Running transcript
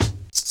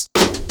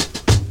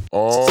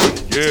Oh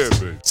yeah,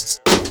 baby.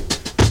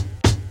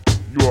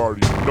 You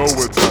already know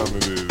what time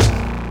it is.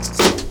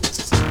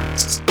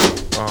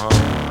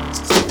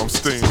 I'm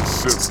staying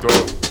sipped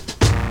up.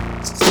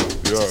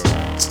 Yeah.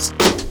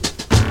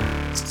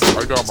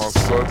 I got my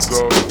suds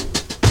up.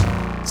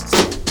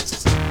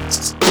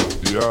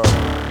 Yeah.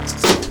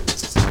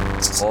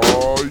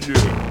 Oh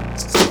yeah.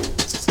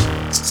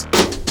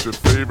 It's your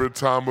favorite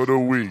time of the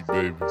week,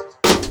 baby.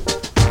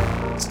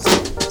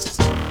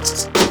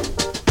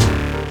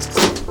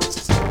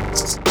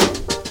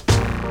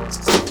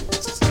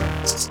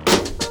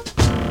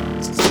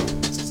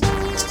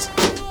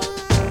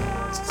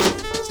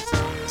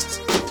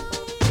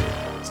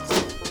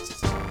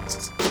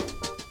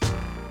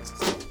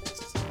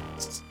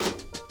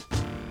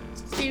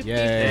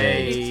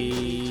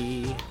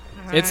 Yay!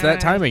 It's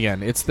that time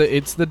again. It's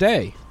the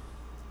day.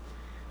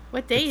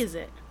 What day is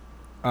it?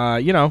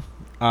 Right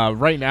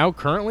now,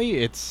 currently,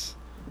 it's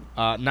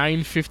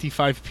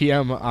 9:55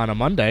 p.m. on a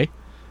Monday,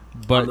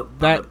 but on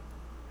the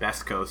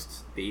West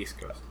Coast, the East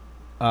Coast.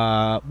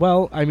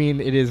 Well, I mean,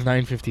 it is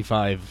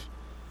 9:55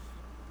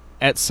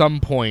 at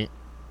some point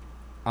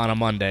on a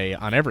Monday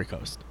on every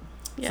coast.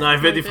 It's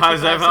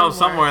 9:55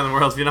 somewhere in the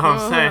world, if you know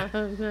what I'm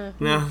saying.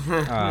 No.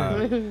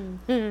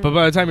 But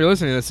by the time you're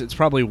listening to this, it's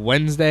probably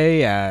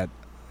Wednesday at,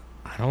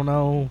 I don't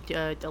know.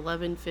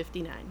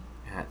 11:59.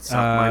 At Suck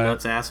My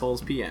Nuts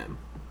Assholes PM.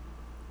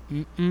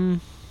 I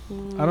don't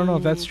know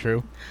if that's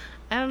true.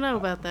 I don't know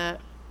about that.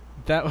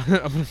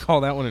 I'm going to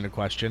call that one into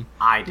question.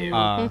 I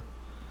do.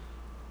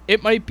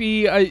 It might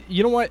be,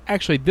 you know what?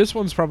 Actually, this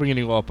one's probably going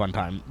to go up on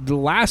time. The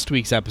last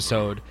week's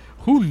episode,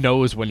 who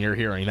knows when you're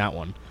hearing that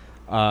one?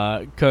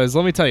 Because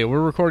let me tell you,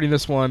 we're recording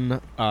this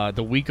one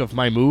the week of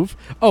my move.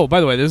 Oh,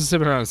 by the way, this is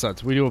Sipping Around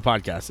Suds. We do a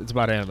podcast. It's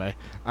about anime.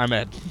 I'm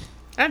Ed.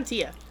 I'm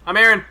Tia. I'm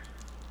Aaron.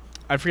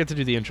 I forget to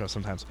do the intro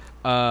sometimes.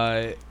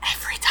 Every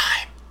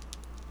time.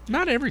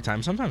 Not every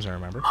time. Sometimes I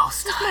remember.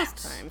 Most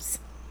times.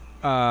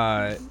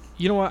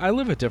 You know what? I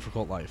live a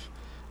difficult life.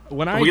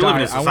 When I we die, live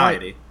in a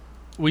society.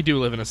 We do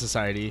live in a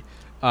society.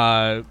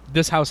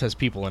 This house has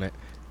people in it.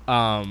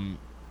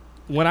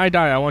 When I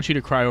die, I want you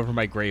to cry over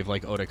my grave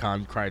like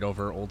Otakon cried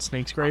over Old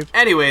Snake's grave.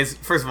 Anyways,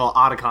 first of all,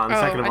 Otakon.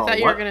 Second of all, I thought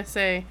you were going to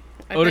say...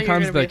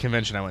 Otakon's the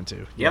convention I went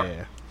to. Yep.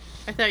 Yeah.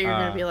 I thought you were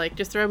going to be like,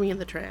 just throw me in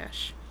the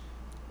trash.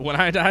 When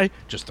I die,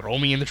 just throw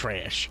me in the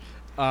trash.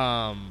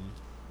 No,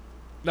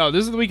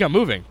 this is the week I'm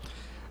moving.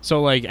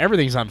 So, like,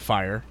 everything's on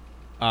fire.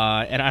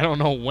 And I don't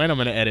know when I'm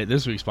going to edit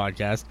this week's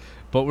podcast,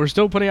 but we're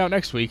still putting out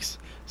next week's,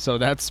 so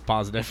that's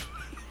positive.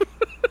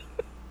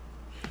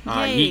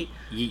 Yay.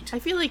 Yeet. I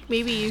feel like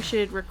maybe you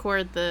should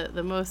record the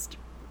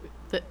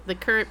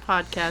current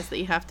podcast that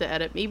you have to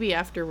edit maybe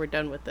after we're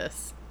done with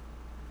this.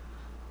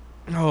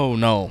 Oh,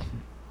 no.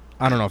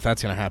 I don't know if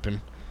that's going to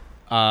happen.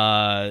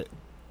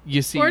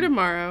 You see... Or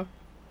tomorrow.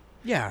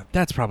 Yeah,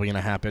 that's probably going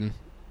to happen.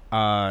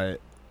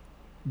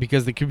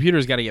 Because the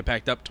computer's got to get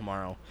packed up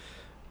tomorrow.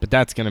 But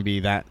that's going to be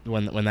that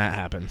when that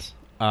happens.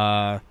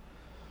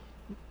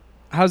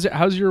 How's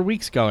your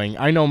weeks going?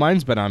 I know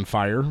mine's been on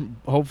fire.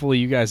 Hopefully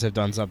you guys have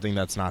done something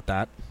that's not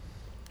that.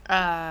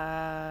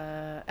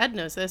 Ed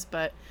knows this,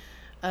 but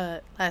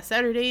last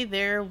Saturday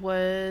there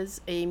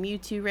was a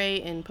Mewtwo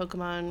raid in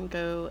Pokemon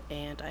Go,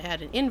 and I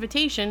had an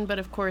invitation, but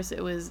of course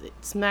it was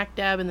smack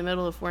dab in the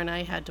middle of when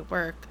I had to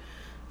work.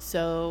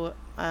 So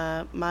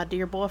my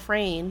dear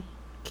boyfriend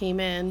came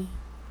in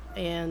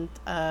and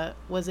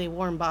was a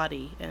warm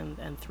body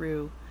and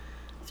threw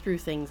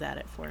things at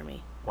it for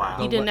me. Wow.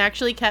 He didn't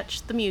actually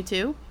catch the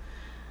Mewtwo.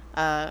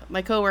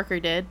 My coworker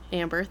did.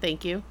 Amber,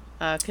 thank you.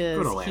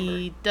 Because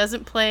he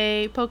doesn't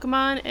play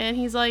Pokemon, and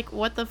he's like,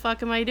 what the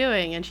fuck am I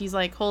doing? And she's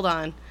like, hold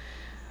on.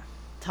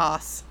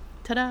 Toss.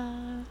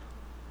 Ta-da!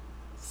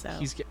 So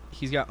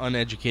He's got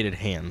uneducated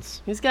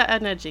hands. He's got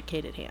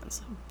uneducated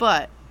hands.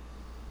 But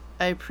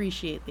I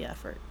appreciate the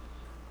effort.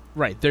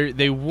 Right.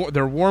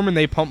 They're warm and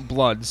they pump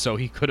blood, so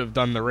he could have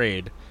done the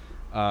raid,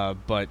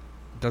 but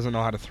doesn't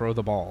know how to throw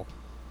the ball.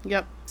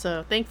 Yep.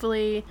 So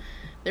thankfully,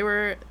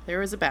 there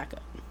was a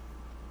backup.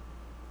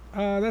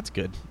 That's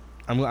good.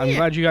 I'm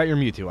glad you got your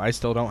Mewtwo. I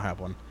still don't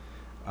have one.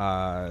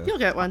 You'll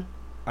get one.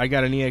 I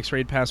got an EX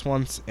raid pass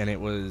once, and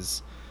it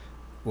was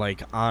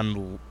like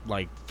on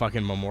like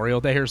fucking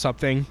Memorial Day or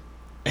something.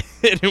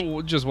 And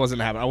it just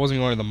wasn't happening. I wasn't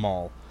going to the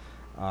mall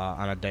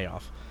on a day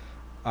off.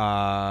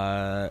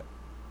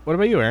 What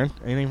about you, Aaron?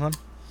 Anything fun?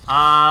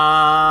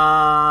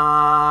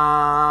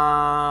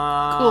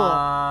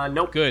 Cool.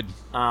 Nope. Good.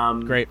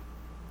 Great.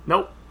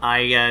 Nope.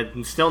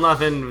 Still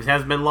nothing. It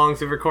has been long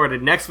since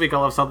recorded. Next week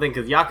I'll have something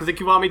because Yakuza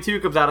Kiwami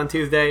 2 comes out on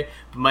Tuesday,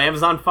 but my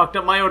Amazon fucked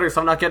up my order,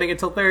 so I'm not getting it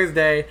till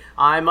Thursday.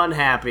 I'm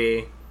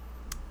unhappy.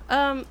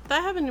 That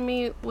happened to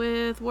me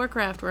with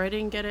Warcraft, where I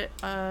didn't get it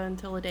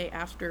until a day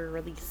after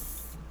release.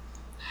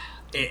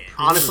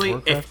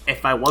 Honestly,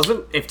 if I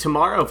wasn't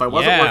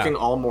working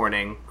all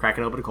morning,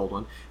 cracking open a cold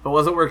one, if I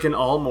wasn't working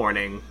all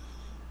morning,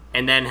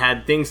 and then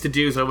had things to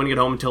do so I wouldn't get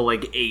home until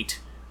like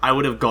 8, I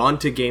would have gone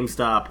to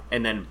GameStop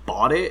and then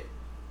bought it,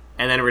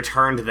 and then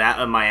returned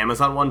that my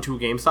Amazon one to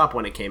GameStop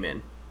when it came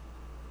in.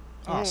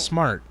 Oh,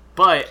 smart.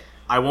 But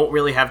I won't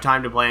really have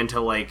time to play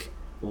until like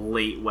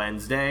late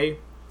Wednesday.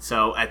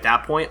 So at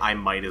that point, I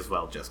might as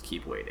well just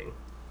keep waiting.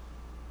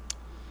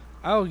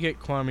 I'll get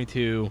Kiwami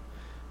 2.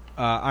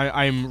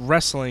 I'm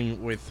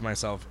wrestling with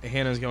myself.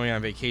 Hannah's going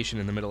on vacation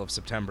in the middle of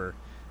September,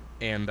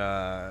 and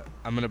I'm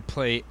going to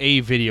play a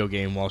video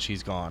game while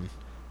she's gone.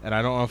 And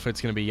I don't know if it's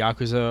going to be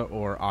Yakuza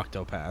or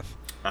Octopath.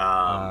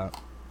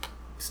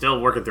 Still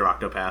working through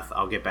Octopath.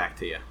 I'll get back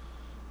to you.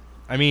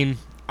 I mean,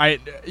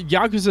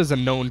 Yakuza is a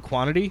known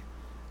quantity.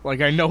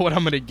 Like, I know what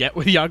I'm going to get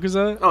with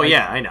Yakuza. Oh,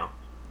 yeah, I know.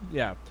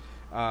 Yeah.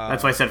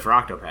 That's why I said for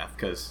Octopath,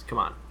 because, come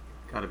on.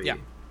 Gotta be... Yeah.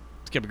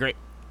 It's going to be great.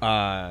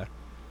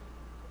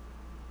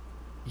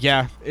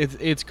 Yeah,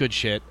 it's good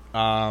shit.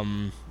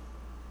 I'm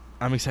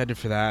excited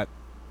for that.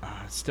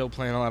 Still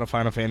playing a lot of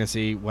Final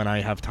Fantasy when I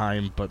have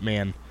time, but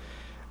man,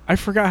 I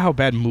forgot how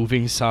bad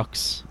moving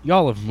sucks.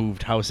 Y'all have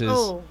moved houses.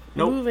 Oh,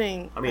 Nope.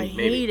 moving. I mean, I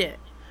maybe. hate it.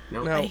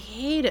 No. No. I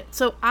hate it.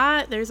 So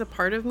there's a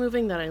part of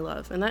moving that I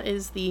love, and that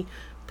is the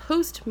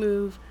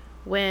post-move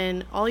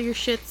when all your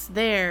shit's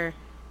there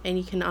and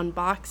you can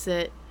unbox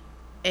it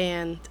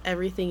and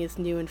everything is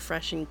new and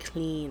fresh and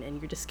clean and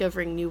you're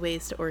discovering new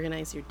ways to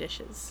organize your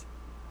dishes.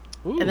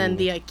 Ooh. And then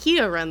the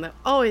IKEA run that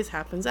always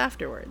happens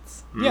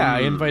afterwards. Yeah,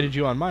 I invited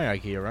you on my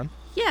IKEA run.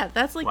 Yeah,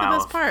 that's like Wow. the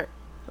best part.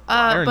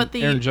 Aaron, But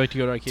the Aaron, would you like to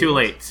go to IKEA? Too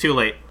late. It's too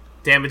late.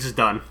 Damage is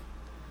done.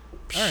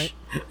 All right.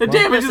 The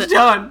damage is listen.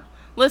 done!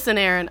 Listen,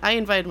 Aaron, I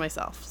invited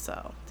myself,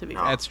 so to be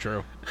fair. That's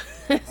true.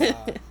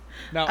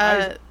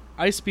 Now,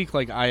 I speak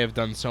like I have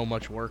done so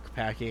much work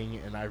packing,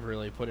 and I've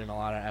really put in a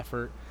lot of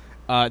effort.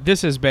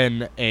 This has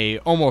been a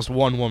almost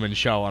one-woman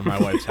show on my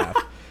wife's half.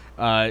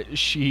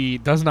 She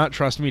does not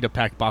trust me to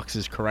pack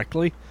boxes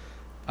correctly,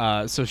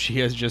 so she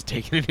has just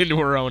taken it into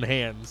her own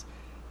hands.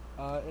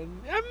 And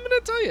I'm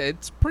gonna tell you,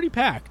 it's pretty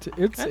packed.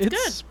 It's good.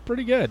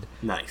 pretty good.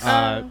 Nice.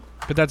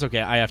 But that's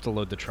okay. I have to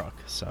load the truck,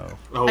 so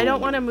Oh. I don't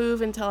want to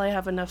move until I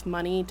have enough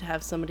money to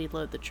have somebody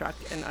load the truck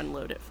and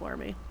unload it for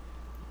me.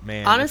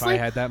 man, Honestly,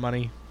 if I had that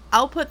money,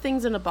 I'll put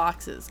things into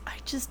boxes. I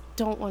just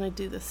don't want to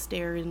do the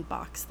stare in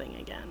box thing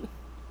again.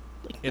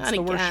 Like, It's not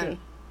the worst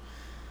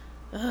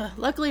again.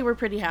 Luckily, we're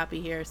pretty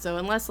happy here. So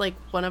unless like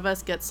one of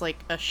us gets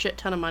like a shit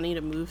ton of money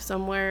to move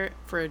somewhere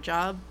for a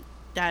job,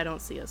 I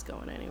don't see us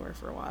going anywhere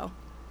for a while.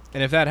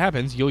 and if that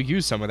happens, you'll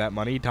use some of that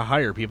money to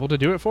hire people to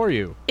do it for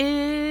you.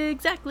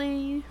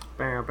 Exactly.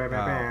 Bow, bow,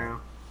 bow, bow.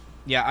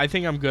 Yeah, I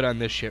think I'm good on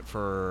this shit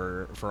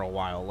for a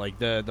while. Like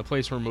the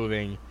place we're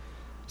moving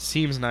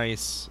seems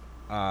nice.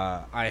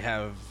 I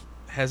have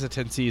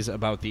hesitancies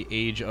about the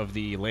age of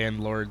the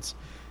landlords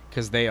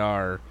because they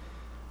are.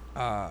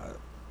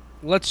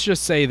 Let's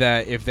just say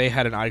that if they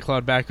had an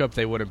iCloud backup,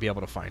 they wouldn't be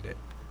able to find it.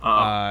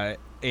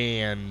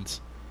 And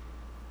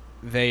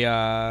they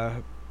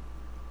I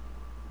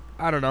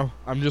don't know.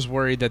 I'm just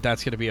worried that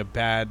that's going to be a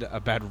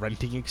bad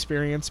renting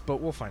experience, but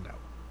we'll find out.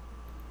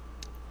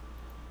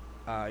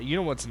 You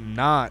know what's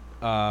not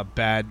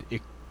bad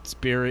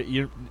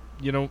experience?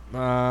 You know,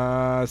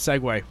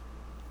 Segway.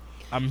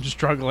 I'm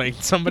struggling.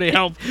 Somebody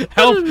help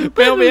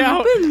bail me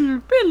out.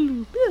 You're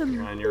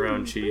on your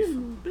own, Chief.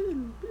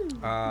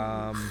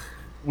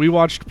 We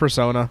watched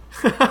Persona.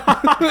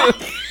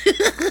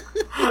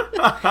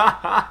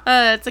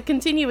 It's a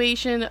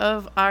continuation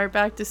of our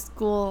back to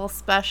school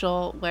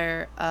special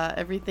where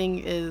everything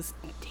is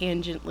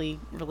tangentially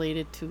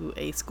related to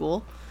a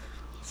school.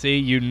 See,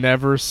 you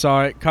never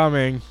saw it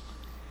coming.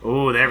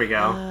 Oh, there we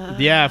go.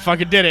 Yeah, I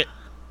fucking did it.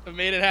 I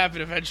made it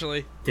happen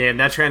eventually. Damn,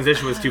 that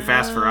transition was too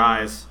fast for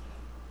eyes.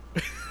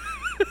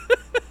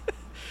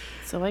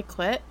 So I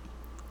quit.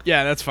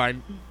 Yeah, that's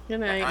fine. Good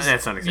night.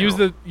 That's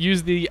unacceptable.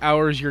 Use the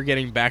hours you're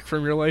getting back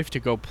from your life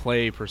to go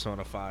play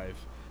Persona 5,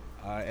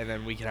 and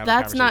then we can have.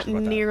 That's a not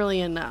conversation about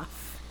nearly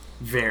enough.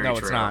 Very that. No,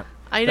 true. it's not.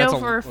 I That's know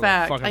for a fucking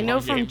fact. I know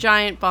long from game.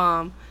 Giant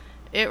Bomb,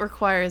 it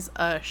requires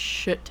a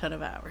shit ton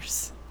of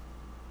hours.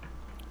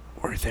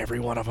 Worth every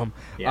one of them.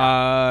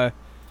 Yeah.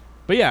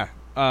 But yeah,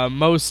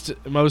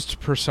 most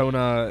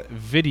Persona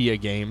video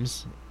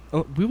games.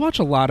 We watch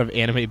a lot of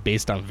anime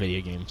based on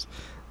video games.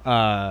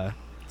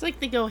 It's like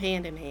they go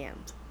hand in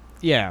hand.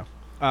 Yeah.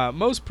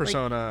 Most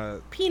Persona.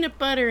 Peanut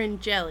butter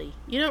and jelly.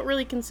 You don't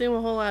really consume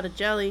a whole lot of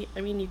jelly.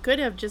 I mean, you could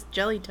have just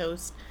jelly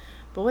toast,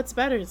 but what's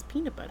better is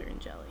peanut butter and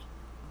jelly.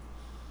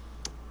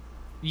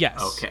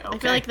 Yes. Okay. I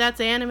feel like that's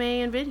anime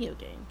and video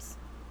games.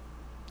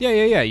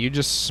 Yeah. You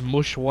just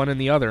smush one in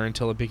the other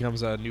until it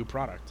becomes a new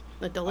product.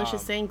 A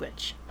delicious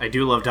sandwich. I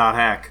do love Dot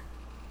Hack.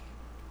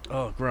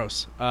 Oh,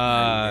 gross.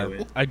 I knew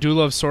it. I do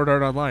love Sword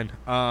Art Online.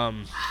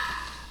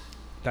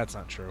 That's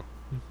not true.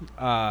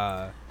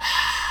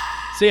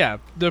 So yeah,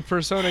 the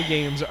Persona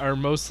games are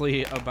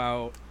mostly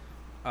about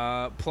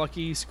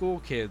plucky school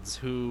kids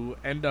who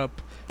end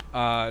up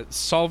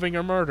solving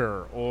a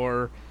murder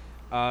or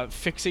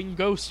fixing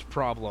ghost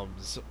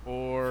problems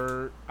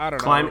or I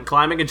don't know.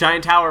 Climbing a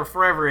giant tower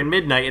forever in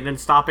midnight and then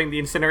stopping the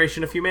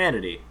incineration of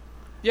humanity.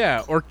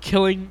 Yeah, or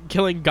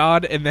killing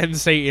God and then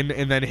Satan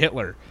and then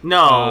Hitler.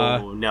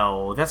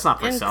 No, that's not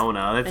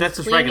Persona. That's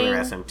just regular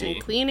SMT.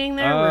 And cleaning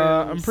their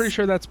rooms. I'm pretty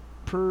sure that's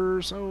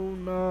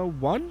Persona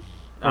 1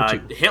 or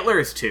 2. Hitler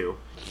is 2.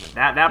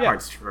 That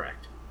part's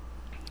correct.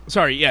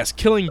 Sorry, yes,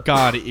 Killing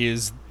God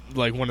is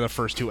like one of the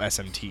first 2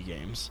 SMT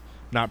games.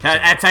 Not Persona.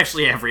 That's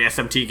actually every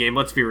SMT game.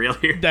 Let's be real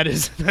here. That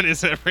is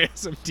every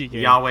SMT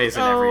game. Yahweh's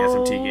in every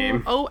SMT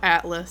game. Oh,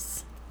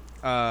 Atlas.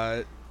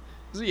 So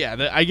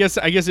yeah, I guess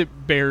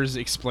it bears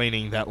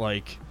explaining that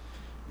like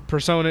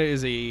Persona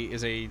is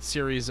a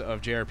series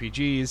of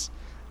JRPGs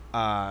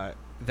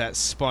that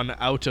spun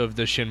out of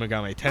the Shin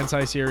Megami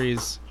Tensei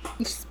series.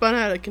 Spun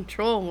out of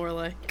control, more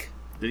like.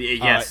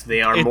 Yes,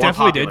 they are it more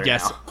definitely popular did.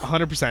 Yes,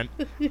 now.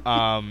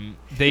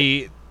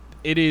 100%.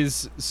 It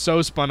is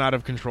so spun out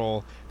of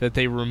control that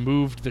they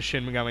removed the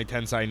Shin Megami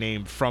Tensei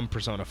name from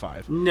Persona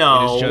 5.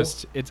 No.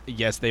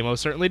 Yes, they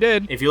most certainly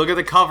did. If you look at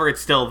the cover, it's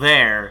still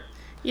there.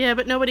 Yeah,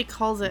 but nobody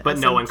calls it. But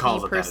SMT no one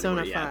calls it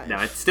Persona that 5. anymore. Yeah.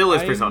 No, it still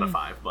is Persona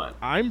 5, but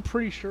I'm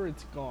pretty sure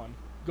it's gone.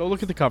 Go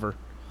look at the cover.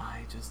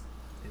 I'm just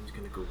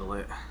gonna Google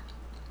it.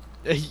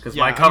 Because Because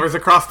my cover's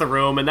across the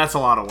room, and that's a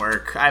lot of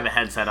work. I have a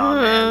headset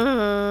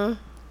on,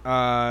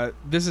 man.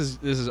 This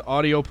is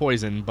audio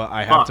poison, but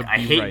I have Fuck, to be I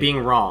hate right. being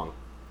wrong.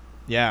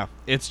 Yeah,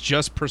 it's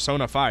just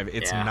Persona 5.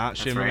 It's Yeah, not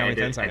that's Shin right. Megami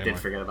Tensei I anymore. did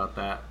forget about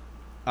that.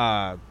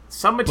 Uh,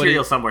 Some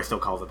material somewhere still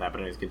calls it that, but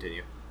anyways,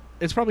 continue.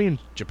 it's probably in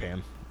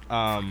Japan.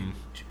 Japan,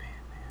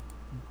 man.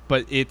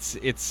 But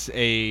it's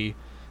a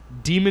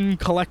demon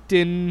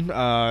collecting,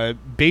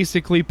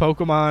 basically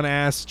Pokemon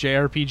ass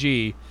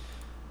JRPG,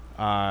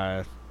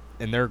 and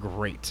they're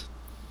great.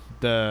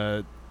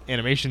 The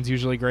animation's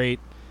usually great.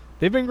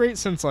 They've been great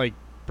since like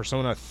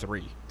Persona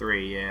 3.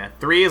 3, yeah.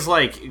 3 is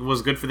like, it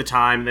was good for the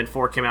time, and then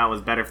 4 came out,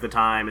 was better for the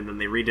time, and then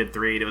they redid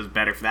 3, and it was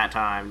better for that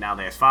time. Now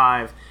there's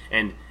 5,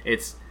 and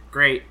it's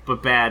great,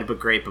 but bad, but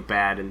great, but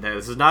bad. And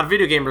this is not a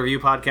video game review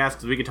podcast,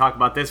 because we could talk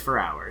about this for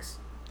hours.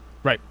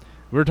 Right.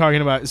 We're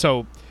talking about...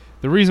 So,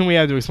 the reason we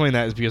had to explain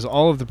that is because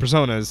all of the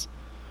Personas,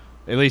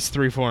 at least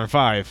 3, 4, and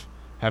 5,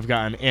 have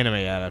gotten anime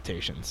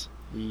adaptations.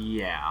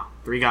 Yeah.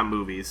 3 got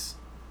movies.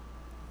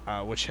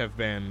 Which have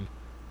been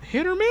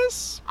hit or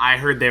miss? I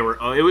heard they were...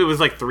 Oh, it was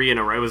like 3 in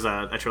a row. It was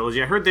a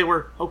trilogy. I heard they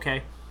were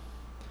okay.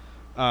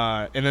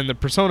 And then the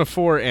Persona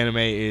 4 anime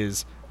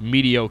is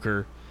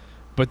mediocre.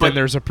 But then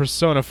there's a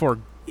Persona 4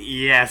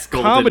 yes,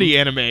 Golden. comedy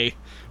anime,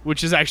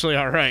 which is actually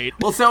alright.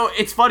 Well, so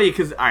it's funny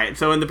because, alright,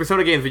 so in the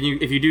Persona games,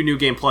 if you do New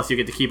Game Plus, you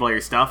get to keep all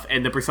your stuff,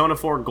 and the Persona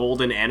 4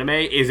 Golden anime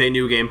is a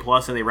New Game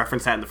Plus, and they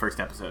reference that in the first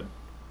episode.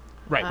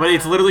 Right. But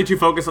it's literally to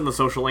focus on the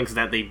social links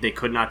that they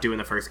could not do in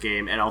the first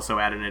game, and also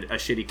add in a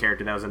shitty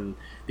character that was in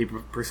the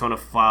Persona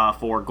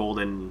 4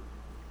 Golden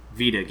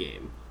Vita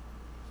game.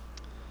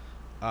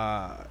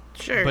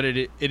 Sure. But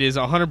it is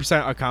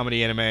 100% a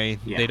comedy anime.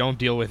 Yeah. They don't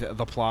deal with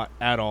the plot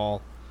at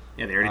all.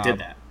 Yeah, they already did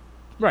that.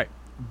 Right.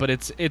 But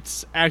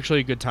it's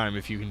actually a good time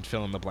if you can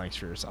fill in the blanks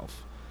for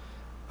yourself.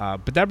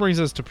 But that brings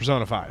us to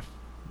Persona 5,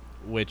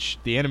 which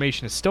the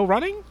animation is still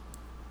running?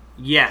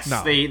 Yes,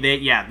 No.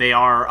 they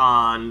are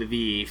on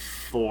the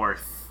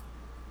 4th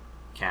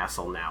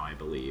castle now, I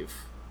believe.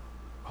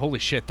 Holy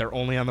shit, they're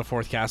only on the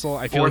 4th castle?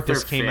 I feel like 4th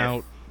this or came 5th.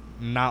 out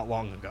not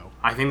long ago.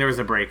 I think there was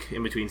a break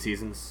in between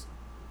seasons.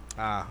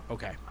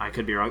 Okay. I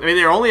could be wrong. I mean,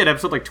 they're only at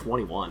episode like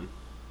 21.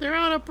 They're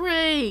on a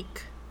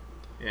break.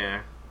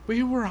 Yeah.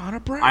 We were on a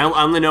break. I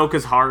only know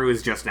because Haru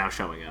is just now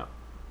showing up.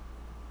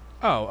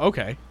 Oh,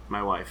 okay.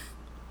 My wife.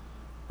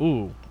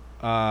 Ooh.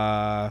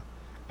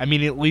 I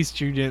mean, at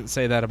least you didn't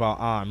say that about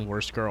An,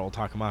 worst girl,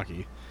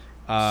 Takamaki.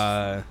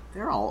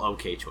 They're all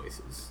okay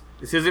choices.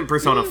 This isn't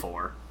Persona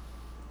 4.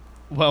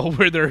 Well,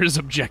 where there is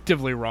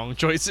objectively wrong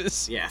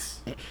choices.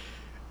 Yes.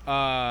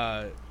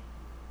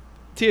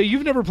 Tia,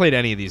 you've never played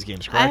any of these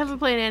games, correct? I haven't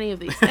played any of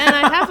these,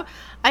 and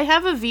I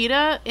have a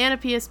Vita and a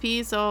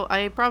PSP, so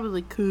I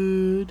probably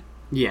could.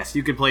 Yes,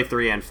 you could play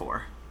 3 and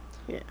 4.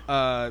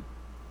 Yeah.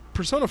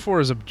 Persona 4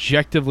 is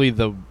objectively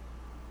the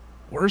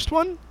worst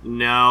one?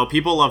 No,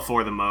 people love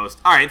 4 the most.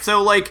 Alright,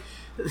 so, like,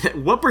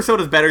 what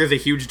Persona's better is a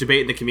huge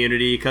debate in the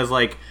community, because,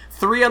 like,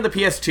 3 on the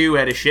PS2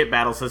 had a shit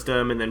battle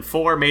system, and then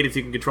 4 made it so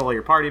you can control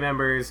your party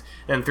members,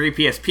 then 3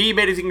 PSP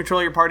made it so you can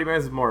control your party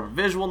members with more of a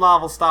visual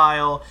novel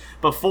style,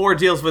 but 4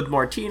 deals with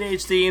more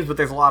teenage themes, but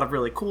there's a lot of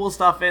really cool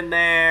stuff in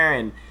there,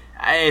 and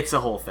it's a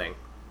whole thing.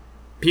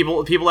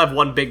 People have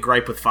one big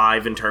gripe with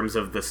 5 in terms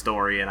of the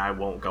story, and I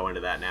won't go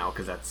into that now,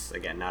 because that's,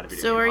 again, not a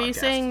video So game are you podcast.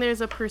 saying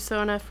there's a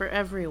Persona for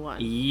everyone?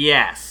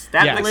 Yes. Yes.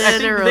 I think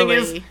the thing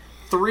is, Literally.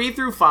 3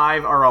 through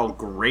 5 are all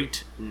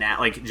great.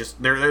 Like,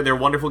 just they're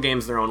wonderful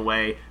games in their own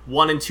way.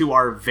 1 and 2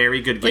 are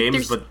very good Like, games,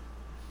 there's but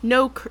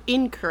no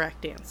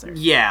incorrect answer.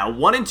 yeah,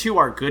 1 and 2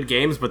 are good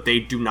games, but they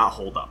do not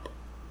hold up.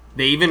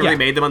 They even Yeah.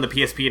 remade them on the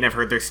PSP, and I've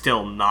heard they're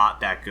still not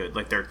that good.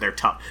 Like, they're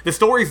tough. The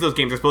stories of those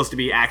games are supposed to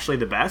be actually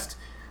the best,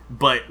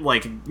 but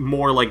like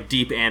more like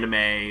deep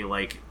anime,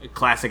 like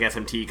classic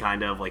SMT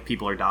kind of like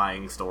people are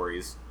dying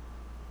stories.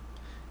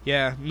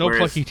 Yeah, no Whereas-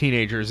 plucky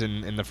teenagers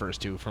in the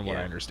first 2, from what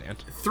Yeah. I understand.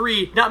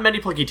 3, not many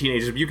plucky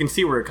teenagers, but you can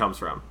see where it comes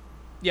from.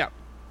 Yeah.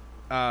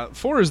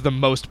 4 is the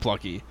most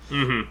plucky.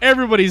 Mm-hmm.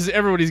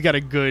 Everybody's got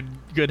a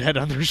good head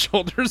on their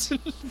shoulders in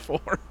 4.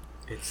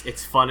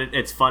 It's fun.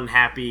 It's fun,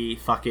 happy,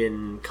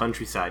 fucking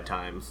countryside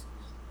times.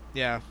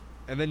 Yeah.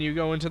 And then you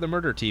go into the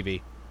murder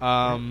TV.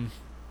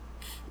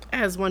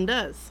 As one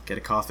does. Get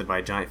accosted by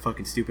a giant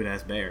fucking stupid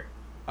ass bear.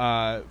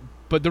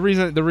 But the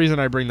reason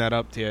I bring that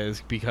up to you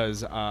is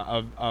because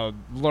a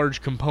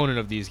large component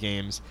of these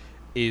games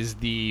is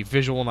the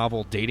visual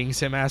novel dating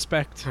sim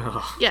aspect.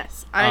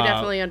 Yes, I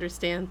definitely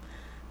understand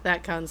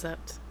that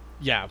concept.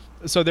 Yeah,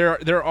 so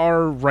there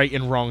are right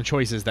and wrong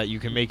choices that you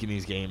can make in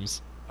these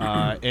games,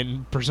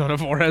 and Persona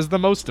 4 has the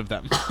most of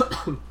them.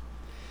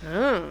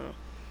 Oh.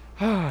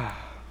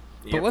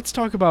 But let's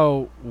talk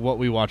about what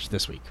we watched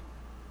this week,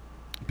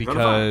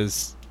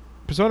 because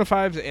Persona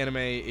 5's anime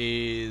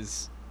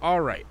is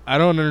alright. I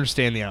don't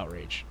understand the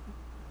outrage.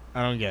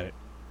 I don't get it.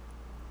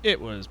 It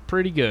was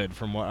pretty good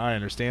from what I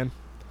understand.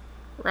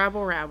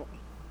 Rabble. Rabble.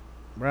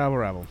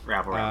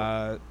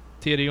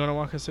 Tia, do you want to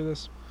walk us through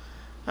this?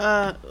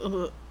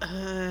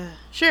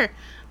 Sure.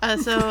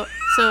 So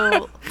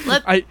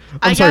let I'm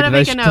I sorry, gotta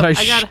make a note.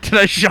 Did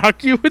I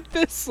shock you with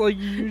this? Like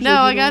you usually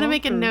No, I gotta do,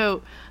 make a or?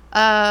 note.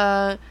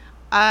 I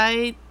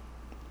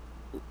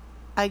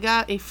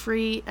got a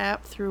free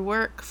app through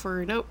work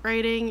for note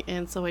writing,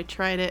 and so I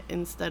tried it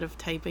instead of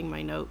typing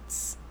my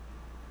notes.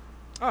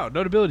 Oh,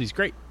 Notability's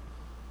great.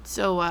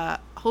 So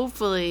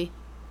hopefully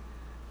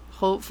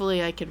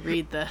I could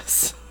read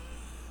this.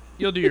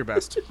 You'll do your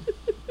best.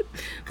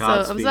 So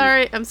I'm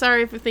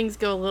sorry if things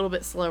go a little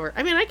bit slower.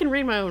 I mean, I can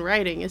read my own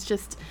writing. It's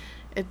just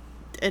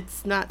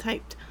it's not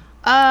typed.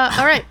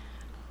 All right.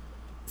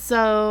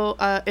 So,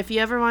 if you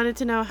ever wanted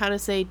to know how to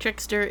say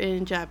trickster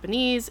in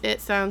Japanese, it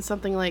sounds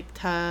something like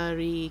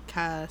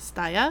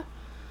Tarikastaya.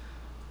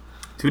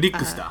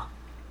 Tarikasta.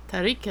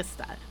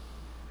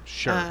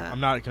 Sure. I'm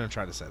not going to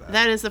try to say that.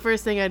 That is the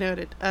first thing I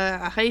noted.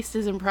 A heist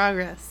is in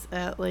progress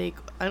at, a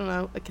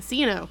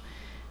casino.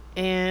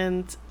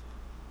 And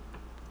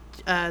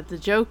the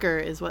Joker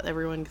is what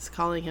everyone's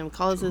calling him,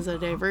 causes a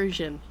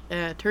diversion.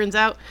 Turns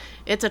out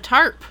it's a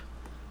tarp.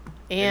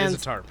 And it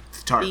is a tarp.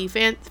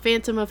 The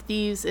Phantom of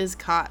Thieves is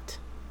caught.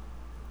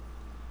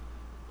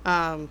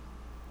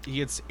 He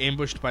gets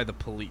ambushed by the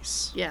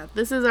police. Yeah,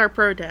 this is our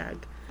pro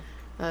tag.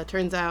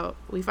 Turns out,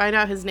 we find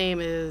out his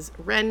name is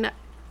Ren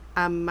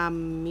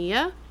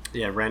Amamiya.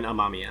 Yeah, Ren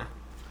Amamiya.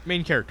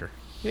 Main character.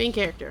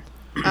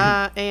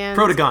 And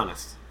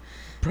Protagonist.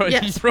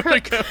 Protagonist.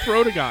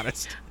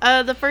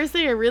 The first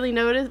thing I really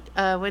noticed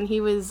when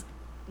he was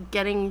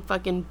getting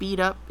fucking beat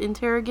up,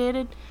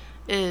 interrogated,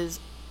 is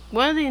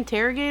one of the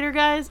interrogator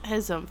guys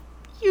has some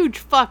huge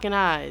fucking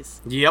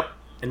eyes. Yep.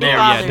 And they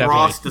are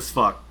frost as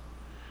fuck.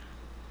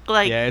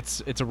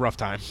 It's a rough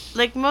time.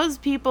 Like,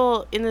 most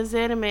people in this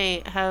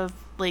anime have,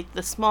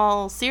 the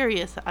small,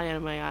 serious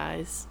anime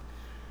eyes.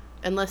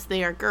 Unless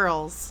they are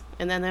girls.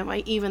 And then they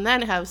might even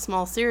then have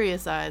small,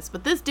 serious eyes.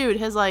 But this dude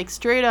has,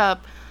 straight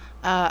up,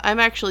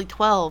 I'm actually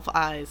 12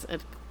 eyes.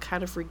 It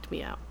kind of freaked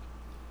me out.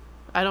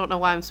 I don't know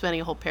why I'm spending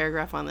a whole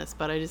paragraph on this,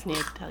 but I just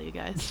needed to tell you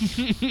guys.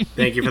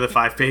 Thank you for the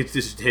 5-page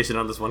dissertation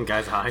on this one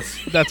guy's eyes.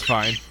 That's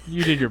fine.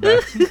 You did your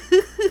best.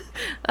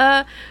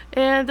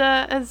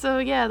 And so,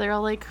 yeah, they're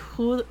all like,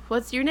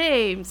 what's your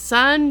name?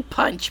 Son?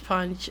 Punch.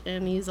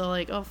 And he's all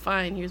like, oh,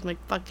 fine, here's my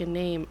fucking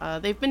name.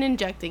 They've been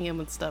injecting him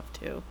with stuff,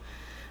 too.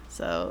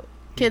 So,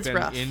 kid's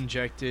rough.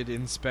 Injected,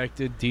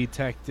 inspected,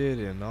 detected,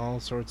 and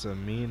all sorts of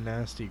mean,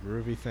 nasty,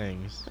 groovy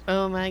things.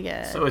 Oh, my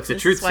God. So it's a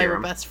this truth is why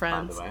serum, we're best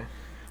friends. by the way.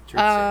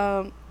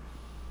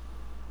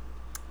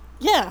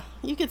 Yeah,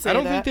 you could say I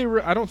that.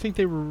 I don't think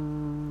they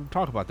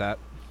talk about that.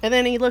 And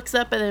then he looks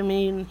up at him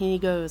and he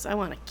goes, I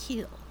want to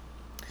kill.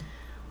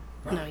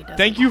 No, he doesn't.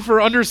 Thank you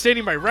for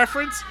understanding my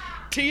reference.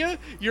 Tia,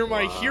 you're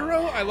my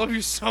hero. I love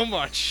you so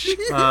much.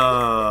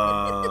 I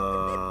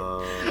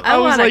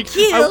want to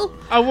kill.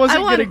 I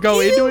wasn't going to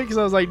go into it because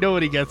I was like,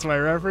 nobody gets my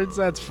reference.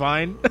 That's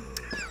fine.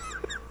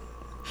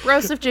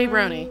 Broseph J.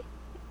 Brony.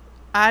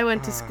 I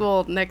went to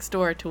school next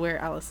door to where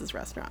Alice's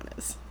restaurant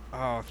is.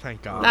 Oh,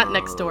 thank God. Not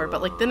next door,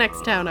 but the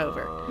next town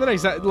over. The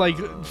next,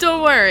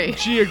 don't worry.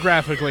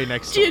 Geographically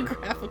next door.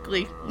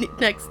 Geographically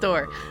next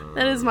door.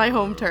 That is my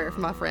home turf,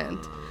 my friend.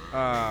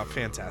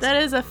 Fantastic.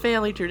 That is a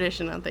family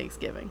tradition on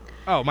Thanksgiving.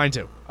 Oh, mine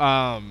too.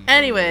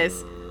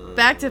 Anyways,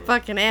 back to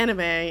fucking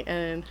anime,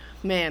 and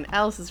man,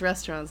 Alice's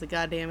Restaurant's a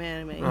goddamn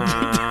anime.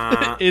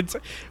 It's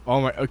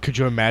could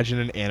you imagine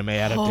an anime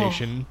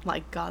adaptation? Oh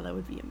my God, that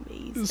would be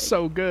amazing.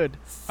 So good.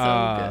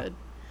 So good.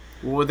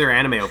 What would their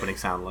anime opening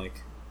sound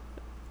like?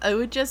 It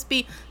would just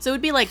be, so it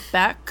would be like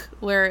Beck,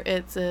 where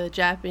it's a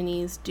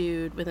Japanese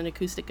dude with an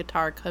acoustic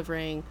guitar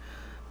covering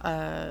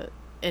an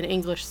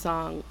English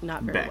song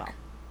not very well.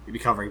 You'd be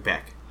covering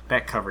Beck.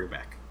 Beck covering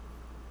Beck.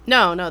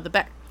 No, the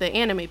Beck. The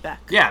anime Beck.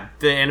 Yeah,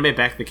 the anime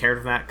Beck, the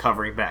character from that,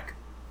 covering Beck.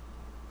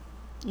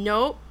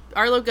 Nope.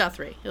 Arlo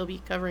Guthrie. He'll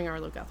be covering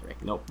Arlo Guthrie.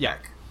 Nope. Yeah.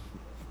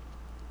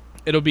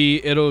 It'll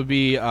be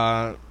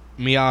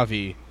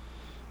Miyavi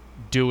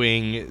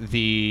doing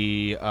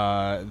the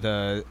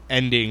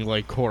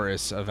ending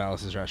chorus of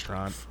Alice's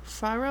Restaurant.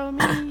 Follow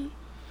me.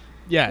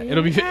 Yeah,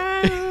 it'll be.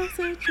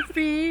 Such a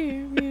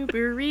fear, you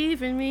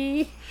bereave in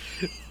me.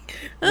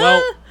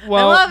 Well,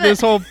 this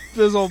it. whole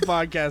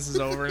podcast is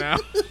over now.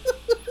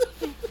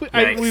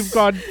 We've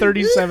gone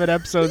 37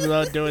 episodes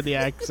without doing the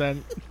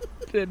accent.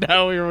 And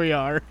now here we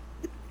are.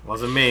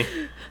 Wasn't me.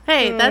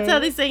 Hey, that's how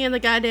they sing in the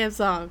goddamn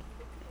song.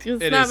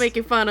 It's It not is.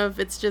 making fun of.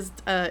 It's just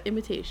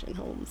imitation,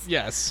 Holmes.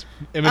 Yes.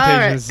 Imitation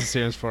Alright. is the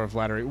stands for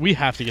flattery. We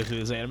have to get through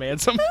this anime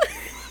at some point.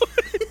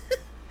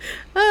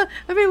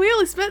 I mean, we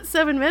only spent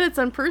 7 minutes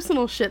on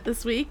personal shit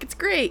this week. It's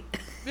great.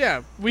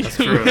 Yeah, we That's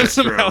true, we have that's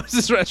some true.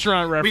 House's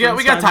Restaurant reference.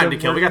 We got time to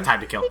go kill. We work. got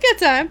time to kill. Good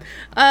time.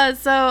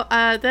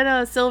 Then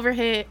a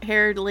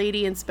silver-haired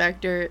lady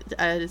inspector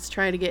is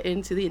trying to get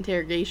into the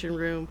interrogation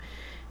room,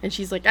 and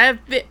she's like, "I have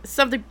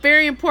something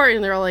very important."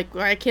 And they're all like,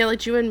 well, "I can't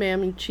let you in,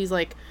 ma'am." And she's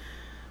like,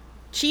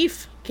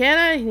 "Chief, can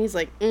I?" And he's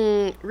like,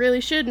 "Really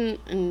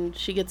shouldn't." And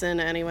she gets in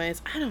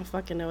anyways. I don't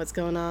fucking know what's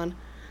going on.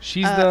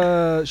 She's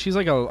she's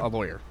like a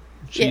lawyer.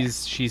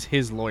 She's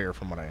his lawyer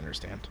from what I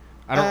understand.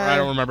 I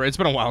don't remember. It's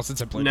been a while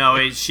since I played.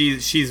 No,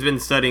 she's been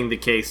studying the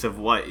case of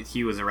what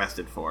he was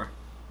arrested for.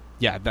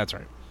 Yeah, that's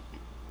right.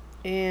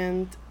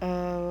 And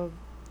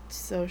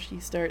so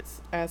she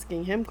starts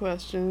asking him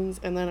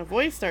questions, and then a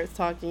voice starts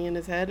talking in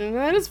his head, and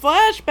then it's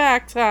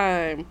flashback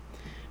time.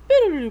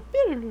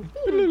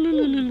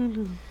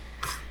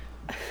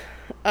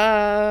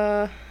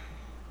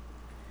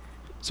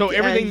 So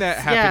everything that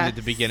happened yeah. at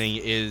the beginning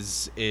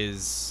is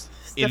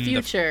The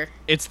future.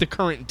 It's the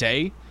current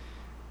day.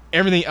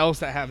 Everything else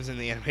that happens in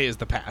the anime is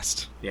the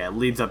past. Yeah, it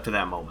leads up to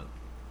that moment.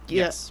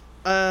 Yes.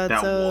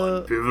 That So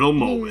one pivotal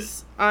moment.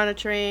 he's on a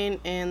train,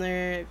 and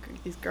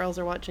these girls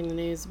are watching the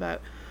news about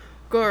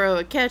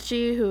Goro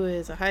Akechi, who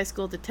is a high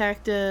school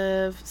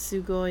detective.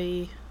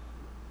 Sugoi.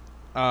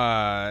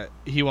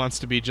 He wants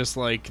to be just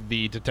like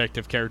the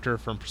detective character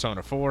from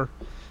Persona 4,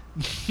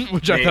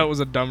 which I thought was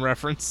a dumb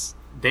reference.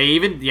 They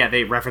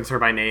reference her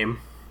by name.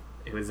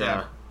 It was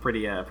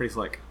pretty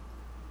slick.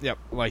 Yep,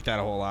 like that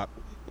a whole lot.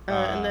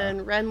 And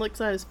then Ren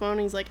looks at his phone,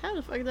 and he's like, "How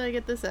the fuck did I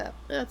get this app?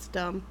 That's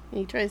dumb." And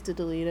he tries to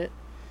delete it.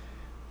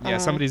 Yeah,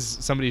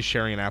 somebody's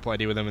sharing an Apple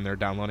ID with him, and they're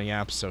downloading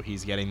apps, so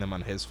he's getting them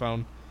on his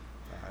phone.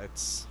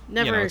 It's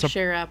Never it's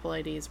share Apple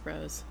IDs,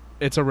 bros.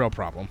 it's a real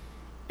problem.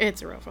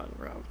 It's a real fucking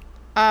problem.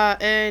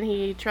 And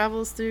he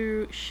travels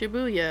through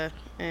Shibuya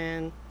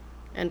and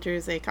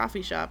enters a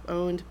coffee shop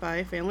owned by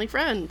a family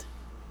friend.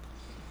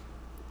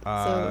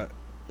 So,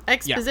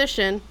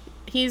 exposition.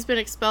 He's been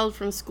expelled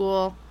from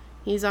school.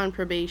 He's on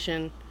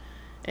probation.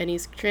 And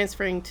he's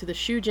transferring to the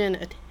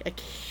Shujin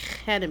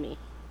Academy.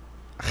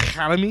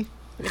 Academy?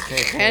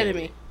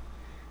 Academy.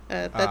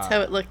 That's how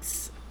it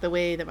looks, the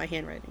way that my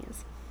handwriting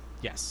is.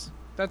 Yes.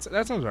 That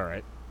sounds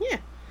alright. Yeah.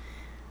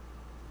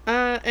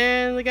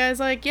 And the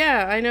guy's like,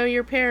 "Yeah, I know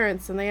your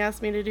parents, and they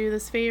asked me to do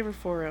this favor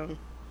for them.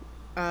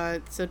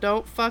 So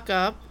don't fuck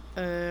up.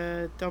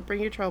 Don't bring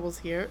your troubles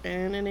here,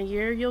 and in a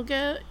year you'll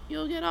get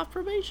off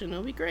probation.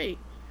 It'll be great."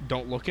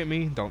 Don't look at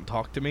me. Don't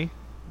talk to me.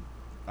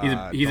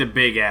 He's a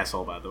big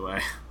asshole, by the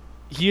way.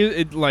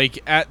 Like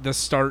at the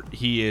start,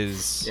 he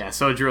is Yeah,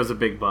 Sojiro's a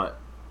big butt.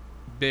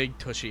 big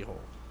tushy hole.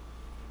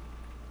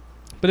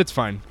 But it's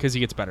fine because he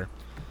gets better.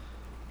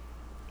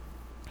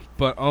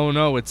 But oh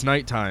no, it's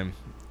nighttime.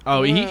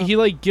 Oh, he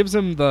like gives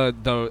him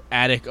the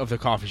attic of the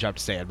coffee shop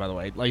to stay at. By the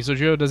way, like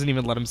Sojiro doesn't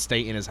even let him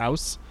stay in his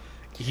house.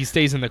 He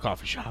stays in the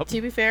coffee shop.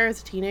 To be fair,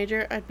 as a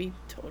teenager, I'd be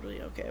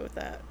totally okay with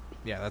that.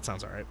 Yeah, that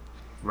sounds alright.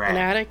 An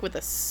attic with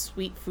a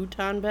sweet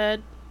futon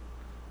bed.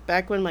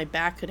 Back when my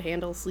back could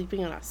handle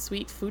sleeping on a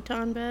sweet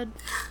futon bed.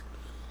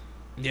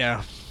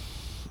 Yeah.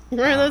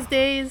 Remember those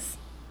days?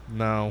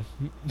 No.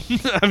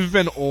 I've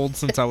been old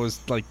since I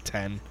was like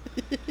 10.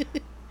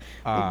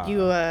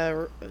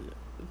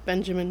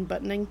 Benjamin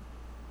Buttoning?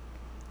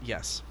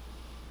 Yes.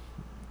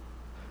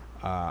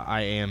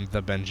 I am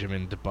the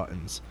Benjamin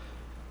Buttons.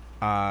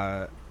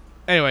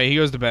 Anyway, he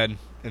goes to bed,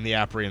 and the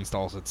app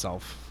reinstalls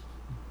itself.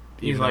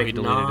 He's even though like, he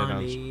deleted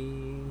Nani.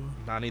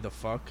 it. Nani the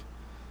fuck?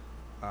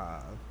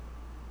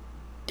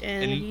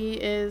 And he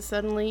is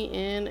suddenly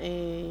in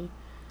a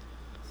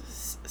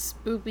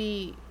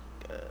spoopy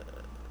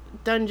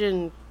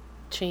dungeon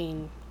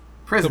chain.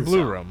 Prison the blue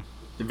cell. room.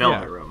 The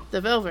velvet Yeah. room.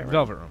 The velvet room.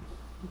 Velvet room.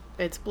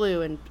 It's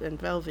blue and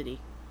velvety.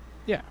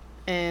 Yeah.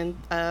 And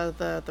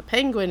the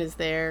penguin is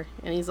there,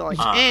 and he's all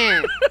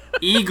like,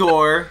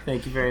 Igor,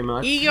 thank you very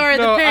much. Igor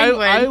the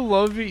penguin. I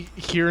love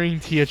hearing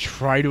Tia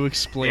try to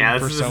explain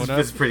Persona.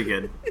 This is pretty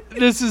good.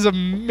 This is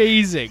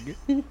amazing.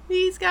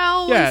 He's got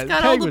all Yeah, the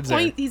penguin's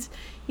there. points.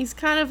 He's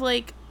kind of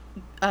like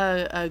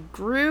a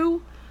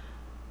Gru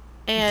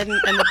and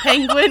the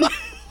penguin.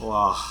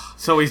 Wow.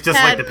 So he's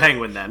just like the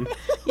penguin then.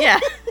 Yeah.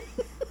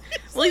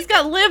 Well, he's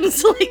got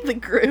limbs like the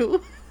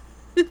Gru.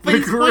 But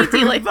he's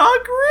pointy like the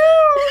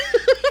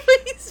Gru.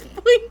 But he's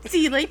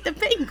pointy like the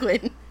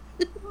penguin.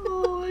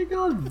 Oh my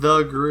god,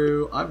 the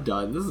Gru. I'm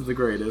done. This is the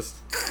greatest.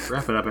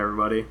 Wrap it up,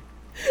 everybody.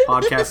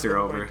 Podcasts are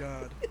over. Oh my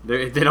god.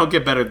 They don't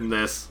get better than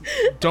this.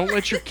 Don't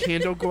let your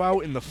candle go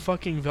out in the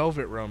fucking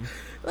velvet room.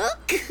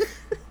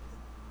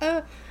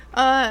 And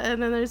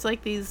then there's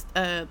like these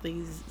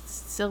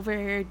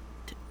silver-haired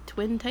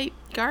twin type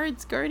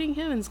guards guarding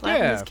him and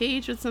slapping his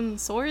cage with some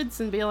swords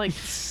and being like,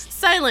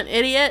 "Silent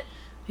idiot!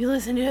 You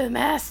listen to the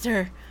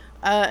master.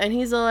 And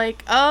he's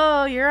like,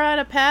 oh, you're on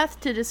a path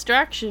to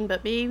destruction,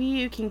 but maybe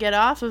you can get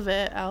off of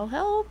it. I'll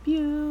help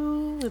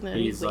you. And then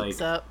he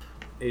wakes up.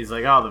 He's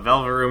like, oh, the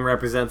Velvet Room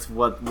represents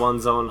what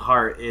one's own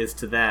heart is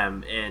to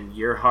them, and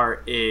your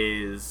heart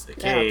is a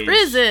cage.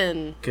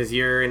 Prison! Because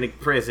you're in a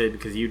prison,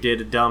 because you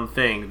did a dumb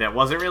thing that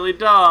wasn't really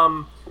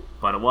dumb,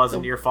 but it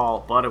wasn't your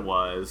fault, but it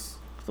was.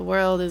 The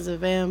world is a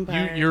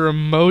vampire.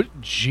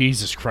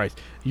 Jesus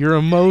Christ. You're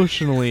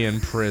emotionally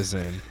in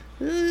prison.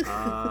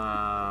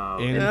 Internally.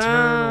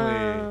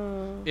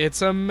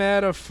 It's a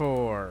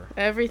metaphor.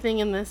 Everything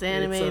in this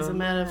anime is a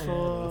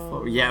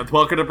metaphor. Yeah,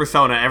 welcome to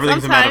Persona.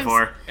 Everything's a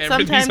metaphor.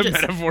 Everything's a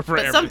metaphor for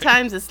everything.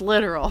 Sometimes it's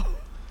literal.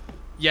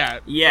 Yeah.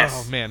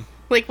 Yes. Oh, man.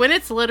 Like, when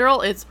it's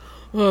literal, it's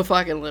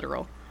fucking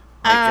literal.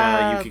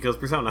 Like Yukiko's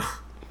Persona.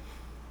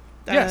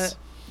 Yes.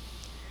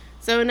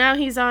 So now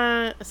he's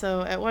on...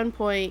 So at one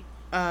point,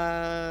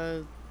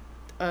 a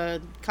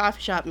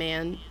coffee shop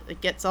man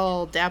gets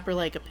all dapper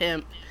like a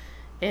pimp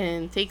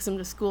and takes him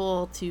to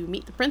school to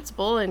meet the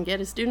principal and get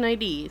his student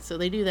ID. So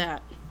they do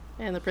that.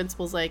 And the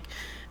principal's like,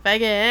 if I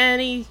get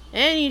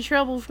any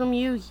trouble from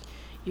you,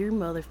 you're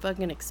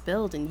motherfucking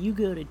expelled and you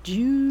go to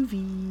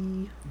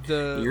juvie.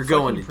 You're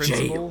going to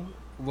jail.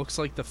 Looks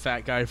like the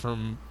fat guy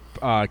from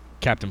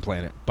Captain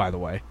Planet, by the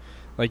way.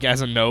 Like,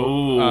 as a note.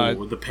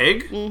 Ooh, the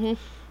pig?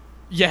 Mm-hmm.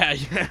 Yeah.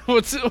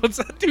 What's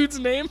that dude's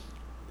name?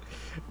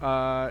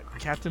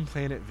 Captain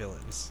Planet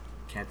villains.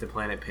 Captain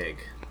Planet Pig.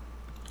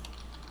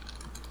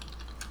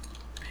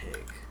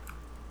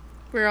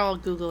 We're all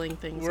Googling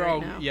things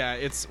now. Yeah,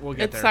 we'll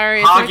get there.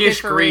 Sorry,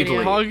 Hoggish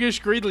Greedley.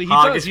 Hoggish Greedley. He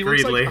looks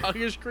like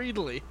Hoggish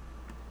Greedley.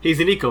 He's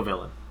an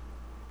eco-villain.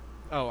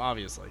 Oh,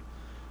 obviously.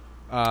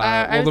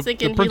 I was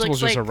thinking the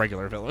principal's he looks just like a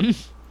regular villain.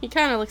 He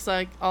kind of looks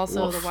like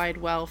also Woof. the Wide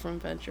Well from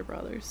Venture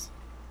Brothers.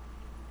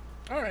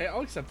 All right,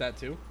 I'll accept that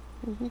too.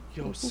 Mm-hmm.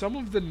 Yo, some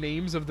of the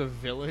names of the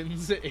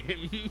villains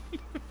in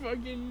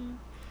fucking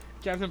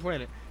Captain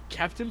Planet.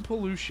 Captain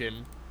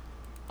Pollution.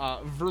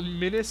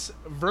 Verminous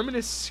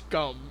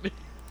Scum.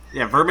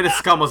 Yeah, Verminous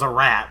Scum was a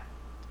rat.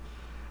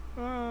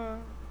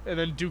 And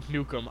then Duke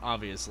Nukem,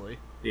 obviously.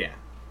 Yeah.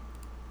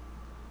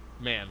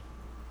 Man.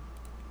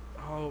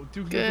 Oh,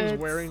 Duke Good Nukem's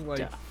wearing, like,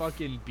 stuff.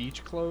 fucking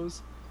beach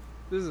clothes.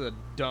 This is a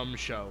dumb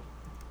show.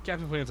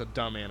 Captain Planet's a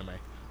dumb anime.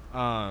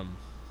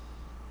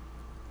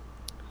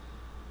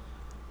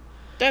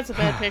 That's a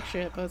bad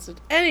picture I posted.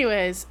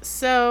 Anyways,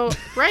 so,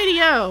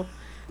 rightio.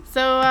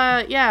 So,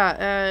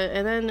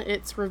 and then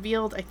it's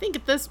revealed, I think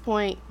at this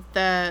point,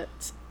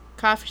 that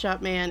Coffee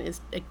Shop Man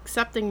is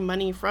accepting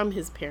money from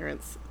his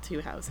parents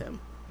to house him.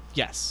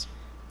 Yes.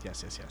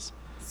 Yes.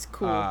 It's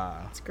cool.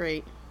 It's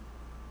great.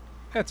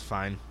 That's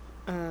fine.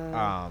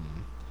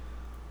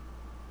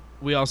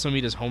 We also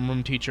meet his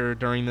homeroom teacher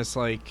during this,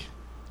 like,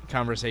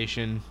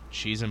 conversation.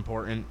 She's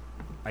important,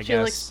 I guess. She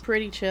looks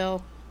pretty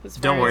chill.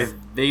 Don't worry,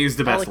 they use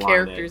the best line. All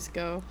the characters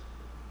go.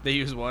 They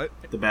use what?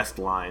 The best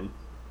line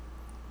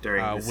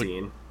during the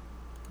scene.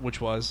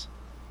 Which was?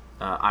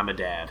 I'm a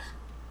dad.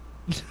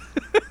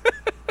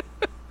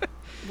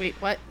 Wait,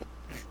 what?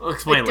 I'll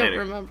explain later. I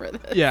don't remember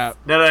this. Yeah.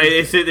 No,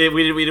 we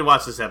didn't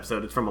watch this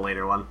episode. It's from a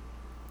later one.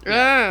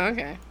 Oh,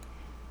 okay.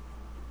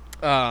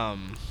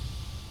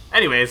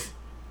 Anyways.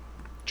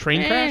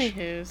 Train crash?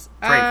 Train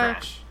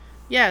crash.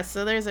 Yeah,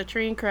 so there's a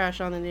train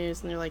crash on the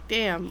news, and they're like,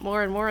 damn,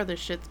 more and more of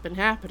this shit's been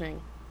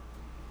happening.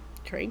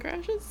 Train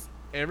crashes?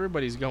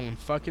 Everybody's going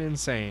fucking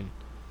insane.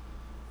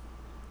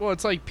 Well,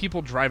 it's like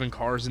people driving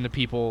cars into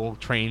people,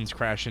 trains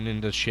crashing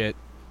into shit.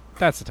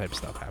 That's the type of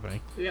stuff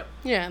happening. Yep.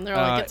 Yeah, and they're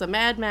like, it's a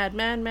mad, mad,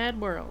 mad,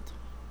 mad world.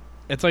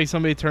 It's like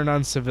somebody turned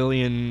on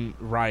civilian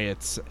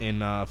riots in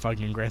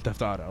fucking Grand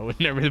Theft Auto,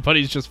 and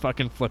everybody's just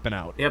fucking flipping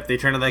out. Yep, they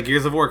turned on that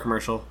Gears of War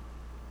commercial.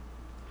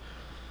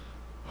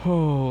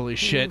 Holy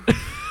shit.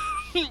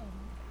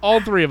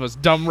 All three of us,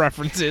 dumb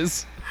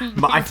references.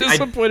 I'm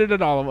disappointed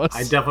at all of us.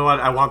 I definitely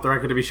want the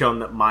record to be shown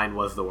that mine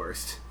was the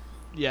worst.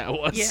 Yeah,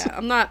 it was. Yeah,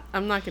 I'm not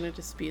going to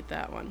dispute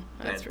that one.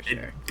 That's for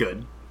sure.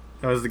 Good.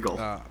 That was the goal.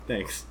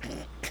 Thanks.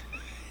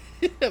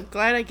 I'm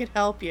glad I could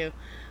help you.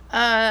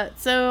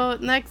 So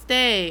next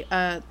day,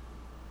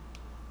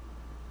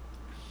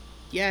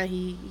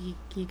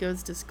 he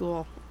goes to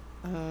school.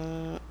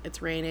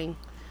 It's raining.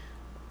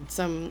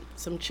 Some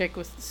chick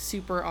with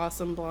super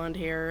awesome blonde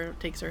hair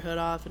takes her hood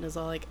off and is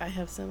all like, I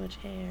have so much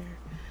hair.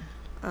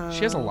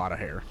 She has a lot of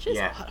hair. She has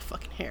a lot of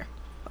fucking hair.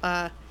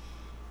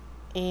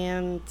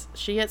 And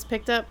she gets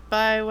picked up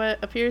by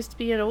what appears to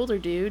be an older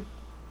dude,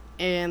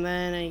 and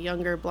then a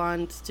younger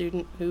blonde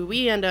student who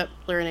we end up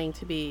learning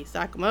to be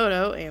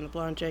Sakamoto, and the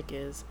blonde chick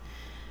is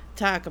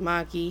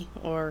Takamaki,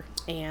 or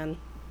Anne.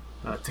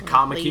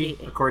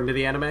 Takamaki, according to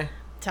the anime.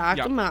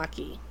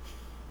 Takamaki. Yep.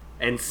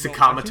 And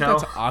Sakamoto.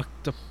 That's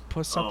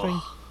octopus something.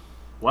 Oh.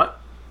 What?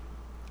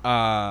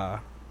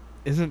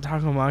 Isn't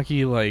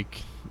Takamaki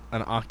like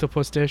an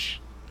octopus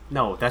dish?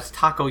 No, that's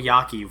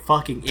takoyaki, you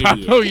fucking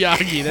idiot.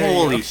 Takoyaki, there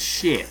Holy you go.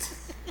 shit.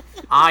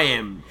 I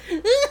am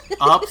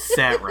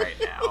upset right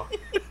now.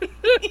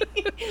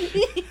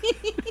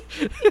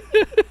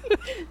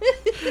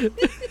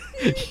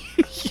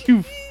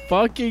 You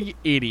fucking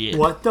idiot.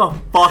 What the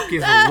fuck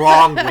is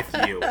wrong with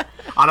you?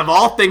 Out of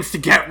all things to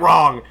get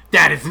wrong,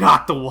 that is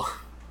not the one.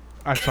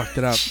 I fucked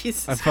it up.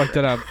 Jesus. I fucked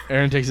it up.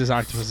 Aaron takes his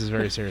octopuses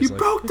very seriously. You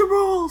broke the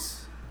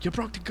rules. You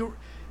broke the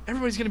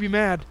everybody's gonna be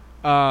mad.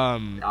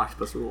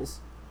 Octopus rules.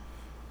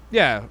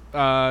 Yeah.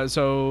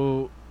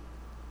 So,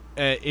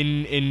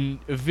 in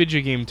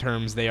video game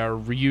terms, they are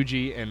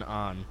Ryuji and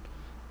An.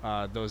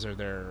 Those are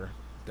their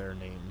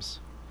names.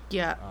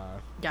 Yeah.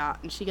 Yeah,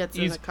 and she gets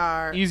in the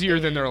car. Easier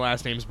than their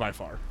last names by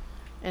far.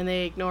 And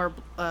they ignore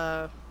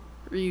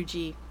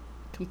Ryuji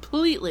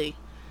completely.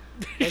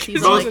 He's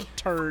He's like, a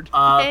turd.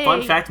 Hey.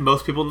 Fun fact: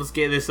 most people in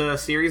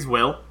this series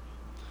will.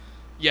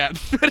 Yeah,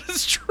 that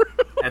is true.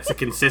 That's a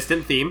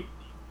consistent theme.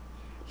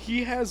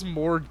 He has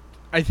more.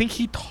 I think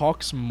he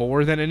talks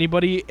more than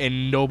anybody,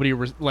 and nobody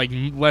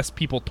less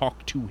people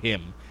talk to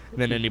him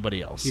than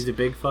anybody else. He's a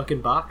big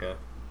fucking baka.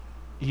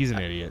 He's an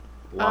idiot.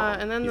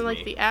 and then He's like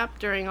me. the app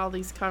during all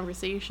these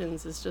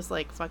conversations is just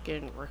like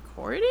fucking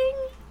recording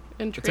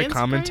and It's a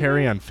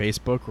commentary transcribing? on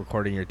Facebook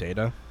recording your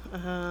data.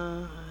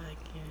 I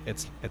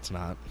can't. It's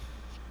not.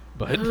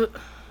 But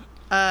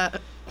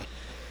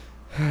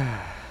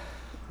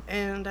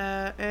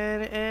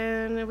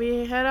and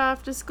we head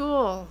off to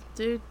school.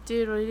 Do.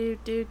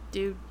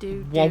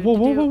 whoa, whoa,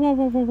 whoa, whoa, whoa,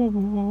 whoa, whoa,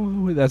 whoa,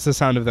 whoa. That's the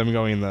sound of them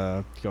going in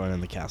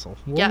the castle.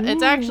 Yeah,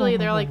 it's actually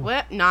they're like,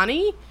 what,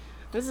 Nani?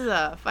 This is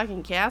a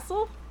fucking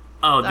castle.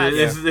 Oh,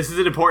 That's- this is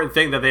an important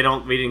thing that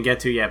we didn't get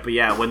to yet. But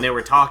yeah, when they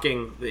were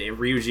talking,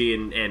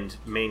 Ryuji and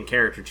main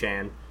character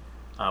Chan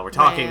were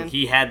talking. Man.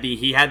 He had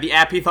the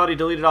app he thought he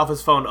deleted off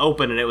his phone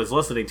open, and it was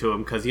listening to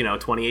him because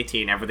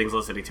 2018, everything's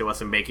listening to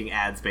us and making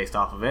ads based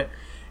off of it.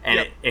 And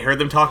Yep. it heard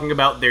them talking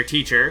about their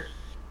teacher,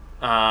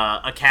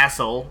 a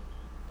castle,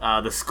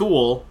 the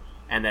school,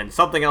 and then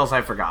something else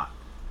I forgot.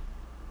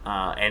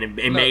 And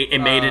it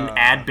made an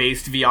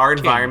ad-based VR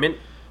environment.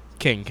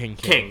 King.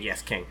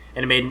 Yes, King.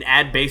 And it made an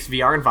ad-based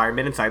VR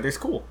environment inside their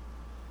school.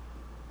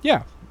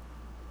 Yeah.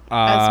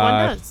 As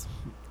one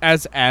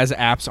does. As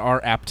apps are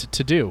apt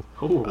to do.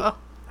 Ooh, Oh.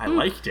 I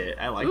liked it.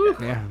 I like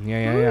that.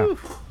 Yeah.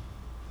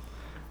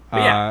 But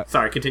yeah,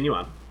 sorry, continue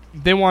on.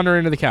 They wander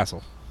into the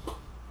castle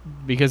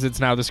because it's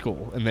now the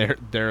school, and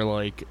they're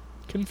like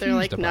confused. They're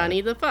like, about Nani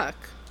it. the fuck.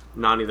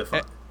 Nani the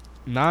fuck.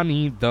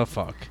 Nani the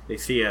fuck. They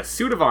see a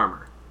suit of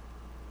armor,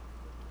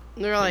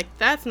 And they're like,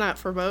 that's not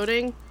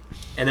foreboding.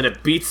 and then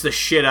it beats the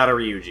shit out of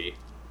Ryuji.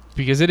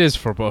 Because it is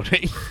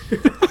foreboding.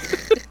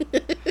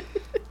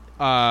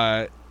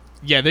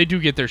 Yeah, they do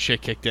get their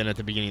shit kicked in at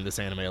the beginning of this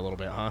anime a little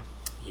bit, huh?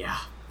 Yeah,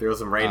 throws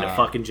them right into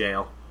fucking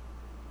jail.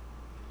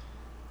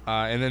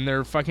 And then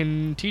their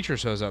fucking teacher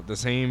shows up, the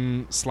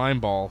same slime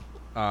ball.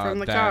 From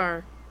the that-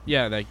 car.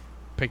 Yeah, they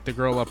picked the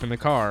girl up in the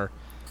car.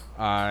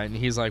 And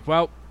he's like,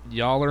 well,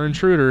 y'all are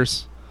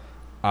intruders.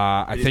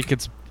 I think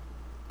it's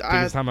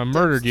time I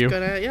murdered you.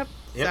 Yep.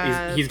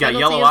 Yep, he's got penalty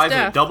yellow is eyes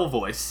and a death. double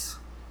voice.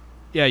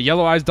 Yeah,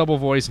 yellow eyes, double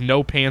voice,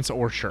 no pants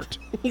or shirt.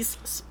 He's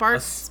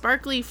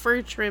sparkly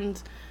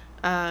fur-trimmed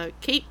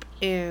cape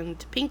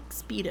and pink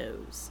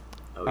Speedos.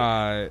 Oh,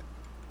 yeah.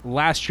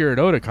 Last year at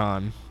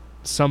Otakon,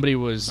 somebody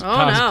was Oh,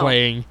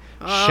 cosplaying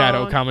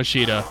Shadow Oh.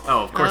 Kamoshida.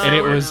 Oh, of course. And they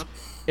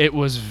it were.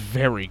 was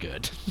very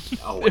good.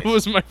 Always. It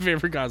was my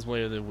favorite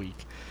cosplay of the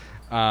week.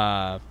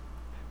 But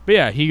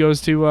yeah, he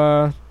goes to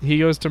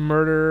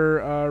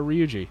murder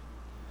Ryuji.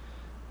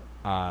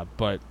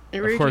 But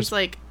And of Ryuji's course,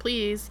 like,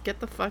 please get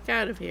the fuck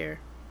out of here.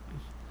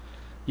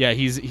 yeah,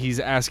 he's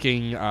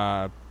asking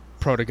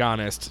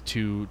protagonist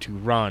to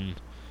run,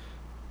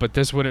 but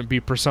this wouldn't be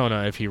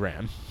Persona if he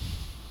ran.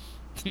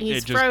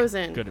 He's It just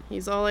frozen. couldn't-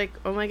 He's all like,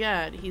 oh my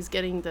god, he's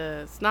getting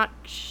the snot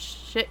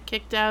shit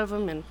kicked out of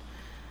him, and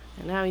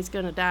now he's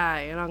gonna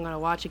die, and I'm gonna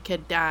watch a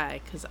kid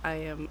die because I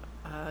am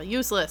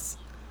useless.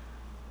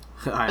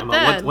 I'm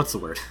then- what's the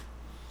word?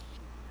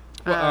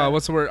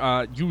 What's the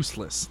word?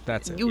 Useless.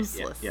 That's it.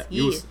 Useless. Yeah,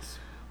 Yeah. useless.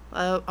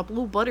 A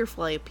blue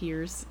butterfly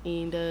appears,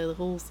 and the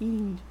whole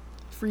scene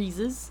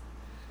freezes.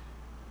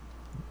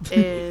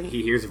 And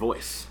He hears a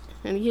voice.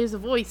 and he hears a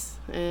voice,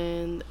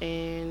 and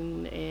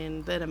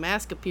then a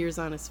mask appears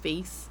on his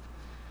face,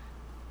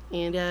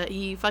 and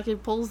he fucking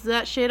pulls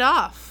that shit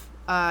off.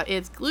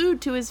 It's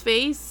glued to his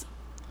face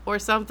or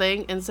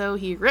something, and so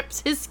he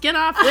rips his skin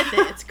off with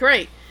it. It's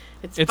great.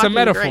 It's a fucking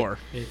metaphor.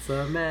 It's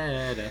a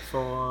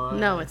metaphor. Great.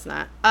 No, it's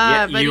not.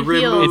 Yeah, But you he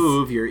heals.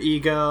 remove your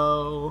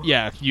ego.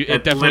 Yeah, it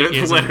It definitely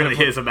is. a literally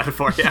metaphor. is a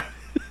metaphor. Yeah.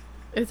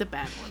 It's a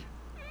bad one.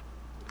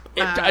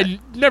 I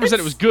never said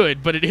it was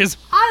good, but it is.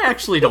 I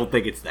actually don't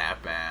think it's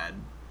that bad.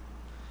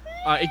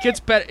 It gets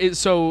better.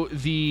 So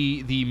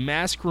the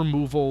mask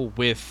removal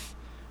with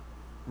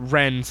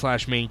Ren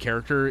 / main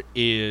character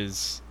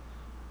is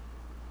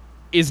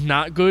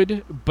not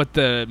good, but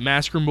the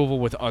mask removal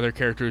with other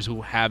characters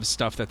who have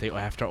stuff that they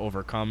have to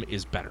overcome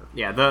is better.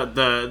 Yeah,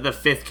 the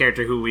fifth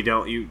character who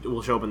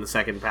will show up in the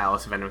second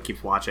palace if anyone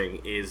keeps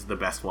watching is the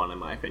best one in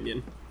my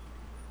opinion.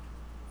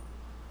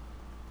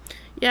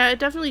 Yeah, it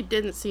definitely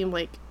didn't seem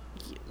like.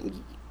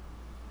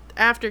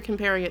 After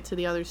comparing it to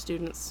the other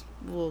students,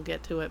 we'll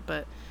get to it,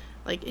 but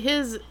like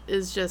his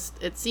is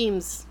just, it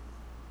seems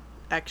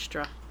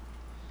extra.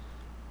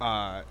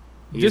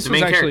 This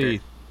was actually...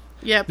 character.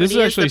 Yeah, but this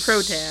he is is actually the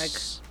pro tag.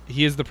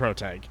 He is the pro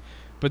tag.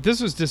 But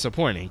this was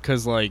disappointing,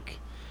 because, like,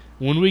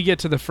 when we get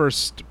to the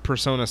first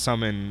Persona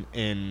summon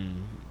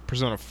in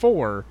Persona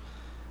 4,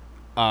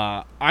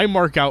 I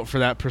mark out for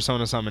that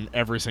Persona summon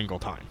every single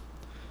time.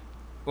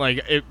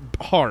 Like,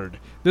 hard.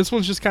 This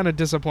one's just kind of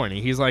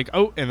disappointing. He's like,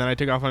 oh, and then I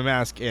take off my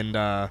mask,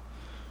 and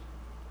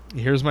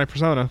here's my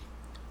Persona.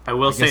 I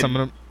will say,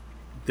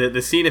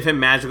 the scene of him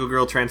Magical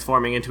Girl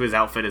transforming into his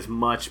outfit is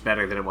much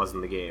better than it was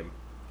in the game.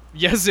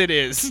 Yes, it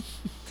is.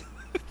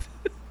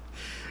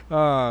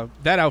 That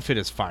outfit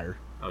is fire.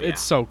 Oh, yeah.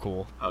 It's so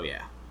cool. Oh,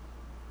 yeah.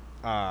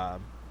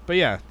 But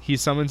yeah, he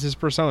summons his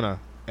Persona,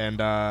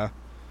 and I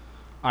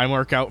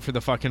mark out for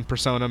the fucking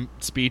Persona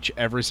speech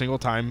every single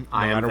time, no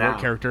matter what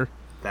character.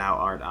 Thou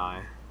art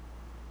I.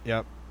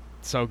 Yep.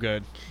 So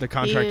good. The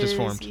contract is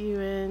formed.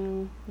 You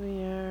and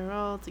we are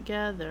all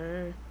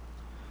together.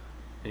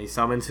 And he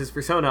summons his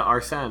Persona,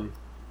 Arsene,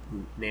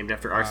 named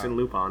after Arsene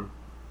Lupin.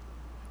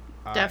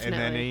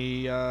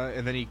 Definitely.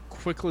 And then he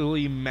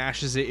quickly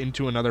mashes it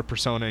into another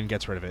Persona and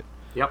gets rid of it.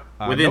 Yep.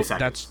 Within nope,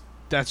 seconds.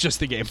 That's just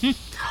the game.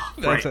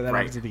 Right.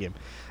 Happens in the game.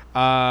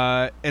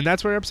 And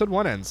that's where episode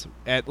 1 ends.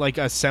 At like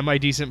a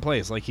semi-decent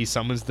place. Like he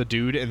summons the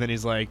dude and then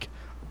he's like,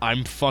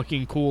 I'm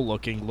fucking cool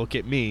looking, look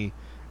at me.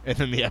 And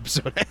then the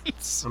episode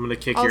ends. I'm gonna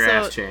kick your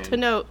ass, Chain. To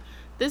note,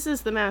 this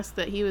is the mask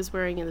that he was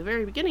wearing in the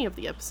very beginning of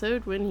the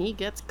episode when he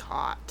gets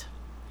caught.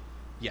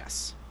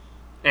 Yes.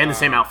 And the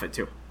same outfit,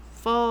 too.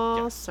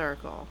 Full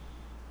circle.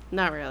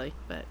 Not really,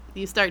 but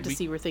you start to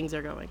see where things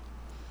are going.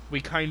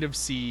 We kind of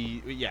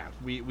see,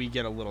 we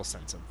get a little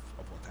sense of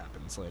what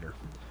happens later.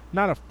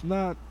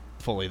 Not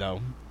fully, though.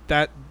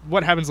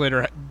 What happens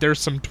later, there's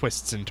some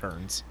twists and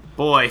turns.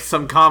 Boy,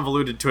 some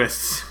convoluted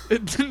twists.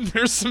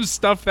 There's some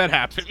stuff that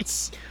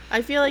happens.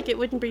 I feel like it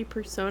wouldn't be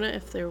Persona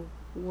if there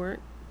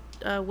weren't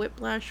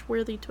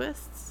Whiplash-worthy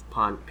twists.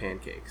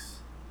 Pancakes.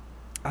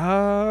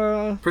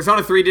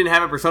 Persona 3 didn't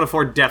have it. Persona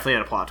 4 definitely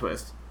had a plot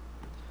twist.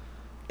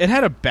 It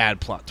had a bad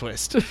plot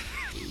twist.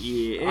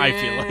 Yeah, I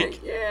feel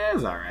like. Yeah, it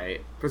was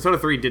alright. Persona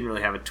 3 didn't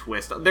really have a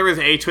twist. There was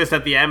a twist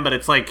at the end, but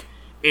it's like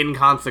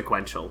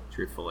inconsequential,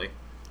 truthfully.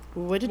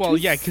 Well,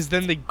 yeah, because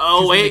then the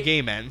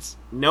game ends.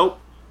 Nope.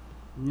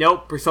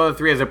 Persona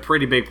 3 has a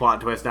pretty big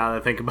plot twist now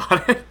that I think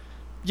about it.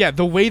 Yeah,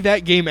 the way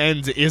that game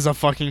ends is a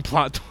fucking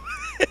plot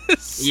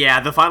twist. Yeah,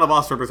 the final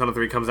boss for Persona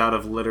 3 comes out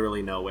of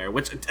literally nowhere,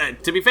 which,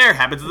 to be fair,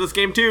 happens in this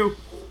game too.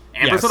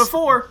 And yes. Persona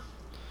 4.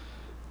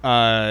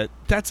 I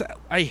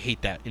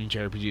hate that in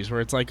JRPGs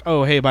where it's like,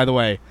 oh, hey, by the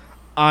way,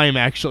 I'm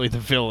actually the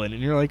villain,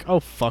 and you're like, oh,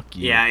 fuck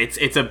you. Yeah,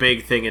 it's a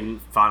big thing in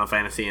Final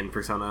Fantasy and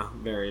Persona.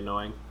 Very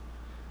annoying.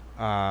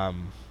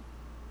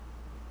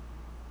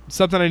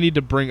 Something I need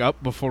to bring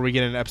up before we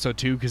get into episode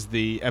 2, because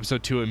the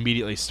episode 2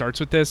 immediately starts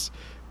with this,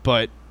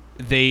 but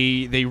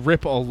they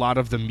rip a lot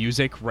of the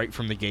music right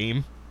from the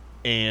game,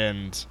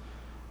 and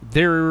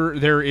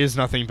there is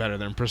nothing better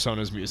than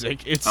Persona's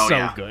music. It's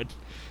good.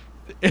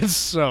 It's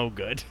so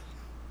good.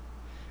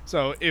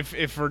 So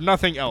if for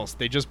nothing else,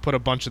 they just put a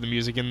bunch of the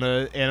music in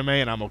the anime,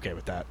 and I'm okay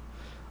with that.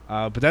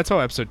 But that's how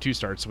episode 2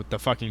 starts, with the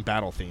fucking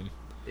battle theme.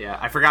 Yeah,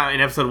 I forgot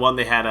in episode 1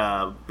 they had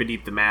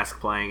Beneath the Mask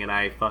playing, and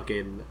I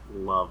fucking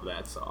love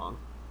that song.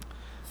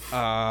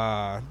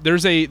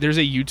 There's a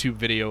YouTube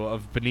video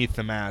of Beneath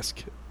the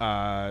Mask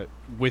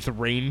with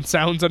rain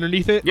sounds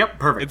underneath it. Yep,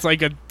 perfect. It's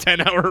like a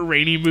 10-hour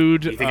rainy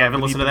mood. You think I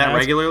haven't listened to that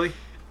regularly?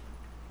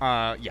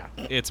 Yeah,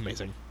 it's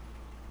amazing.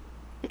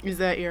 Is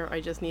that your I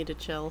just need to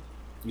chill?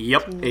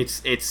 Yep,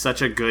 it's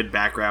such a good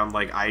background.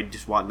 Like, I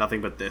just want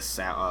nothing but this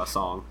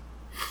song.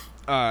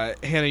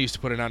 Hannah used to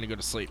put it on to go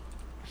to sleep.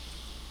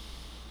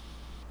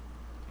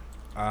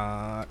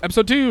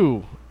 Episode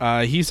 2.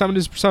 He summoned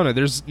his Persona.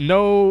 There's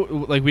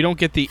no, like, we don't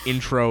get the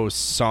intro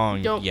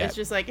song yet. It's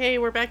just like, hey,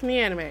 we're back in the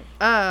anime.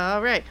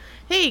 Alright.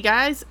 Hey,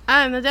 guys,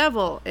 I'm the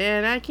devil,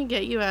 and I can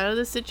get you out of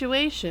this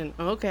situation.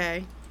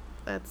 Okay.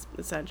 That's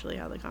essentially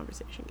how the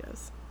conversation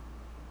goes.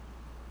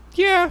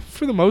 Yeah,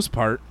 for the most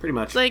part. Pretty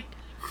much. Like,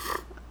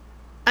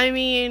 I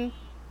mean,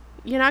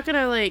 you're not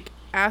gonna, like,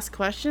 ask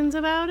questions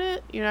about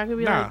it? You're not gonna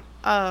be like,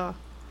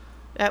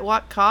 at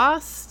what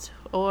cost?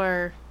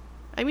 Or,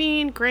 I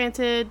mean,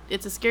 granted,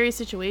 it's a scary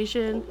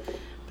situation,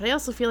 but I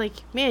also feel like,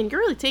 man, you're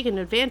really taking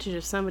advantage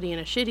of somebody in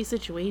a shitty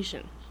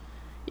situation.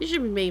 You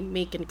should be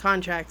making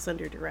contracts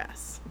under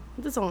duress.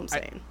 That's all I'm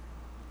saying.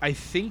 I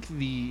think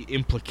the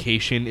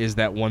implication is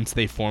that once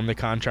they form the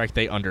contract,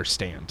 they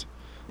understand.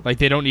 Like,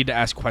 they don't need to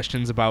ask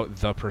questions about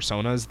the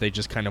personas. They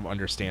just kind of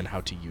understand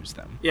how to use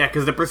them. Yeah,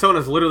 because the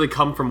personas literally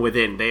come from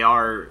within. They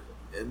are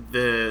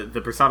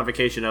the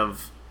personification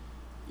of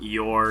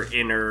your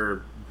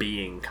inner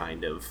being,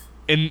 kind of.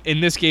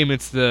 In this game,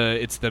 it's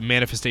the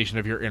manifestation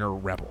of your inner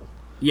rebel.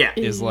 Yeah.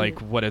 Is,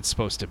 like, what it's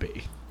supposed to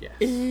be.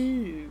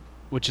 Yes.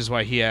 Which is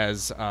why he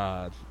has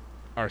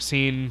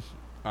Arsene,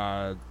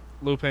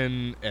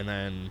 Lupin, and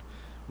then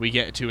we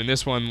get to, in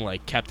this one,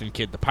 like, Captain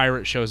Kidd the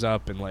pirate shows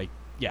up, and, like,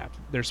 yeah,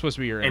 they're supposed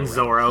to be your... And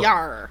Zoro.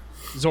 Yar.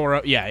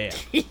 Zoro, yeah.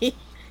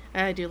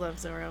 I do love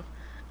Zoro.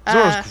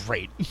 Zoro's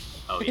great.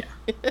 Oh yeah.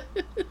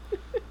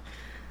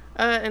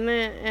 And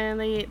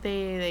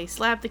they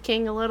slap the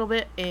king a little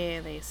bit,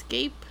 and they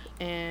escape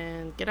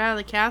and get out of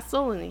the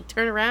castle, and they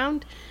turn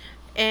around,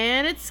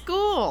 and it's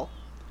school.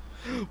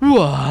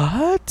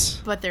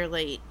 What? But they're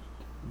late.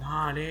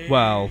 Naughty.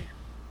 Well,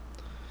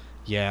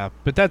 yeah,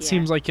 but that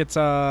seems like it's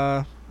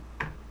par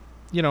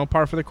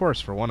for the course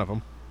for one of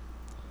them.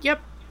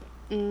 Yep.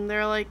 And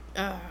they're like,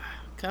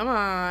 come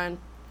on,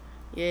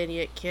 you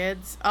idiot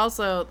kids.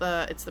 Also,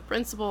 it's the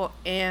principal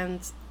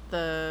and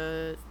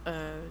the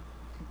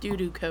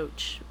doo-doo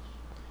coach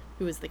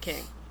who is the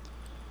king.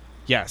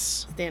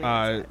 Yes. Standing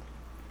outside.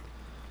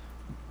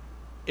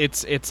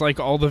 It's like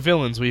all the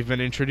villains we've been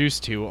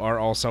introduced to are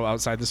also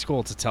outside the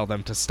school to tell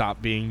them to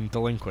stop being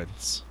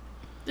delinquents.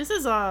 This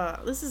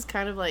is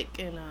kind of like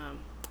in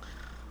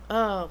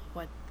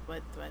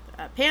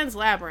Pan's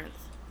Labyrinth.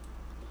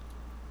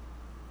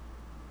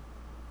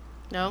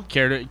 No?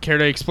 Care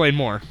to explain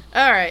more?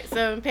 All right.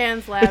 So in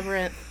Pan's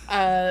Labyrinth,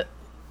 the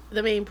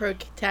main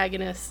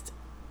protagonist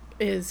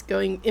is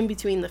going in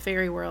between the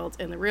fairy world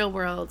and the real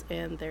world,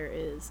 and there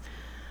is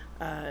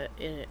an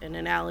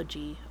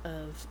analogy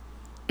of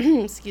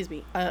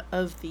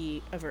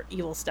of her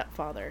evil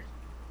stepfather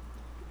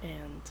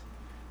and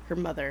her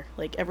mother.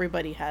 Like,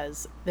 everybody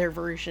has their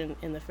version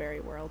in the fairy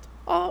world.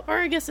 Or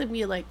I guess it'd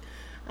be like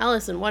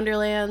Alice in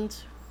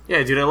Wonderland.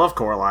 Yeah, dude, I love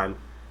Coraline.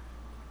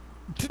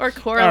 Or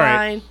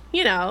Coraline.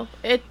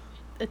 Right.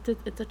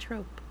 It's a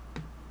trope.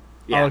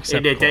 Yeah, I'll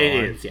accept it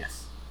Coraline. is,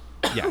 yes.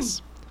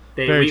 Yes.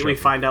 We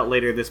find out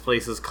later this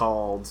place is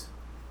called...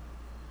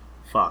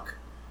 Fuck.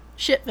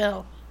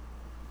 Shitville.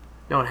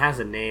 No, it has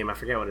a name. I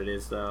forget what it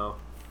is, though.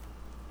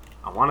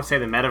 I want to say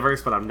the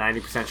Metaverse, but I'm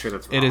 90% sure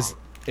that's wrong.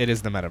 It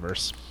is the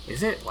Metaverse.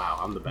 Is it? Wow,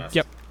 I'm the best.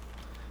 Yep.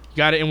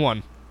 Got it in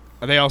one.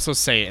 They also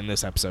say it in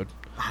this episode.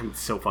 I'm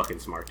so fucking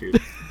smart,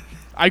 dude.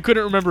 I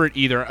couldn't remember it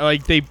either.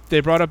 Like, they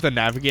brought up the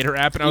Navigator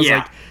app, and I was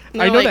like,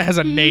 I know that has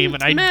a name,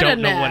 and I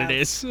don't know what it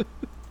is.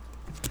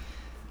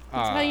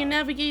 That's how you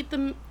navigate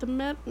the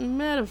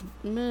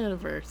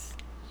metaverse.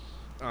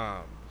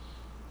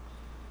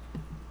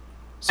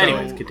 So,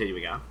 anyways,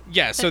 continuing on.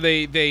 Yeah, so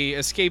they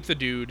escape the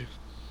dude.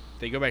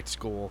 They go back to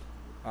school.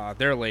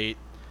 They're late.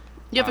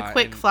 You have a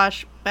quick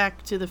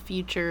flashback to the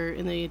future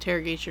in the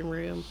interrogation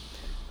room.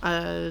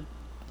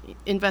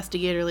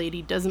 Investigator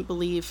lady doesn't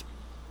believe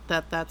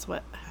that's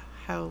what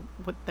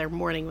their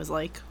morning was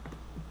like.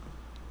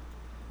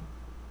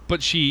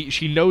 But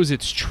she knows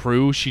it's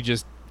true. She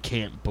just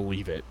can't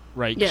believe it,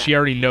 right? Yeah. She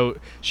already knows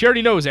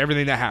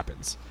everything that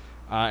happens,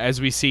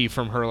 as we see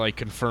from her like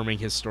confirming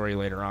his story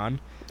later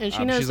on. And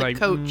she knows that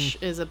Coach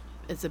is a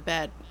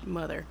bad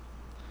mother.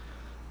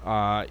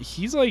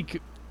 He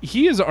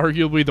is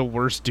arguably the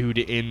worst dude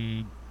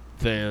in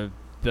the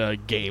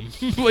game.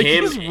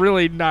 He's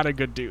really not a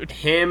good dude.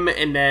 Him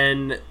and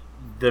then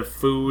the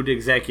food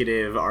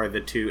executive are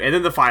the two, and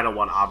then the final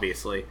one,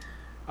 obviously,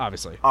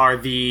 are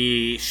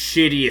the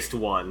shittiest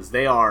ones.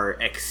 They are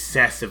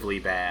excessively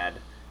bad.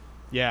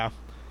 Yeah.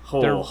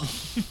 They're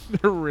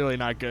really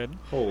not good.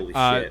 Holy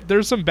shit.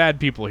 There's some bad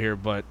people here,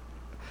 but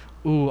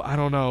I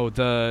don't know.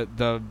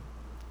 The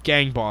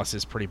gang boss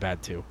is pretty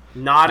bad too.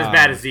 Not as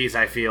bad as these,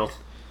 I feel.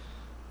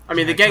 I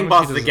mean, the gang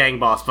boss is a gang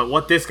boss, but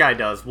what this guy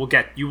does,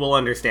 you will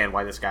understand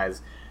why this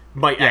guy's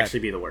might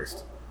actually be the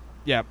worst.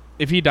 Yeah,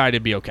 if he died,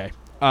 it'd be okay.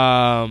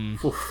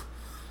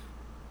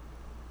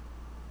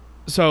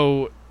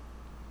 So,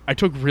 I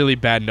took really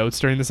bad notes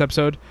during this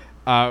episode.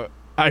 So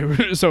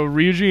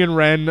Ryuji and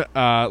Ren,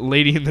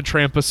 Lady in the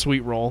Trampa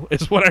sweet roll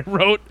is what I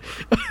wrote.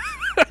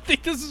 I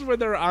think this is where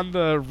they're on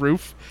the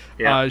roof,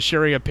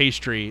 sharing a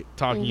pastry,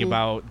 talking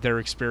about their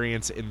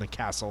experience in the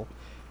castle.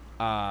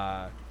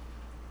 Ren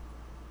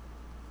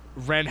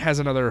has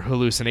another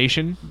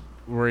hallucination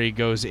where he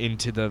goes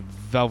into the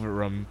Velvet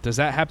Room. Does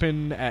that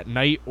happen at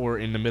night or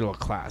in the middle of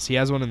class? He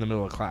has one in the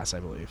middle of class, I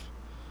believe.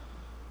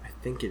 I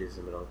think it is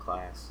the middle of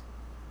class.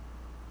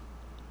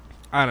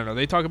 I don't know.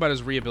 They talk about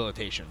his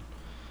rehabilitation.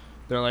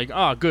 They're like,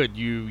 "Oh, good.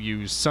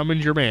 You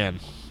summoned your man.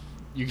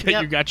 You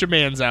got your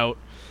mans out.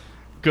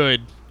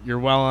 Good. You're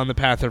well on the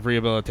path of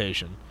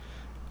rehabilitation."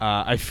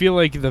 I feel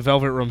like the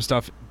Velvet Room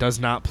stuff does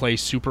not play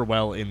super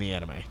well in the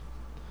anime.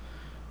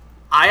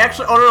 I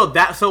actually,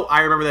 so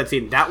I remember that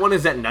scene. That one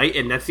is at night,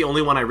 and that's the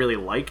only one I really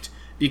liked,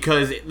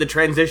 because the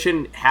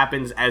transition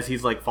happens as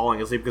he's, like, falling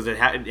asleep, because it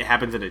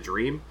happens in a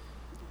dream.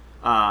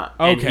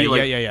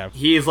 Okay, yeah.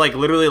 He's, like,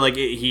 literally, like,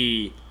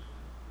 he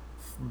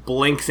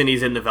blinks and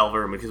he's in the Velvet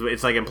Room, because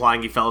it's, like,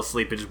 implying he fell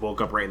asleep and just woke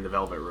up right in the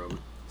Velvet Room,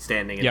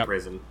 standing in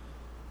prison.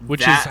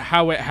 Which is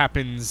how it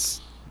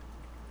happens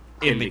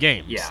in the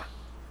games. Yeah.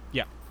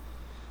 Yeah.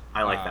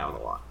 I like that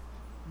one a lot.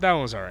 That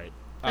one was alright.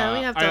 We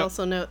have to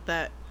also note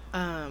that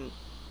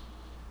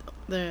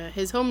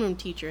his homeroom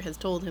teacher has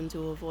told him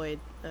to avoid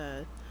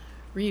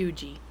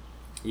Ryuji.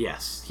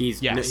 Yes,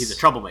 he's a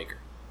troublemaker.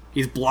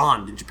 He's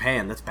blonde in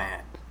Japan. That's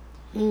bad.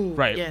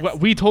 Right. Yes.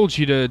 We told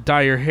you to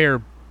dye your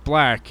hair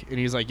black, and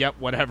he's like, "Yep,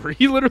 whatever."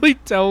 He literally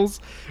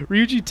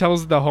Ryuji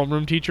tells the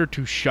homeroom teacher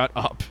to shut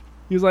up.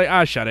 He's like,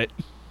 "Shut it."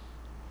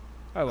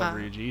 I love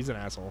Ryuji. He's an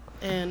asshole.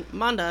 And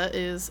Manda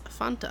is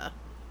Fanta.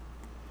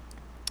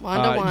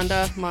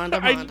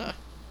 Manda.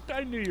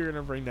 I knew you were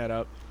gonna bring that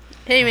up.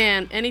 Hey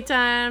man,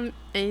 anytime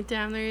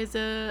there is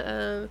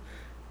a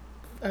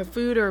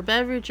food or a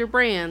beverage or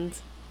brand,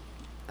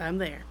 I'm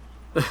there.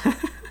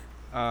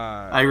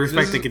 I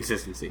respect the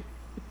consistency.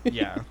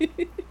 Yeah.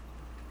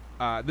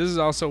 This is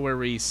also where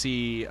we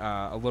see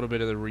a little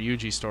bit of the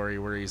Ryuji story,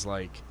 where he's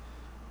like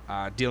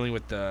dealing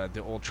with the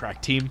old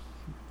track team,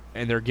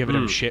 and they're giving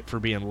him shit for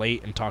being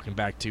late and talking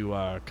back to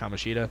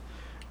Kamoshida.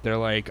 They're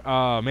like,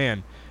 "Oh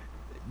man,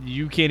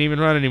 you can't even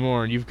run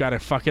anymore, and you've got to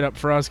fuck it up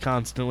for us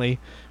constantly.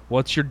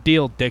 What's your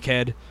deal,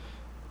 dickhead?"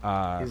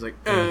 He's like,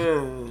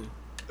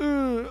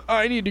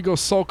 I need to go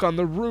sulk on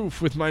the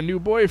roof with my new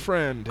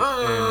boyfriend.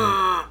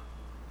 And,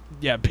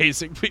 yeah,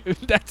 basically,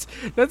 that's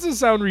the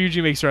sound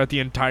Ryuji makes throughout the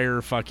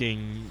entire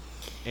fucking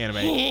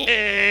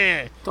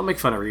anime. Don't make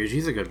fun of Ryuji.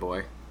 He's a good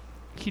boy.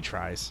 He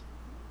tries.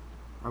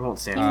 I won't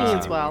say He anything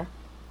means well.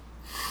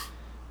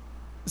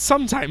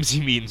 Sometimes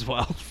he means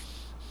well.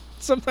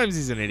 Sometimes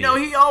he's an idiot. No,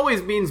 he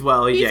always means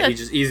well. He's an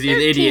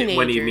idiot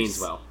when he teenagers. means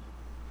well.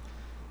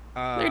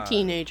 They're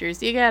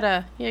teenagers. You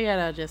gotta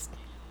just,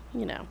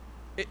 you know.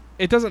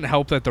 It doesn't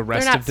help that the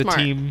rest not of the smart.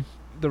 team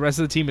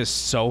is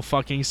so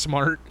fucking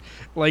smart.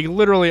 Like,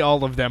 literally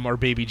all of them are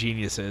baby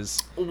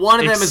geniuses. One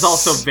of them is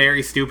also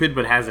very stupid,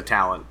 but has a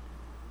talent.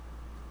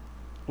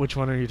 Which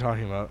one are you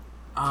talking about?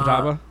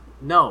 Futaba?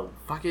 No,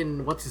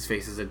 fucking what's his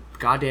face is a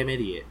goddamn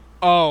idiot.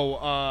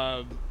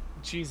 Oh,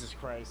 Jesus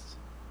Christ.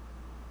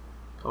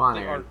 Come on, The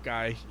Aaron. art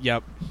guy.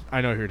 Yep,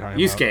 I know who you're talking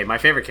Yusuke, about. my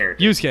favorite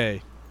character.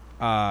 Yusuke.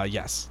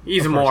 Yes.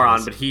 He's a Of course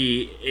moron,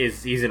 he but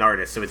he's an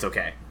artist, so it's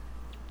okay.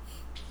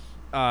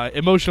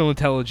 emotional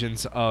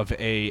intelligence of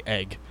a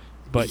egg,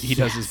 but he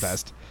does his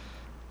best.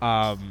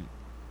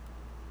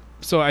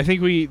 So I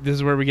think this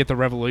is where we get the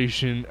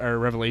revelation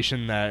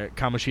that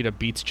Kamoshida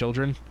beats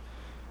children.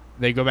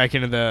 They go back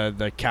into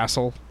the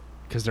castle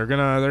because they're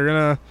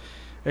gonna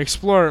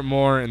explore it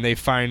more, and they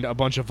find a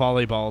bunch of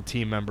volleyball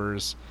team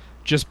members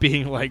just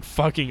being like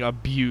fucking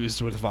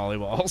abused with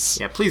volleyballs.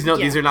 Yeah, please note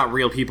Yeah. these are not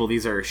real people.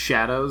 These are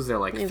shadows. They're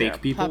like These fake are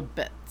people.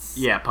 Puppets.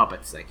 Yeah,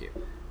 puppets. Thank you.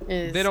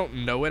 They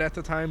don't know it at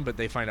the time, but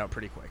they find out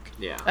pretty quick.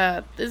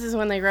 Yeah. This is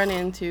when they run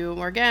into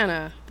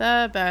Morgana,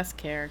 the best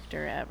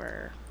character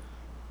ever.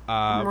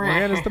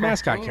 Morgana's the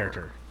mascot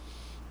character.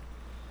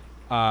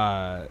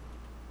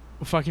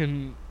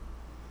 Fucking,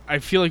 I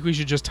feel like we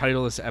should just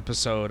title this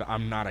episode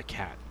 "I'm Not a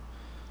Cat."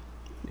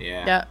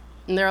 Yeah. Yeah,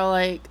 and they're all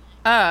like,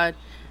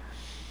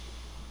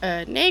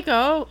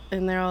 Neko,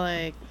 and they're all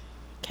like,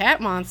 cat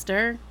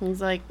monster. And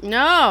he's like,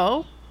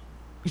 no.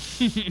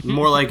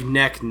 More like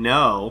neck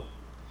no.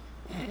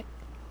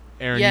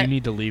 Aaron, Yeah. you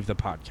need to leave the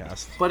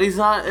podcast. But he's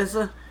not. It's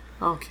a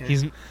okay.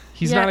 He's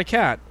Yeah. not a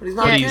cat, But he's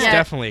not but a he's cat.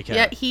 definitely a cat.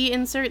 Yet he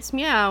inserts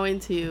meow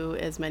into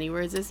as many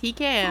words as he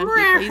can. He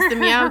plays the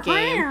meow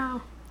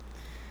game.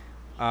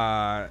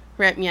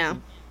 Right,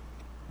 meow.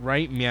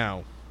 Right,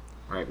 meow.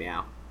 Right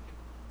meow.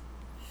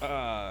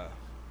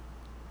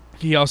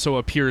 He also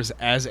appears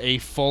as a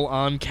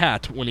full-on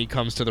cat when he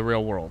comes to the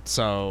real world.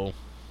 So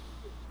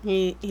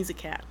He's a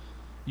cat.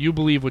 you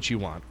believe what you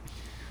want.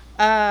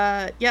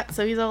 Yeah,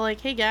 so he's all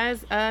like, hey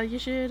guys, you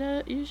should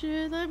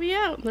let me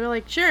out. And they're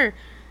like, sure.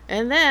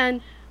 And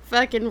then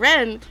fucking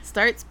Ren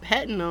starts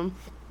petting him.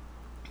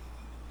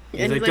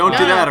 He's And like, don't do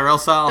 "No, that, or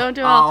else I'll. don't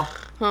do it.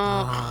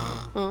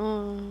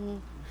 Oh.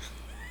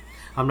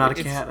 I'm not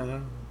a cat.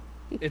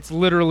 It's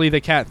literally the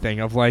cat thing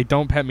of like,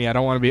 don't pet me. I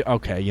don't want to be.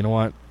 Okay, you know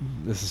what?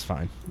 This is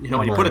fine. You know,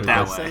 when you I'm put it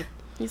alright that with way. Listen,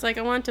 he's like,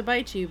 I want to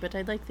bite you, but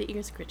I'd like the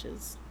ear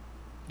scritches.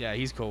 Yeah,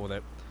 he's cool with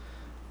it.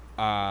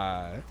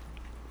 But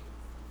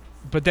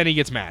then he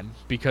gets mad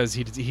because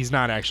he's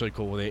not actually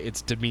cool with it.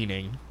 It's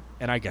demeaning,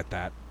 and I get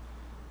that.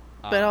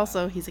 But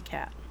also, he's a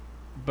cat.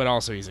 But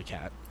also, he's a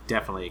cat.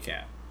 Definitely a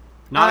cat.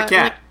 Not a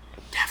cat.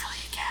 Definitely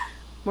a cat.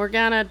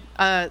 Morgana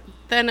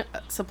then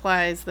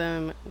supplies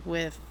them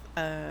with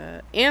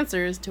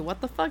answers to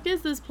what the fuck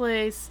is this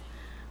place.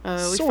 We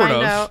Sort find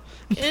of. out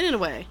in a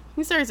way.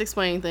 He starts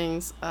explaining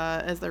things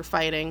as they're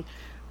fighting.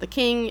 The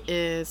king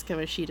is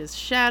Kamoshida's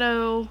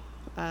shadow,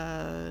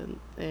 and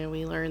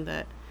we learn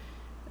that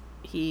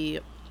he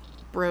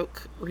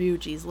broke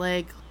Ryuji's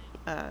leg.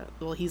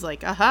 Well, he's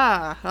like,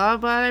 aha, how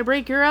about I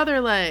break your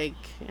other leg?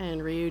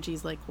 And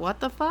Ryuji's like, what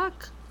the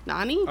fuck?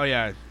 Nani? Oh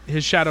yeah,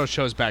 his shadow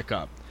shows back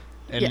up,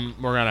 and Yeah.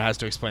 Morgana has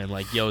to explain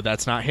like, yo,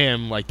 that's not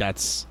him. Like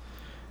that's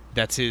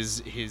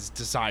his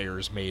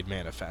desires made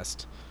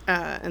manifest.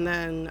 And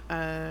then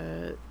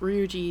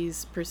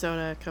Ryuji's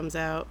persona comes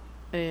out,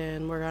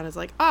 and Morgana's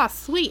like, "Ah,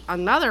 sweet,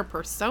 another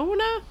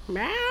persona?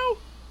 Meow?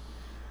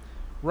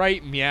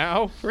 Right,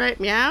 meow. Right,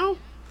 meow?"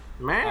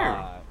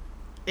 Meow.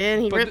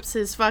 And he But rips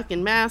his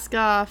fucking mask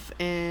off,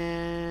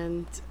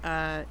 and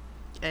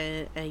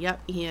yep,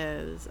 he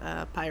is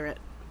a pirate.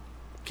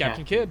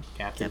 Captain Kidd.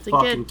 Captain Captain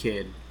fucking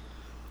Kid.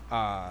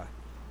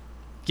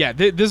 Yeah,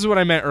 this is what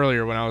I meant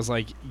earlier when I was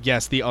like,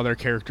 yes, the other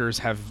characters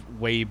have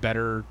way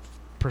better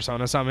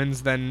persona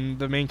summons than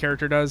the main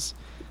character does,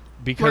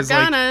 because like,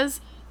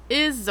 Morgana's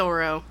is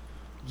Zoro.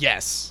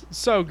 Yes,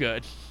 so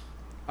good.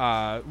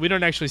 We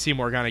don't actually see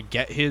Morgana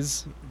get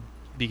his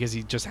because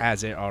he just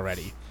has it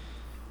already.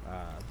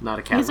 Not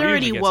a cat. He's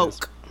already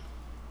woke.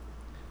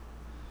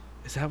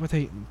 Is that what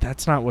they...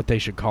 That's not what they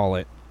should call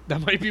it.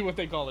 That might be what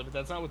they call it, but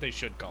that's not what they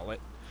should call it.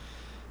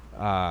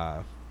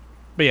 But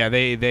yeah,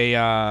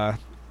 they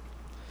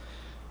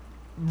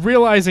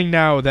realizing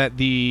now that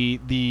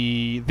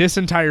this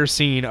entire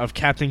scene of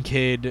Captain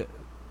Kidd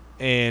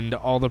and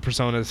all the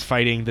personas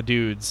fighting the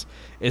dudes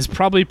is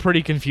probably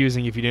pretty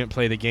confusing if you didn't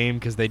play the game,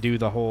 because they do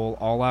the whole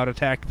all-out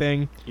attack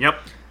thing. Yep.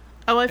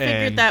 Oh, I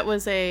figured that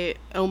was a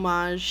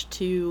homage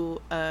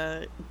to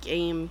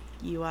game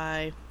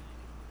UI.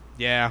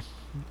 Yeah.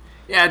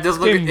 Yeah, it does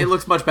look. It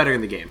looks much better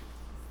in the game.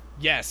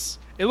 Yes.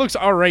 It looks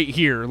alright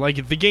here. Like,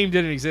 if the game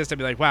didn't exist, I'd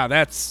be like, wow,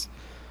 that's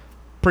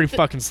pretty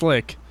fucking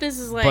slick. This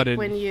is like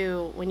when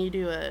you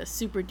do a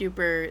super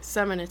duper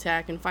summon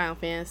attack in Final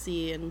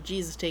Fantasy and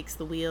Jesus takes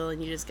the wheel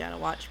and you just gotta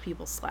watch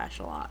people slash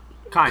a lot.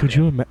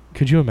 Kinda.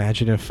 Could you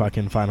imagine if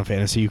fucking Final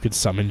Fantasy you could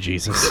summon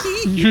Jesus?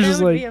 You're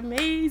just like, be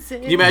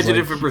amazing. Can you imagine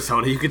if in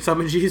Persona you could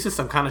summon Jesus?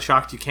 I'm kind of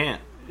shocked you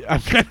can't.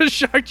 I'm kind of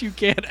shocked you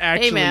can't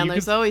actually. Hey man,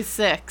 there's always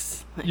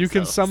 6. You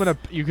can summon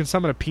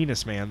a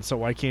penis man, so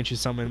why can't you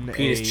summon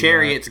penis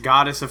chariots,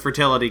 goddess of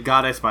fertility,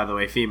 goddess by the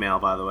way, female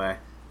by the way.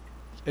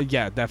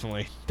 Yeah,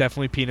 definitely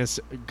penis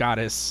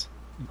goddess.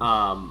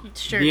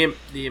 Sure.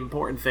 The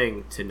important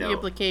thing to know, the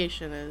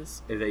implication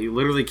is that you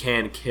literally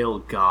can kill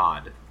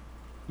God.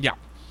 Yeah.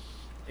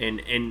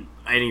 In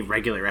any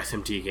regular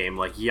SMT game,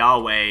 like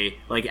Yahweh,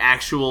 like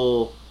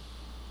actual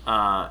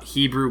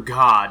Hebrew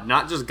God,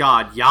 not just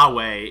God,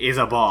 Yahweh is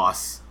a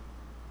boss.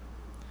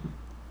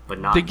 But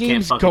not the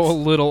games go a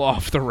little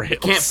off the rails.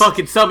 Can't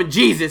fucking summon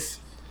Jesus.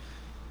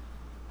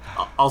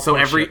 Also,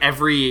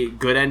 every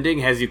good ending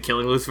has you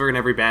killing Lucifer, and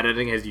every bad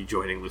ending has you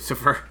joining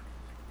Lucifer.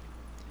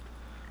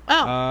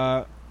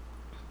 Oh.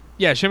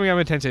 Yeah, Shin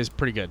Megami Tensei is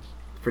pretty good.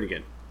 Pretty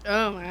good.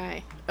 Oh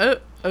my.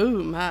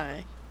 Oh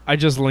my. I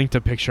just linked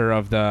a picture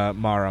of the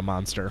Mara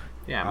monster.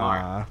 Yeah,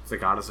 Mara. It's the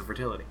goddess of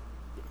fertility.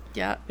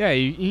 Yeah. Yeah,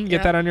 you can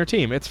get that on your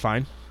team. It's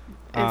fine.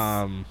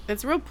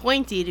 It's real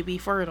pointy to be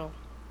fertile.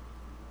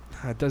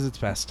 It does its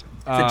best.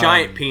 It's a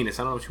giant penis.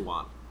 I don't know what you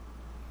want.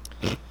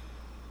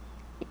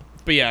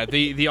 But yeah,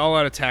 the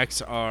all-out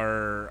attacks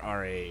are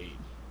a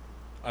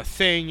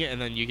thing,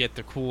 and then you get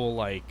the cool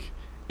like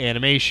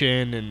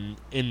animation, and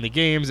in the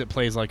games it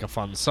plays like a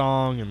fun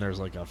song, and there's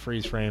like a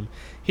freeze frame.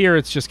 Here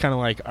it's just kind of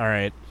like, all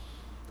right.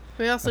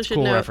 We also should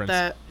note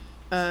that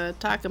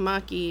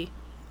Takamaki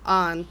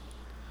An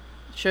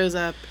shows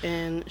up,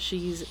 and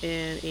she's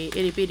in a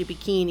itty bitty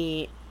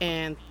bikini,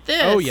 and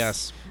this. Oh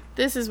yes.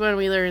 This is when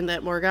we learn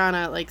that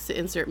Morgana likes to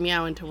insert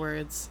meow into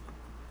words,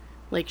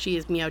 like she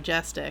is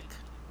meowjestic.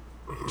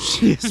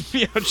 She is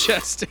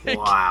meowjestic.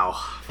 Wow,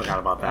 forgot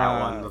about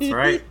that one. That's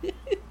right.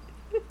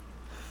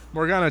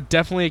 Morgana,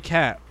 definitely a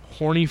cat,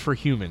 horny for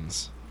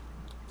humans.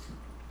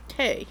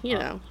 Hey, you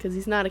know, because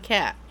he's not a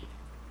cat.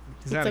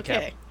 He's not a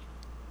cat.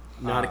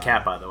 Not a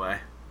cat, by the way.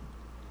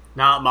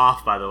 Not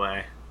Moth, by the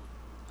way.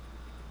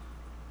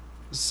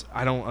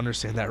 I don't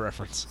understand that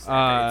reference. It's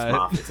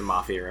Moth. It's a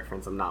Mafia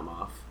reference. I'm not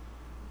Moth.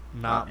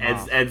 Not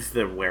Moth. Ed's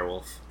the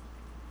werewolf.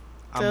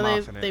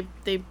 So they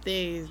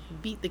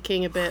beat the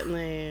king a bit and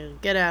they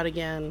get out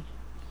again.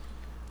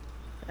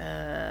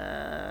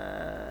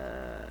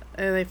 And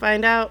they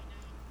find out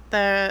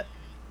that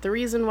the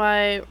reason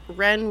why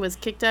Ren was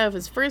kicked out of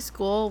his first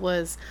school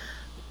was,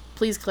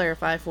 please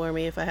clarify for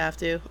me if I have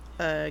to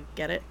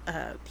get it.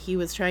 He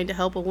was trying to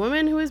help a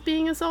woman who was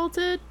being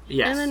assaulted.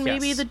 Yes. And then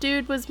maybe the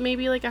dude was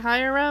maybe like a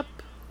higher up.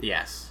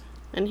 Yes.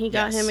 And he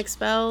got him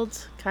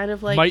expelled, kind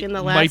of like in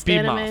the last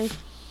anime.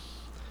 Moth.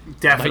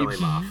 Definitely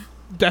Moth.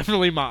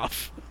 Definitely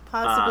Moth.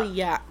 Possibly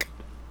Yak.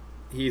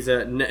 He's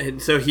a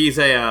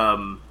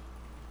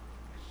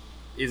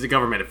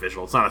government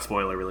official. It's not a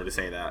spoiler really to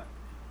say that.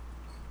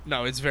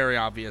 No, it's very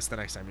obvious the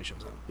next time he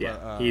shows up. Yeah,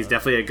 but, he's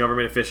definitely a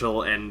government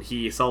official, and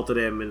he assaulted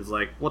him and is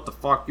like, "What the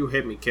fuck? You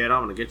hit me, kid.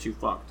 I'm gonna get you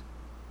fucked."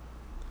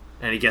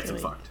 And he gets him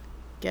fucked.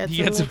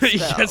 He gets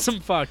him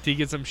fucked. He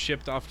gets him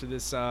shipped off to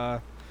this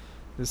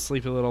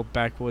sleepy little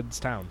backwoods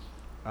town.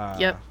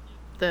 Yep.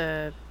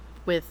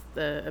 With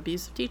the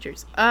abusive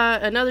teachers.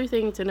 Another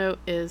thing to note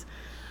is,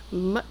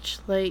 much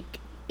like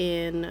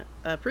in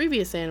a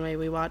previous anime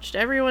we watched,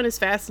 everyone is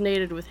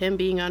fascinated with him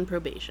being on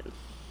probation.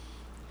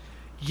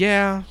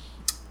 Yeah.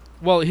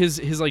 Well,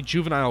 his like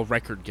juvenile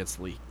record gets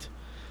leaked.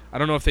 I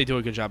don't know if they do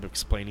a good job of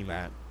explaining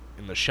that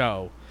in the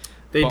show.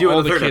 They do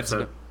in the third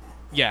episode.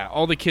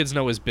 All the kids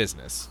know his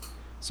business.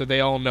 So they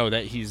all know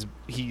that he's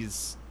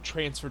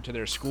transferred to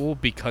their school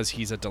because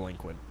he's a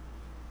delinquent.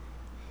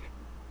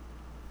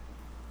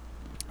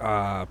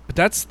 But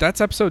that's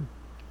episode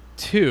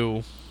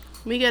 2.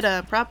 We get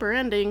a proper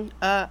ending.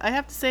 I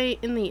have to say,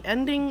 in the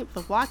ending,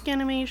 the walk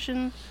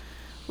animation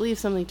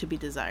leaves something to be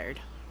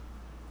desired.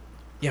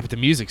 Yeah, but the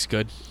music's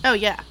good. Oh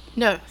yeah,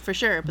 no, for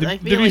sure.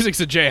 But the music's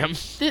a jam.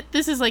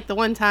 This is like the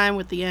one time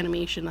with the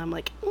animation I'm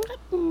like,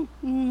 no.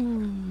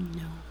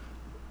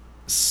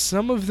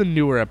 Some of the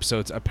newer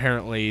episodes,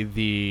 apparently,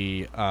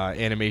 the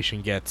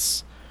animation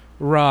gets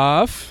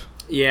rough.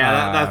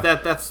 Yeah,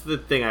 that's the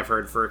thing I've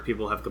heard for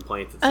people who have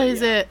complaints.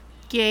 Is it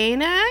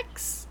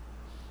Gainax?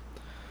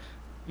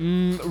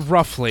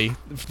 Roughly.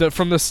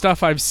 From the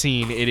stuff I've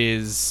seen, it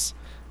is...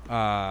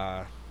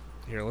 here,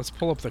 let's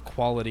pull up the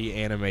Quality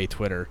Anime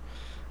Twitter,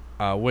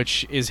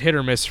 which is hit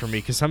or miss for me,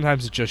 because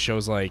sometimes it just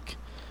shows, like,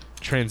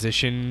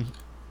 transition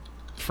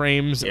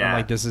frames, and I'm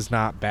like, this is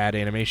not bad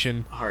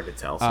animation. Hard to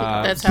tell.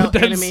 That's how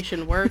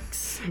animation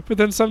works. But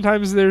then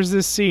sometimes there's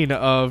this scene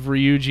of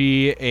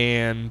Ryuji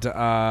and...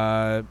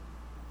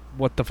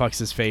 what the fuck's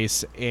his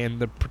face, and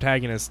the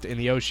protagonist in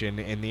the ocean,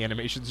 and the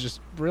animation's just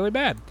really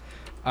bad.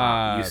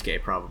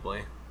 Yusuke,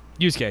 probably.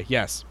 Yusuke,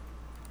 yes.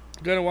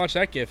 Go and watch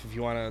that GIF if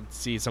you want to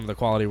see some of the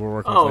quality we're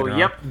working with later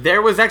yep. on.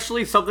 There was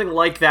actually something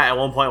like that at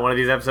one point in one of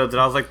these episodes, and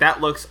I was like,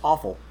 that looks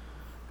awful.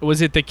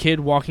 Was it the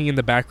kid walking in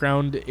the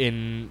background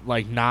in,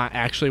 like, not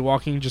actually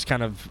walking, just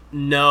kind of...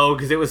 No,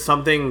 because it was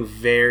something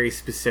very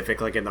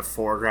specific, like, in the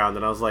foreground,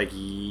 and I was like,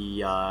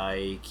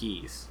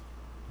 yikes.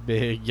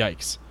 Big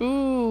yikes.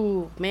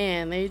 Ooh,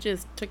 man, they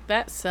just took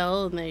that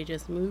cell and they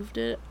just moved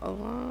it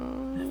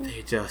along.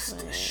 They just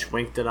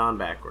schwinked it on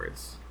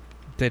backwards.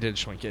 They did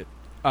schwink it.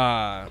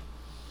 And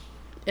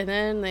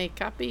then they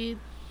copied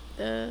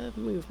the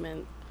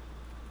movement.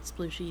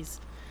 Splooshies.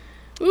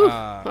 Ooh,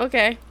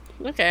 okay.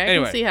 Okay,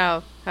 I can see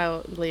how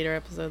later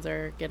episodes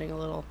are getting a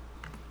little...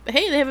 But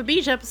hey, they have a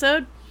beach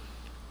episode.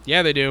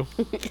 Yeah, they do.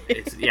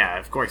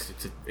 Of course,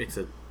 it's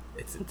a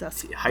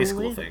high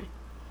school thing.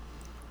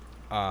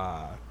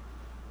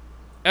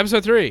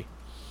 Episode 3. It's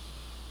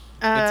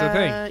a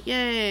thing.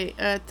 Yay!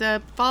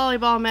 The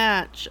volleyball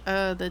match.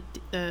 The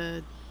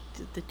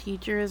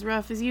teacher is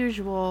rough as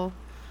usual,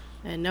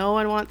 and no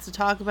one wants to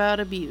talk about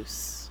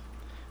abuse.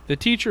 The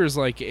teacher is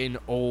like an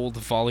old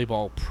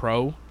volleyball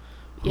pro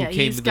who came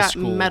he's to the got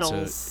school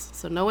medals,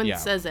 so no one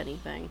says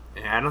anything.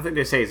 Yeah, I don't think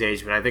they say his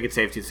age, but I think it's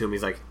safe to assume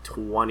he's like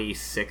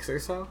 26 or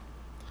so.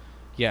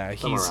 Yeah,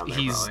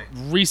 he's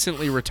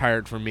recently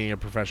retired from being a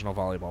professional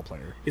volleyball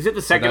player. Is it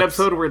the second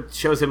episode where it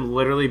shows him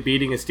literally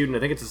beating a student? I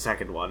think it's the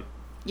second one.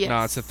 Yes.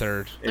 No, it's the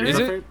third. Is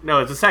it?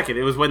 No, it's the second.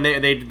 It was when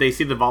they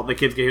see the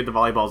kids get hit with the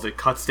volleyballs. It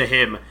cuts to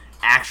him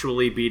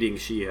actually beating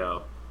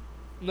Shiho.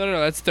 No,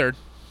 that's third.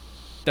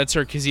 That's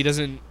third because he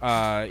doesn't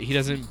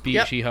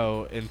beat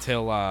Shiho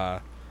until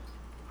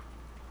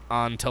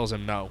An tells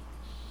him no.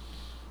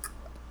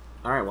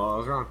 All right, well I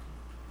was wrong.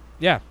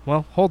 Yeah,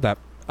 well hold that.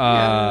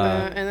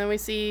 And then we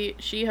see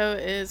Shiho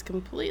is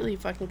completely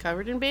fucking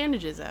covered in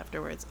bandages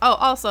afterwards. Oh,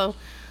 also,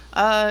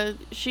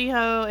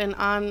 Shiho and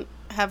An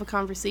have a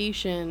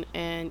conversation,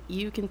 and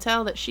you can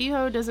tell that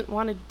Shiho doesn't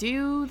want to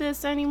do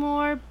this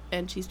anymore,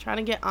 and she's trying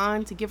to get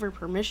An to give her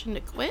permission to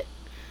quit.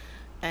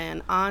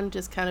 And An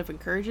just kind of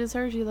encourages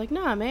her. She's like,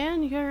 "Nah,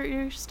 man, you're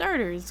a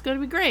starter. It's gonna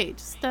be great.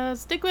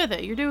 Just stick with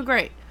it. You're doing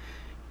great.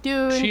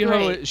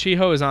 Great."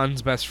 Shiho is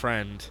An's best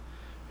friend,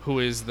 who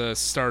is the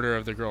starter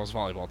of the girls'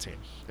 volleyball team.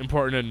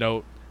 Important to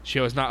note,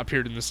 Shiho has not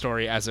appeared in the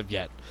story as of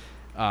yet,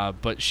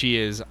 but she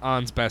is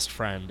An's best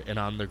friend and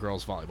on the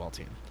girls' volleyball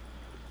team.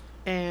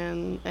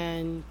 And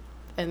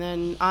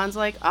then An's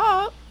like,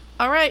 "Oh,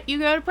 all right, you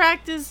go to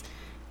practice.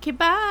 Okay,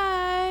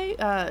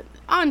 bye."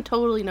 An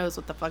totally knows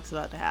what the fuck's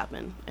about to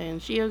happen,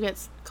 and Shiho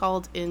gets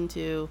called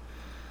into,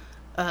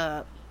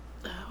 what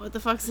the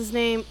fuck's his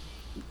name?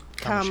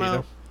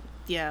 Kamoshida.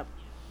 Yeah.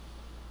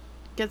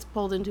 Gets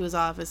pulled into his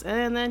office,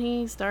 and then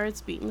he starts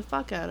beating the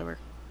fuck out of her.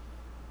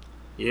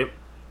 Yep.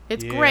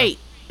 It's great.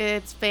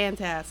 It's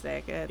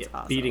fantastic. It's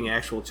awesome. Beating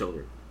actual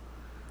children.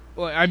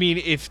 Well, I mean,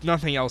 if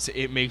nothing else,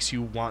 it makes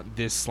you want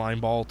this slime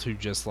ball to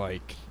just,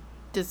 like...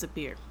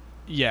 disappear.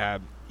 Yeah.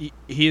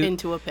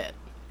 Into a pit.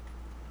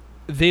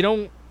 They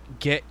don't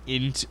get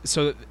into...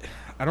 So,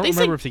 I don't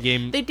remember if the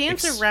game... They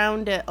dance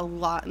around it a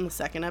lot in the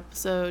second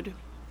episode,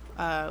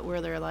 where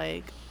they're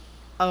like,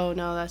 "Oh,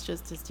 no, that's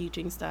just his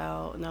teaching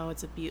style. No,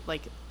 it's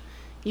like,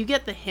 you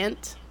get the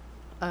hint.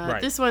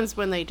 Right. This one's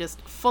when they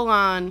just full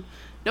on,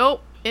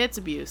 nope, it's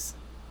abuse.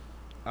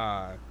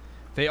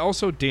 They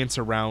also dance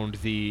around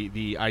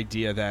the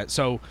idea that...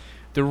 So,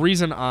 the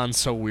reason An's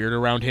so weird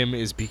around him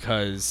is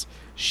because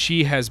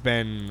she has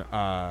been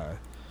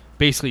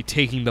basically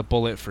taking the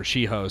bullet for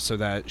Shiho so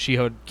that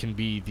Shiho can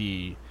be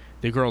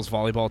the girls'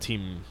 volleyball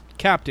team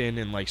captain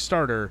and, like,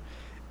 starter,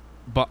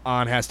 but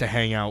An has to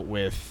hang out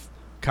with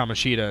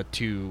Kamoshida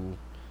to,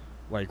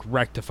 like,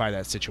 rectify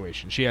that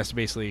situation. She has to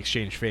basically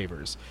exchange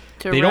favors.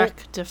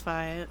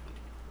 Rectify it.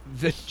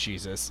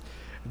 Jesus.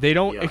 They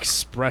don't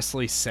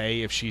expressly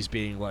say if she's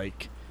being,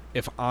 like,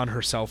 if An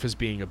herself is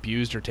being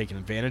abused or taken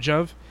advantage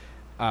of,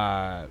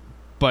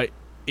 but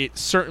it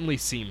certainly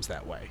seems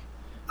that way.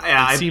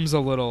 Yeah, it seems a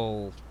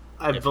little...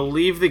 I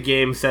believe the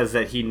game says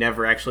that he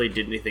never actually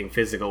did anything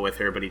physical with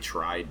her, but he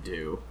tried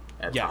to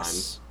at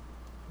times.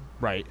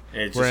 Right.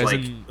 And it's Whereas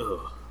just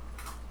like,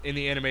 in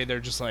the anime,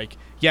 they're just like,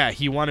 yeah,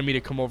 he wanted me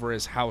to come over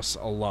his house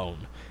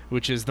alone,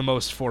 which is the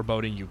most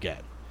foreboding you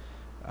get.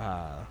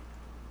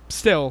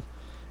 Still,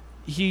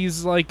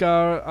 he's like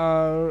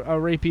a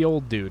rapey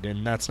old dude,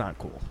 and that's not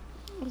cool.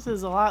 This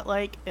is a lot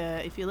like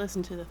if you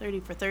listen to the 30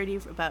 for 30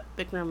 about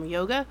Bikram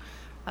Yoga,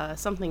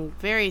 something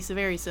very,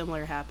 very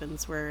similar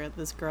happens where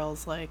this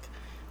girl's like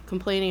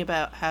complaining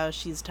about how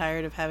she's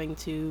tired of having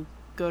to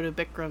go to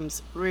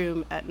Bikram's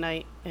room at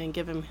night and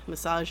give him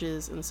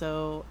massages, and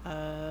so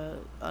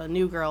a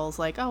new girl's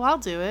like, oh, I'll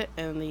do it,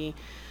 and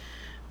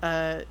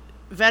the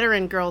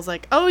veteran girl's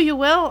like, oh, you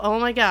will? Oh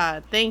my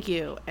god, thank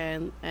you.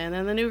 And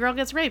then the new girl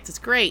gets raped. It's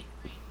great.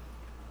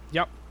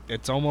 Yep.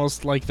 It's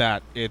almost like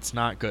that. It's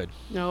not good.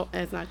 No,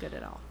 it's not good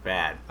at all.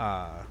 Bad.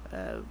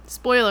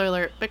 Spoiler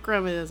alert,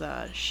 Bikram is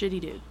a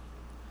shitty dude.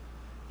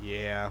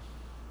 Yeah.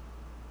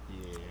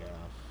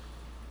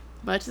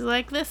 Much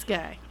like this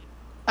guy.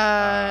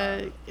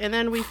 And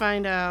then we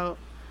find out...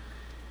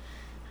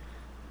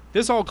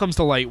 This all comes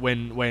to light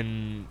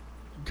when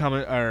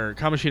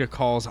Kamoshida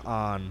calls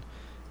on,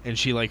 and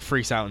she like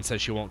freaks out and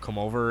says she won't come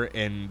over,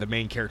 and the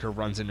main character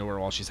runs into her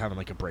while she's having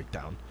like a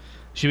breakdown.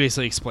 She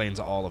basically explains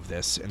all of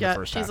this in the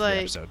first half of the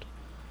episode.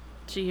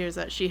 She hears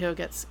that Shiho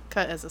gets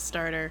cut as a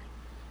starter.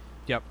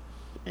 Yep.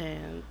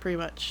 And pretty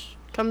much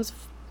comes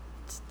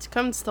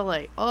to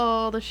light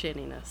all the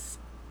shittiness.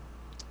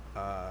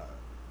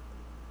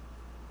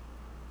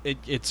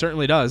 It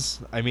certainly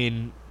does. I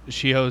mean,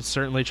 Shiho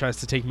certainly tries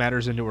to take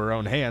matters into her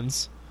own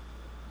hands.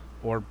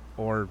 Or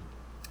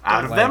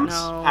out of them?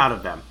 No. Out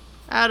of them.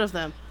 Out of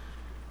them.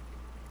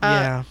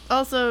 Yeah.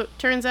 Also,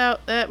 turns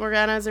out that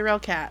Morgana is a real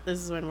cat. This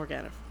is when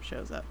Morgana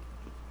shows up.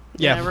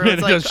 Yeah, everyone's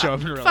Morgana does show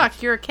up in real life.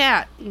 Fuck, you're a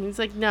cat. And he's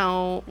like,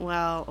 no,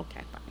 well,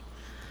 okay, fine.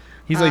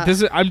 He's like,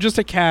 I'm just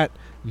a cat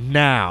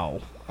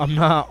now. I'm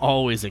not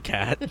always a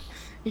cat.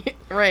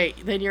 Right,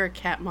 then you're a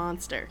cat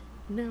monster.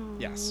 No.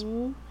 Yes.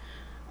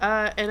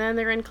 And then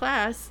they're in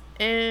class,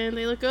 and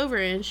they look over,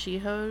 and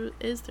Shiho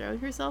is throwing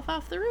herself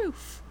off the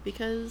roof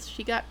because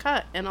she got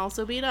cut and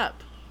also beat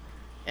up.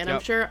 And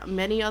I'm sure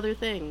many other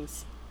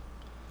things.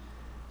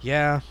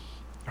 Yeah.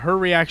 Her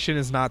reaction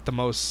is not the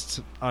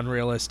most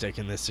unrealistic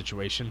in this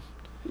situation.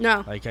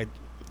 No. Like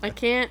I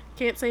can't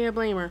say I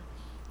blame her.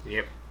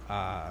 Yep.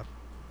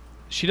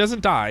 She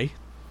doesn't die.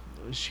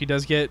 She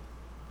does get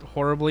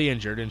horribly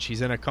injured, and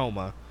she's in a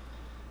coma.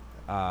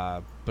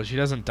 But she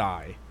doesn't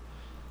die.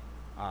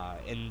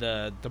 And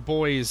the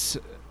boys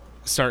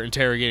start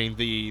interrogating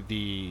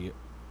the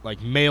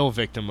like male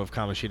victim of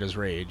Kamoshida's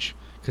rage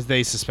because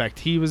they suspect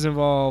he was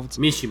involved.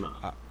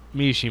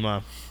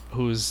 Mishima,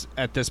 who's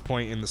at this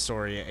point in the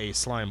story a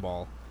slime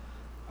ball.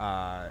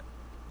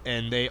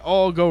 And they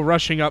all go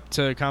rushing up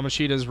to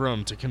Kamoshida's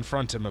room to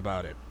confront him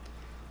about it.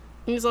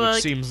 He's which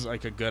like, seems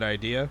like a good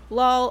idea.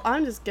 lol,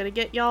 I'm just gonna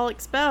get y'all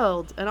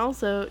expelled. And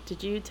also,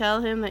 did you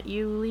tell him that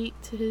you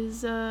leaked his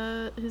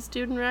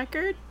student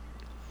record?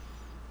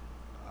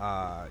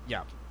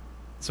 Yeah.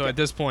 So at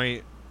this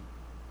point,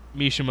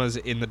 Mishima's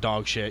in the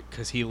dog shit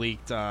because he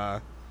leaked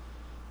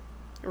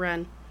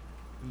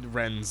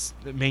Ren's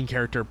main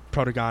character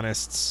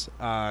protagonist's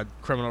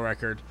criminal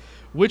record,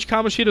 which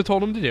Kamoshida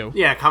told him to do.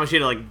 Yeah,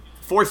 Kamoshida like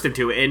forced him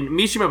to. And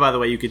Mishima, by the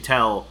way, you could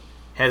tell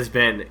has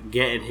been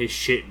getting his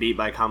shit beat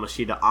by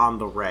Kamoshida on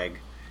the reg.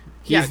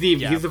 He's the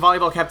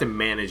volleyball captain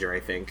manager, I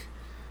think.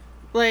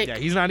 Like, yeah,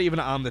 he's not even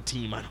on the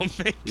team, I don't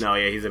think. No,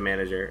 yeah, he's a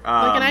manager.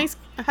 Like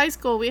in high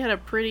school, we had a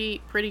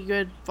pretty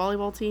good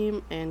volleyball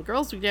team, and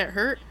girls would get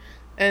hurt,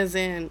 as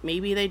in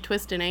maybe they'd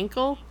twist an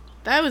ankle.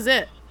 That was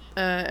it.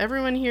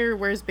 Everyone here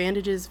wears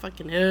bandages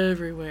fucking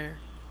everywhere.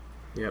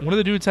 Yep. One of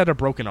the dudes had a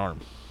broken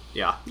arm.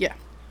 Yeah. Yeah.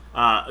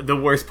 The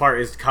worst part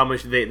is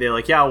Kamoshida. They're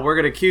like, yeah, we're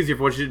gonna accuse you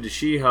for what you did to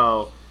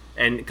Shiho,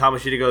 and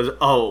Kamoshida goes,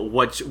 oh,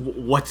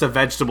 what's a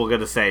vegetable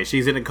gonna say?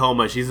 She's in a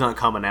coma. She's not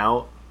coming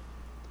out.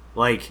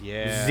 Like,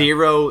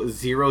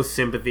 zero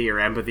sympathy or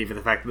empathy for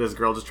the fact that this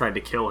girl just tried to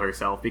kill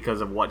herself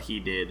because of what he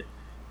did.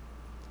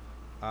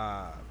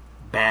 Bad,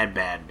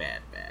 man.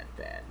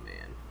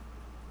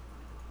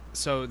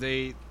 So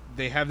they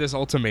have this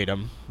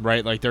ultimatum,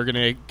 right? Like, they're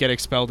gonna get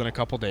expelled in a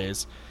couple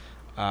days,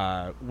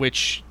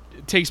 which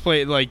takes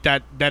place, like,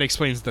 that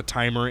explains the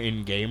timer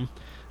in-game.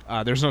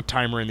 There's no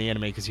timer in the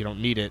anime because you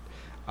don't need it,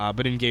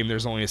 but in-game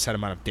there's only a set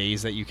amount of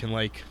days that you can,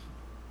 like,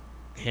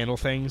 handle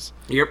things.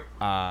 Yep.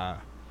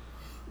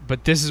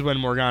 But this is when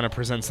Morgana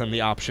presents them the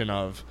option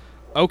of,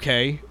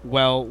 okay,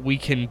 well, we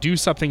can do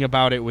something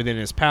about it within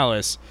his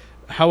palace,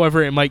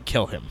 however, it might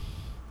kill him.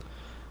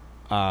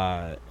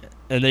 And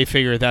they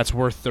figure that's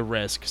worth the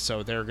risk,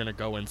 so they're going to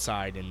go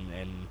inside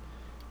and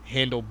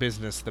handle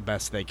business the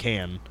best they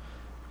can,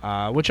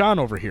 which Ann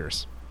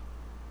overhears.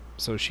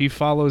 So she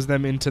follows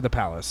them into the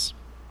palace.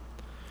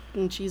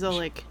 And she's all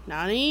like,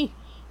 Nani?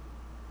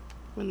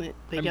 When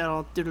they got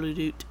all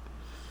doodly-doot.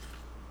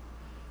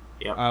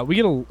 Yep. We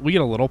get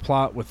a little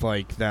plot with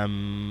like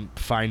them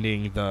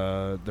finding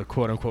the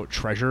quote unquote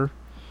treasure.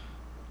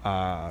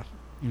 And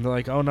they're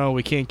like, oh no,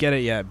 we can't get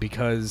it yet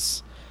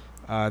because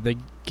the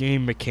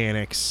game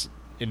mechanics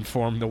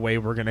inform the way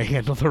we're gonna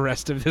handle the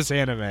rest of this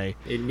anime.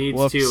 It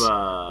needs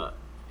to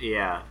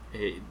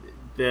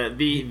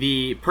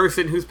the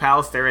person whose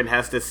palace they're in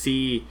has to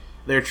see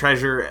their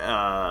treasure.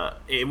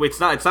 It's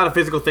not a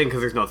physical thing because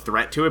there's no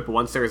threat to it, but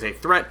once there is a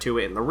threat to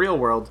it in the real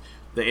world,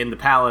 in the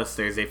palace,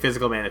 there's a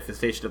physical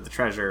manifestation of the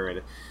treasure,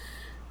 and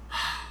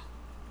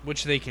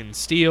which they can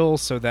steal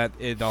so that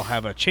they'll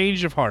have a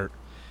change of heart.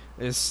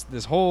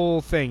 This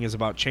whole thing is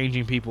about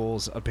changing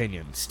people's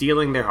opinions.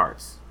 Stealing their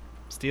hearts.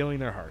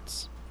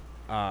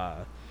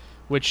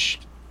 Which,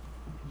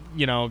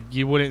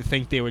 you wouldn't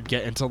think they would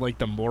get into, like,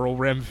 the moral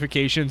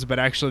ramifications, but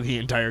actually the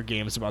entire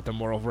game is about the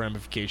moral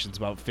ramifications,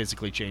 about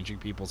physically changing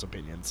people's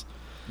opinions.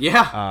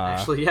 Yeah,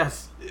 actually,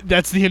 yes.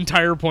 That's the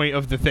entire point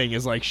of the thing,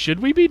 is like, should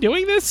we be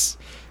doing this?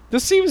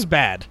 This seems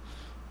bad.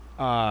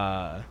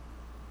 But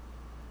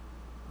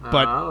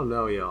I don't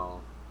know,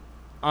 y'all.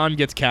 An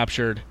gets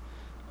captured,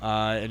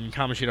 and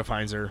Kamoshida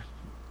finds her.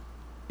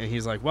 And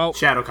he's like, well...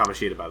 Shadow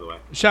Kamoshida, by the way.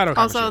 Shadow Kamoshida.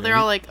 Also, they're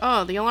all like,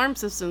 oh, the alarm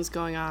system's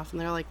going off.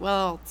 And they're like,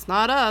 well, it's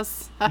not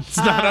us. It's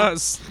not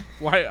us.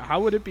 Why? How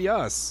would it be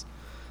us?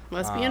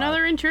 Must be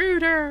another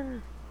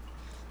intruder.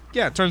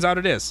 Yeah, it turns out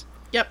it is.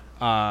 Yep.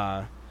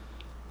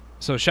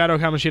 So Shadow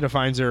Kamoshida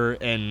finds her,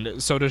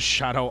 and so does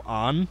Shadow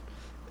An.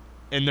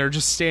 And they're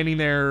just standing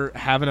there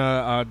having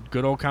a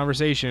good old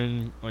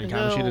conversation when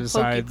Kamoshida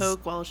decides...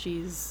 poke while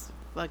she's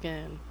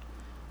fucking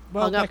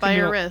well, hung up by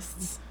her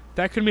wrists.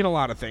 That could mean a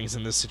lot of things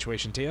in this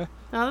situation, Tia.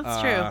 Oh, that's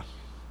true.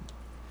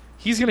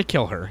 He's going to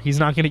kill her. He's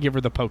not going to give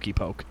her the pokey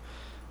poke.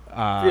 With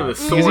a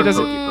sword pokey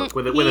poke.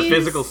 With a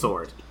physical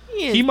sword.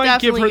 He might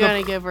definitely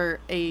going to give her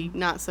a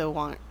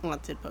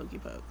not-so-wanted pokey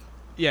poke.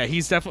 Yeah,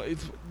 he's definitely...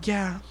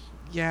 Yeah.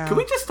 Can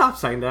we just stop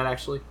saying that,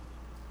 actually?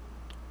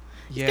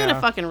 Yeah. He's going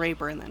to fucking rape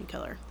her and then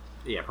kill her.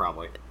 Yeah,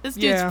 probably. This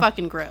dude's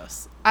fucking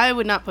gross. I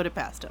would not put it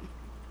past him.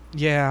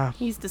 Yeah.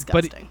 He's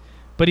disgusting.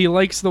 But he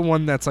likes the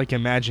one that's, like,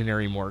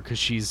 imaginary more because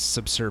she's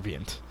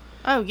subservient.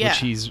 Oh, yeah.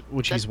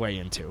 Which he's way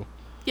into.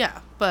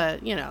 Yeah,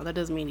 but, that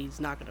doesn't mean he's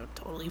not going to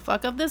totally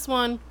fuck up this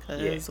one,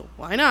 because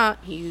why not?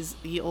 He's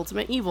the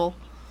ultimate evil.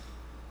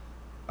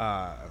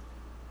 I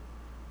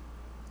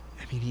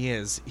mean, he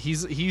is.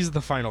 He's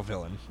the final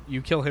villain.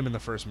 You kill him in the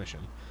first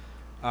mission.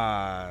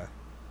 But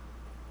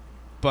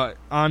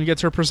An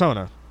gets her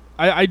persona.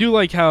 I do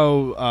like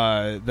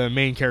how the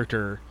main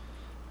character...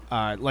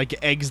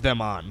 eggs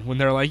them on when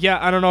they're like, yeah,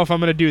 I don't know if I'm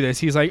gonna do this.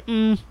 He's like,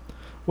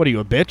 what are you,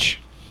 a bitch?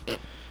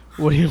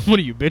 What are you,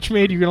 bitch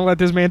made? You gonna let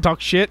this man talk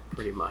shit?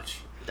 Pretty much.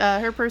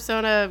 Her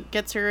persona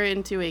gets her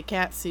into a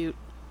cat suit.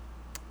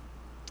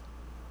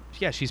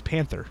 Yeah, she's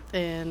Panther.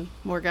 And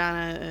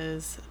Morgana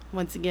is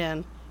once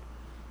again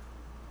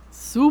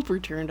super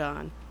turned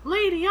on.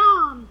 Lady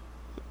on.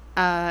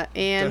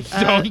 And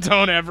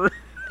don't ever.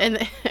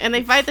 And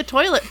they fight the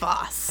toilet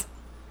boss.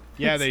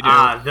 Yeah, they do.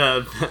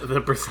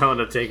 The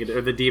persona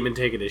or the demon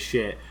taking his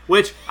shit.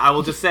 Which, I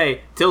will just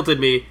say, tilted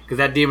me, because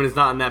that demon is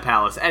not in that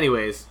palace.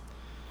 Anyways.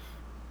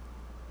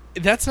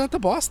 That's not the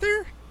boss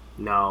there?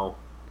 No.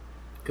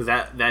 Because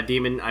that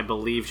demon, I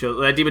believe,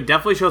 that demon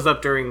definitely shows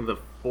up during the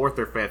 4th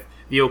or 5th,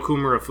 the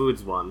Okumura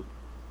Foods one,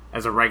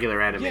 as a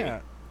regular enemy.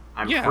 Yeah.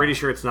 I'm pretty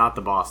sure it's not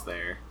the boss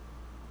there.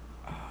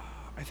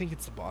 I think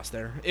it's the boss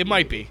there. It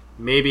might be.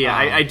 Maybe.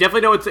 I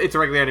definitely know it's a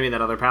regular enemy in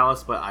that other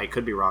palace, but I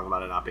could be wrong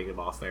about it not being a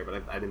boss there,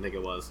 but I didn't think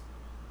it was.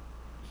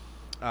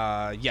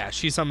 Yeah,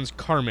 she summons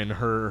Carmen,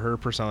 her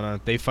persona.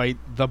 They fight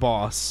the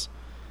boss.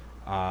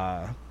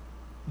 The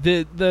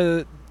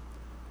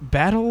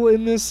battle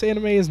in this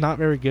anime is not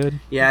very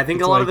good. Yeah, I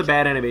think a lot of the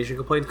bad animation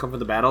complaints come from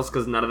the battles,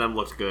 because none of them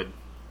looked good.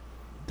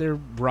 They're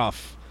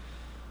rough.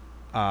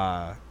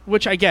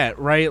 Which I get,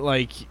 right?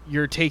 Like,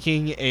 you're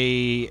taking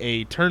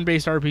a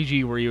turn-based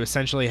RPG where you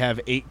essentially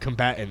have 8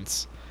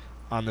 combatants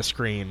on the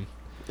screen.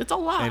 It's a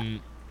lot.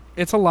 And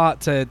it's a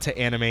lot to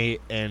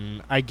animate,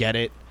 and I get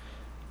it.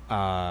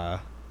 The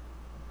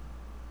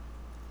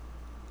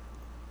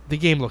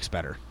game looks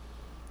better.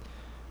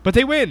 But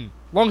they win!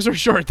 Long story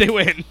short, they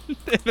win.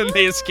 And then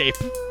they escape.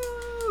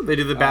 They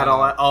do the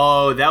battle.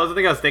 Oh, that was the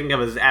thing I was thinking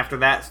of, is after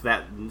that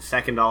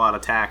second all-out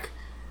attack,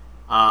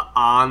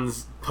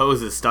 An's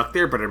pose is stuck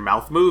there, but her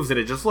mouth moves, and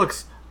it just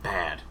looks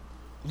bad.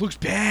 Looks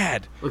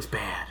bad.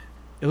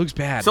 It looks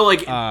bad. So,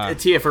 like,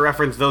 Tia, for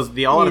reference,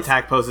 the all-out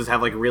attack poses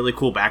have, like, really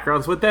cool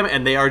backgrounds with them,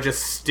 and they are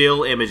just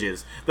still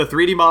images. The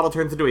 3D model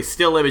turns into a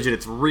still image, and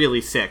it's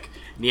really sick.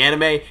 In the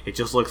anime, it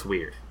just looks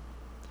weird.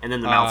 And then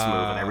the mouths move,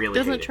 and I really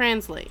hate it. Doesn't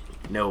translate.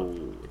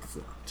 No, it's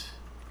not.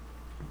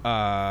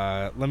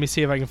 Let me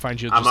see if I can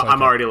find you.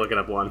 I'm already looking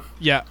up one.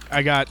 Yeah,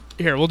 I got...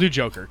 Here, we'll do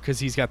Joker, because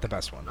he's got the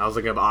best one. I was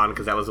looking up An,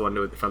 because that was the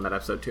one from that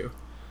episode, too.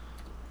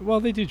 Well,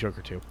 they do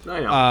Joker, too. I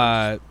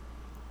know.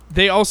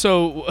 They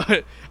also...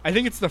 I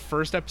think it's the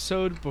first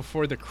episode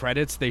before the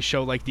credits, they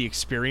show, like, the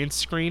experience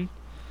screen.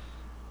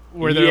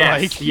 Where they're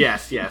like...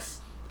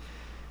 Yes.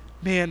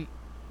 Man,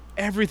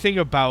 everything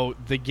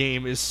about the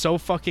game is so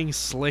fucking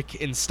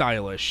slick and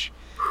stylish.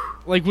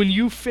 Like, when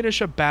you finish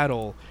a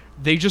battle,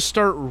 they just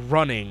start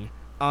running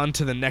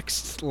onto the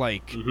next,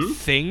 like,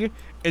 thing,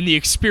 and the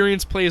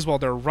experience plays while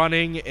they're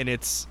running, and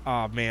it's...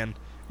 Oh, man.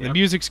 Yep. The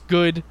music's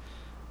good.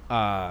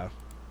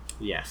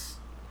 Yes.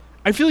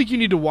 I feel like you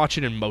need to watch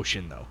it in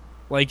motion, though.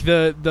 Like,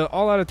 the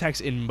all-out attacks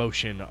in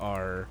motion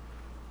are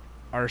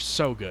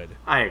so good.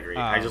 I agree.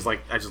 I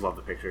just love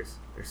the pictures.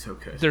 They're so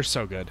good. They're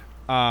so good.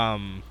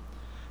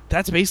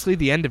 That's basically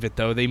the end of it,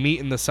 though. They meet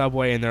in the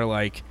subway, and they're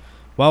like,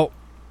 well,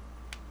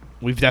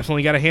 we've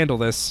definitely got to handle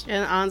this.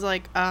 And An's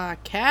like,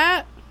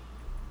 cat?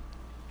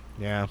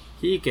 Yeah.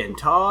 He can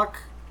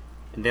talk.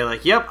 And they're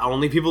like, yep,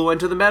 only people who went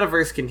to the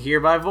metaverse can hear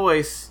my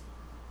voice.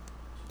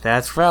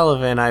 That's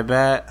relevant, I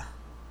bet.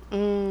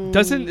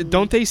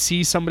 Don't they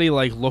see somebody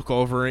like look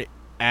over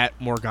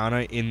at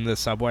Morgana in the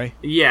subway?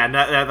 Yeah,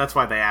 that's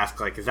why they ask,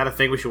 like, is that a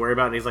thing we should worry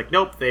about? And he's like,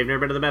 nope, they've never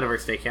been to the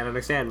metaverse. They can't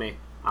understand me.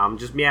 I'm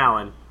just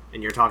meowing,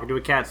 and you're talking to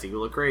a cat, so you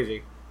look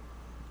crazy.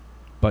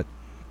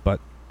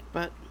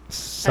 But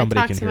somebody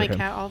I talk can to hear my him.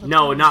 cat all the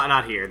No, time.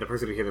 not here. The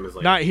person who hears him is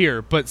like... Not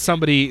here, but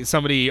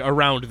somebody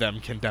around them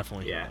can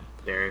definitely hear Yeah, him.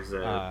 there's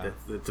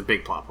it's a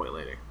big plot point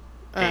later.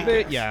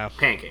 Yeah.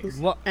 Pancakes.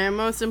 And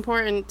most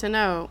important to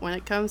know, when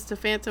it comes to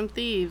Phantom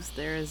Thieves,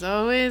 there is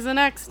always a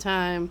next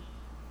time.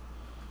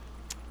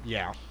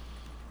 Yeah.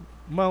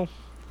 Well,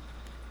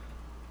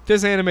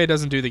 this anime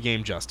doesn't do the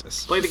game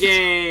justice. Play the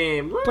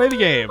game! Play the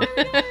game.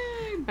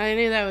 I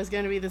knew that was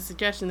going to be the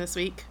suggestion this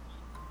week.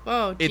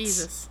 Oh, It's-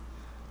 Jesus.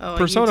 Oh,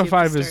 Persona YouTube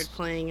 5 started is-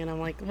 playing, and I'm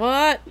like,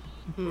 what?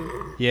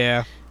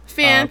 Yeah.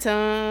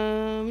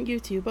 Phantom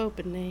YouTube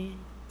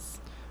openings.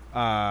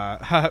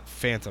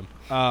 Phantom.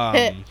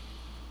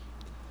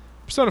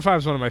 Persona 5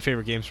 is one of my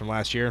favorite games from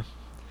last year.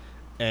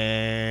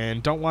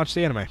 And don't watch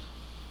the anime.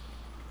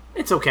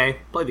 It's okay.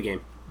 Play the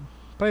game.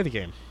 Play the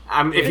game.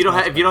 If you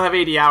don't have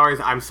 80 hours,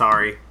 I'm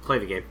sorry. Play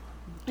the game.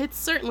 It's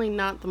certainly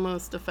not the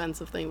most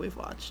offensive thing we've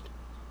watched.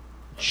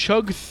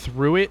 Chug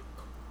through it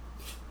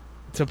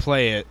to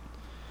play it.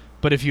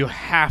 But if you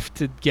have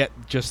to get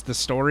just the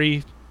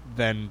story,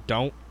 then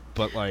don't.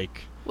 But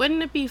like,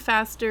 Wouldn't it be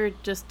faster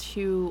just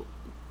to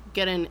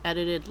get an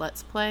edited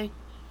Let's Play?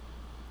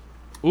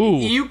 ooh,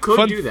 You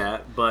could do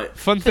that, but...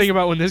 Fun thing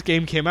about when this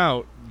game came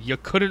out, you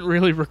couldn't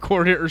really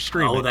record it or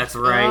stream it. Oh, that's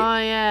right.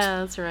 Oh, yeah,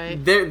 that's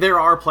right. There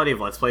are plenty of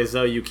Let's Plays,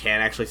 though. You can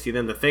actually see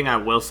them. The thing I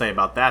will say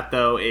about that,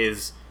 though,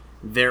 is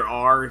there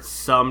are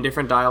some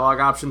different dialogue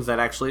options that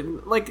actually,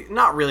 like,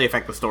 not really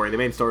affect the story. The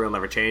main story will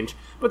never change,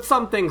 but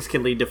some things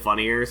can lead to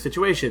funnier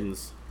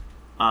situations.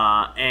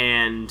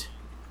 And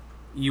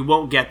you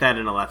won't get that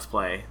in a Let's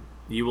Play.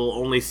 You will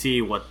only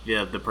see what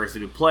the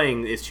person who's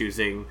playing is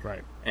choosing,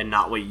 Right. and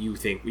not what you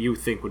think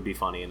would be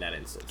funny in that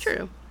instance.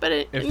 True. But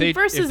if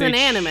versus they an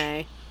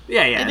anime,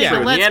 Yeah, I think the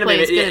true. Let's anime, Play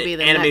is gonna be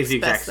the anime's next the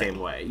exact best thing. same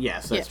way.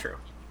 Yes, that's Yeah.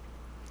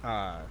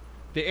 true.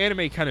 The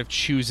anime kind of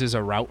chooses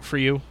a route for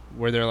you,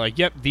 where they're like,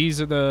 "Yep, these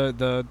are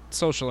the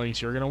social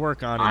links you're gonna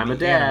work on." I'm in a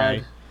the dad.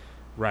 anime.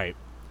 Right.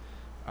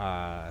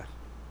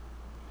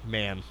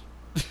 Man.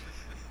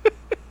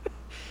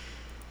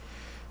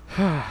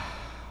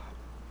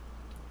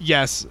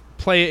 Yes,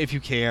 play it if you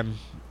can.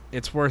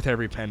 It's worth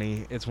every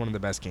penny. It's one of the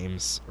best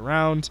games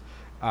around.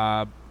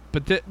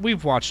 But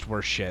we've watched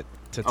worse shit.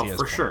 To Oh, Tia's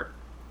for point. sure.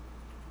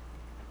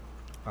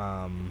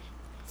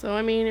 so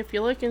I mean, if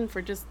you're looking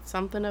for just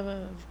something of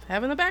a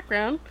have in the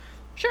background,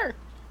 sure.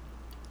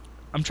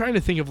 I'm trying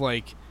to think of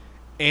like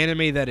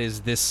anime that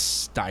is this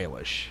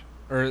stylish,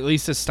 or at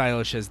least as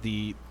stylish as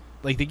the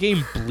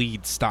game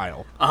Bleed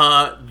style.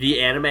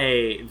 The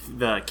anime,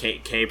 the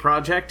K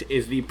Project,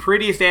 is the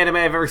prettiest anime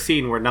I've ever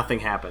seen where nothing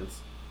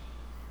happens.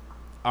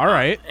 All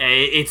right.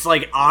 It's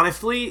like,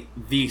 honestly,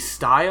 the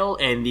style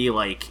and the,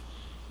 like,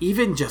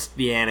 even just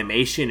the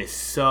animation is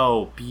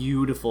so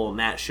beautiful in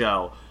that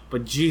show.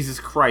 But Jesus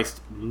Christ,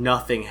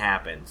 nothing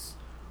happens.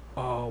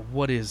 Oh,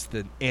 what is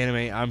the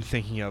anime I'm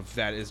thinking of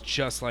that is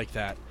just like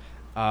that?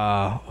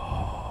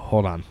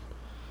 Hold on.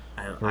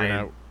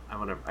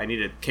 I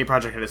need a K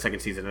Project had a second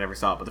season. I never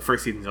saw it, but the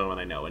first season's the only one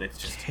I know, and it's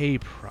just K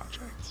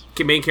Project.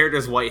 main character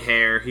has white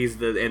hair.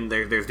 And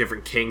there's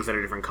different kings that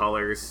are different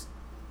colors.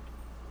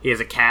 He has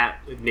a cat,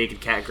 a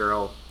naked cat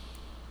girl.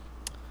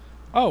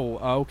 Oh,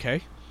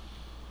 okay.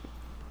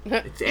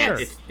 It's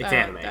Yes.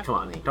 anime. Come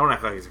on, Definitely. don't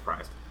act like you're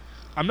surprised.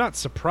 I'm not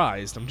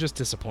surprised. I'm just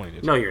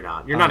disappointed. No, you're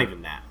not. You're not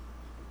even that.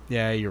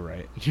 Yeah, you're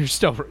right. You're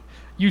still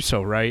you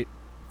so right.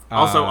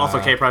 Also,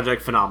 K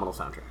Project, phenomenal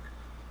soundtrack.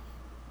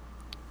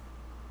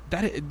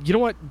 You know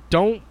what?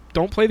 Don't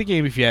play the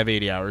game if you have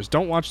 80 hours.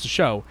 Don't watch the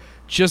show.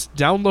 Just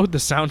download the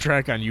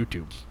soundtrack on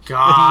YouTube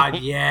God,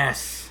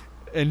 yes.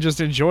 and just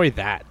enjoy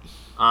that.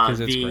 'Cause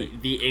it's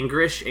The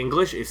great.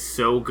 English is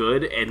so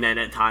good, and then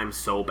at times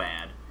so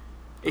bad.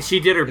 She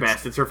did her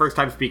best. It's her first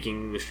time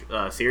speaking English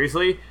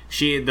seriously.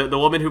 The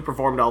woman who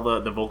performed all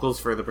the vocals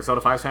for the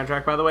Persona 5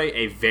 soundtrack, by the way,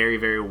 a very,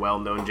 very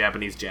well-known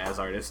Japanese jazz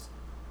artist.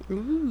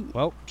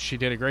 Well, she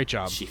did a great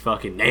job. She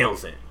fucking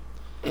nails it.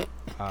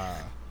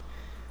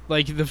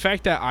 Like the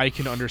fact that I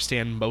can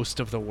understand most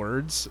of the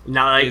words.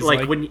 Now, is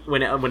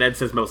when Ed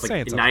says most, like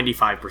saying something.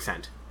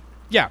 95%.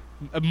 Yeah,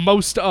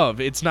 most of.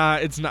 It's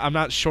not. I'm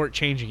not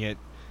shortchanging it.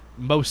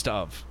 Most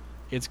of.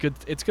 It's good.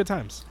 It's good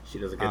times. She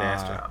does a good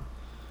ass job.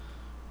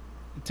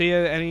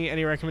 Tia,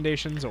 any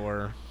recommendations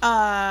or?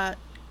 Nah,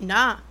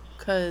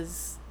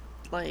 cause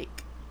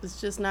like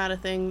it's just not a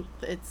thing.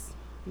 It's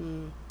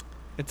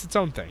It's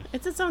own thing.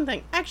 It's its own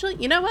thing. Actually,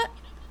 you know what?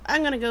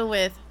 I'm gonna go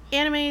with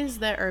animes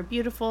that are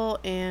beautiful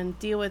and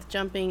deal with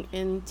jumping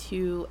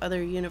into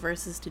other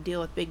universes to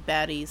deal with big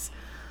baddies.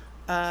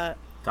 Dot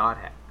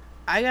hack.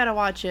 I gotta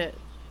watch it.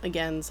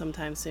 again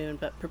sometime soon,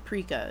 but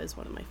Paprika is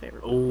one of my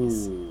favorite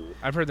movies. Ooh.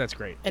 I've heard that's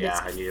great. And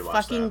I need to it's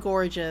watch fucking that.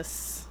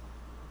 gorgeous.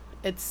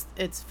 It's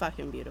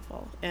fucking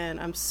beautiful. And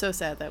I'm so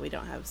sad that we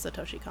don't have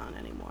Satoshi Kon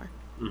anymore.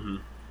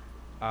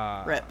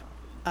 Rip.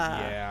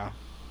 Yeah.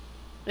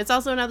 It's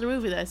also another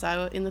movie that I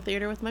saw in the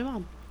theater with my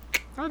mom.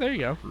 Oh, there you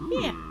go.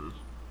 Yeah.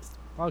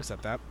 I'll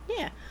accept that.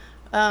 Yeah.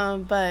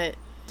 But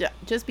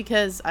just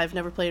because I've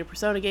never played a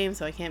Persona game,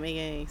 so I can't make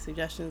any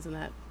suggestions in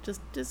that,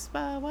 just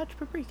watch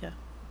Paprika.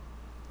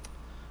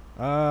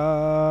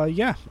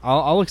 Yeah,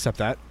 I'll accept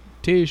that.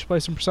 T, you should play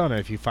some Persona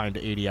if you find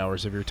 80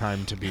 hours of your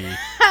time to be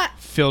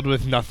filled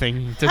with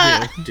nothing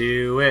to do.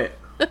 Do it.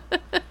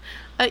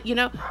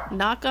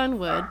 Knock on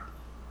wood,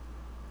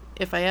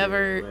 if I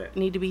ever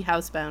need to be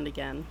housebound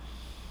again.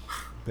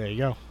 There you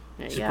go.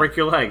 There you Just go. break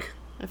your leg.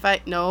 If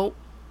I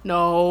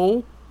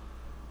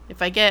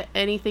If I get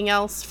anything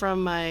else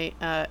from my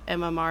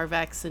MMR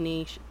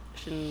vaccination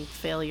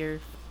failure,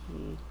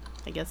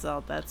 I guess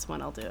that's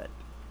when I'll do it.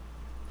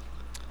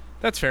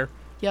 That's fair.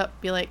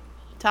 Yep. Be like,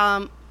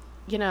 Tom,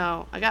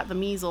 I got the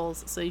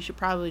measles, so you should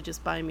probably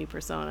just buy me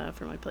Persona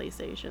for my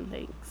PlayStation.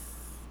 Thanks.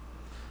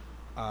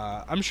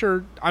 I'm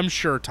sure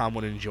Tom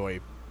would enjoy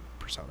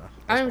Persona.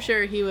 I'm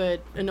sure he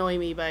would annoy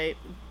me by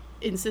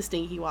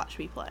insisting he watch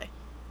me play.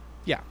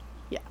 Yeah.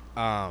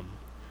 Yeah.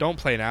 Don't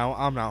play now.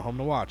 I'm not home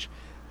to watch.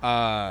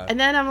 And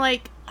then I'm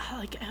like,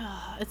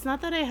 it's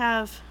not that I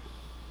have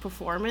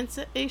performance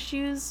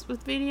issues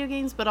with video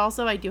games, but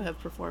also I do have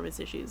performance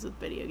issues with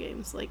video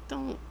games. Like,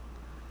 don't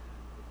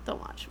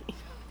watch me.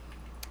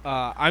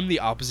 I'm the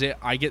opposite.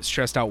 I get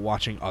stressed out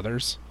watching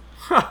others.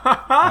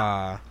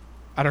 I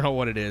don't know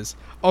what it is.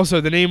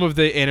 Also, the name of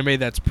the anime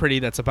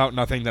that's about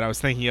nothing that I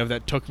was thinking of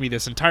that took me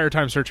this entire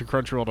time searching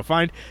Crunchyroll to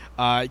find,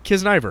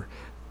 Kisniver.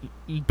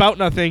 About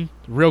nothing,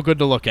 real good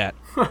to look at.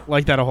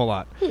 Like that a whole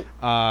lot.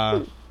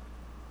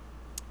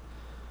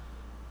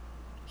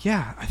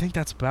 Yeah, I think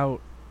that's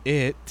about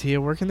it. Tia,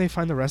 where can they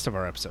find the rest of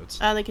our episodes?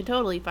 They can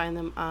totally find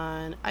them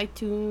on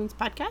iTunes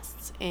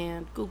Podcasts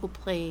and Google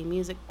Play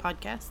Music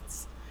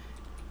Podcasts,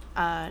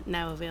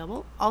 now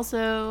available.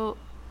 Also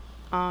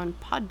on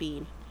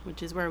Podbean,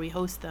 which is where we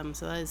host them.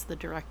 So that is the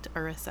direct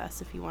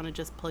RSS if you want to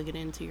just plug it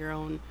into your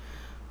own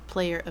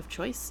player of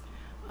choice.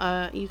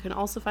 You can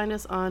also find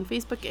us on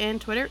Facebook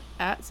and Twitter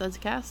at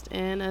Sudscast.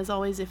 And as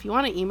always, if you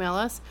want to email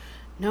us,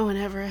 no one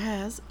ever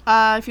has.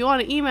 If you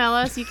want to email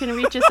us, you can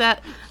reach us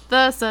at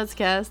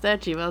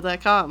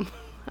thesudscast@gmail.com.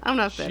 I'm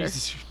not better.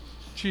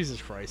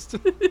 Jesus Christ.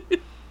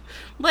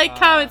 Like,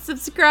 comment,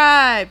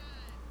 subscribe.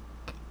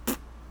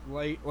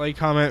 Like,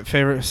 comment,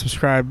 favorite,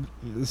 subscribe,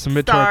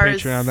 submit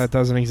Stars. to our Patreon that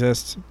doesn't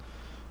exist.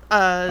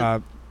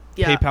 Yeah.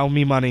 PayPal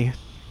me money.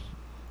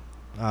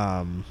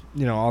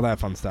 All that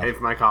fun stuff. Pay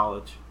for my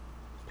college.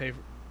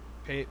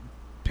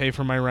 Pay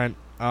for my rent.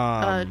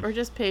 Or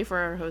just pay for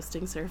our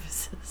hosting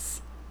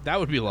services. That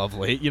would be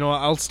lovely.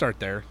 I'll start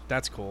there.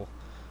 That's cool.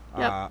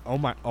 Yep. Oh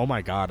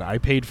my God! I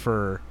paid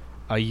for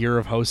a year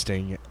of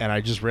hosting, and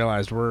I just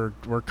realized we're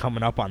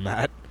coming up on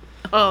that.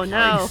 Oh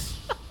no.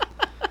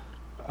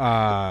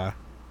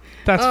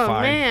 That's oh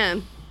fine.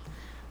 Man.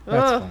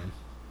 That's Ugh.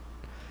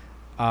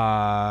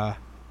 fine.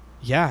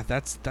 Yeah,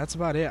 that's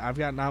about it. I've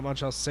got not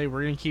much else to say.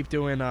 We're gonna keep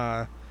doing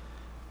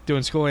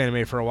school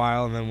anime for a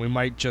while, and then we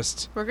might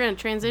just We're gonna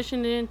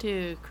transition it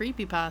into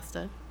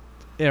creepypasta.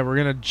 we're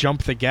gonna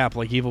jump the gap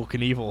like Evel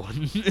Knievel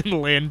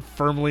and land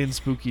firmly in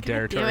spooky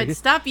territory. Damn it,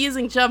 stop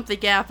using jump the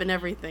gap and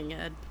everything,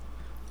 Ed.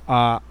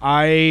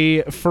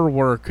 I, for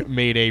work,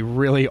 made a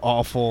really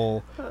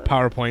awful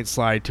PowerPoint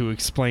slide to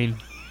explain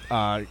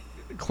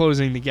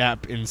closing the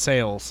gap in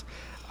sales.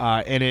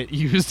 And it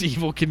used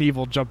Evel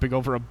Knievel jumping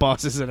over a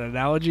bus as an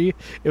analogy.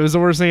 It was the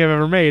worst thing I've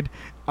ever made.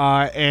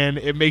 And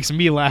it makes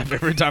me laugh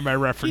every time I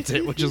reference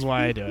it, which is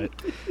why I do it.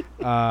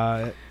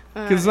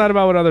 Because it's not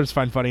about what others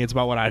find funny, it's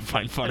about what I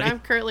find funny. And I'm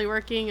currently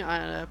working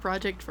on a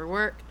project for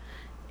work,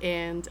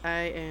 and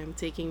I am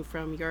taking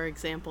from your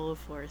example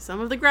for some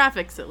of the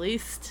graphics, at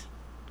least.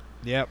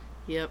 Yep.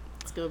 Yep,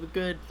 it's gonna be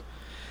good.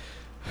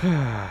 All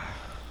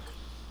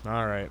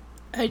right.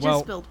 I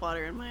just spilled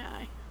water in my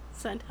eye.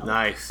 Send help.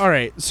 Nice. All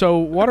right, so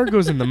water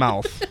goes in the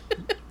mouth.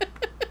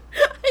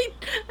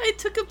 I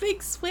took a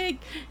big swig,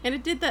 and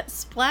it did that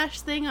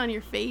splash thing on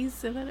your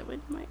face, and then it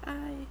went in my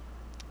eye.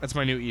 That's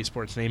my new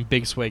esports name,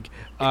 Big Swig.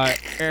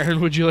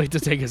 Aaron, would you like to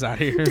take us out of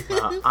here?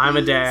 I'm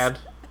a dad.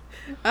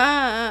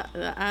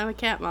 I'm a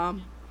cat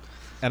mom.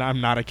 And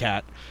I'm not a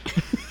cat.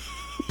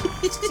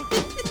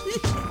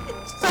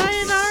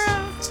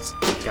 Sayonara.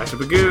 Gotcha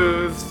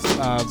bagoos.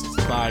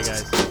 Bye,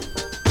 guys.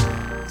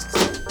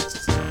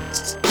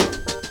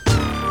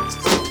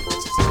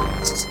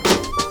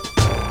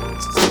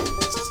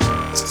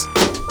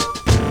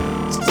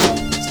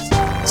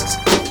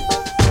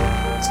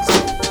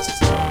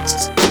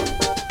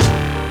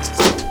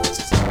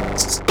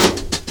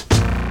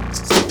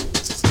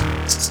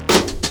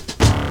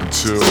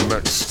 Until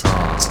next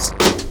time.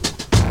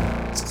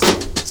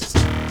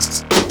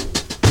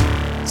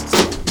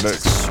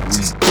 Next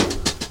week.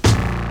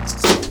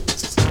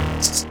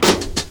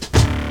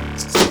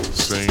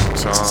 Same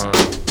time.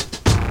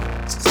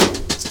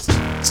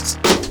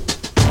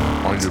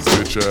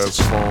 bitch ass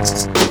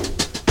phone.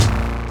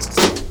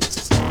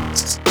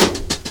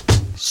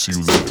 See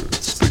you later,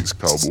 Space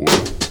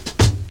Cowboy.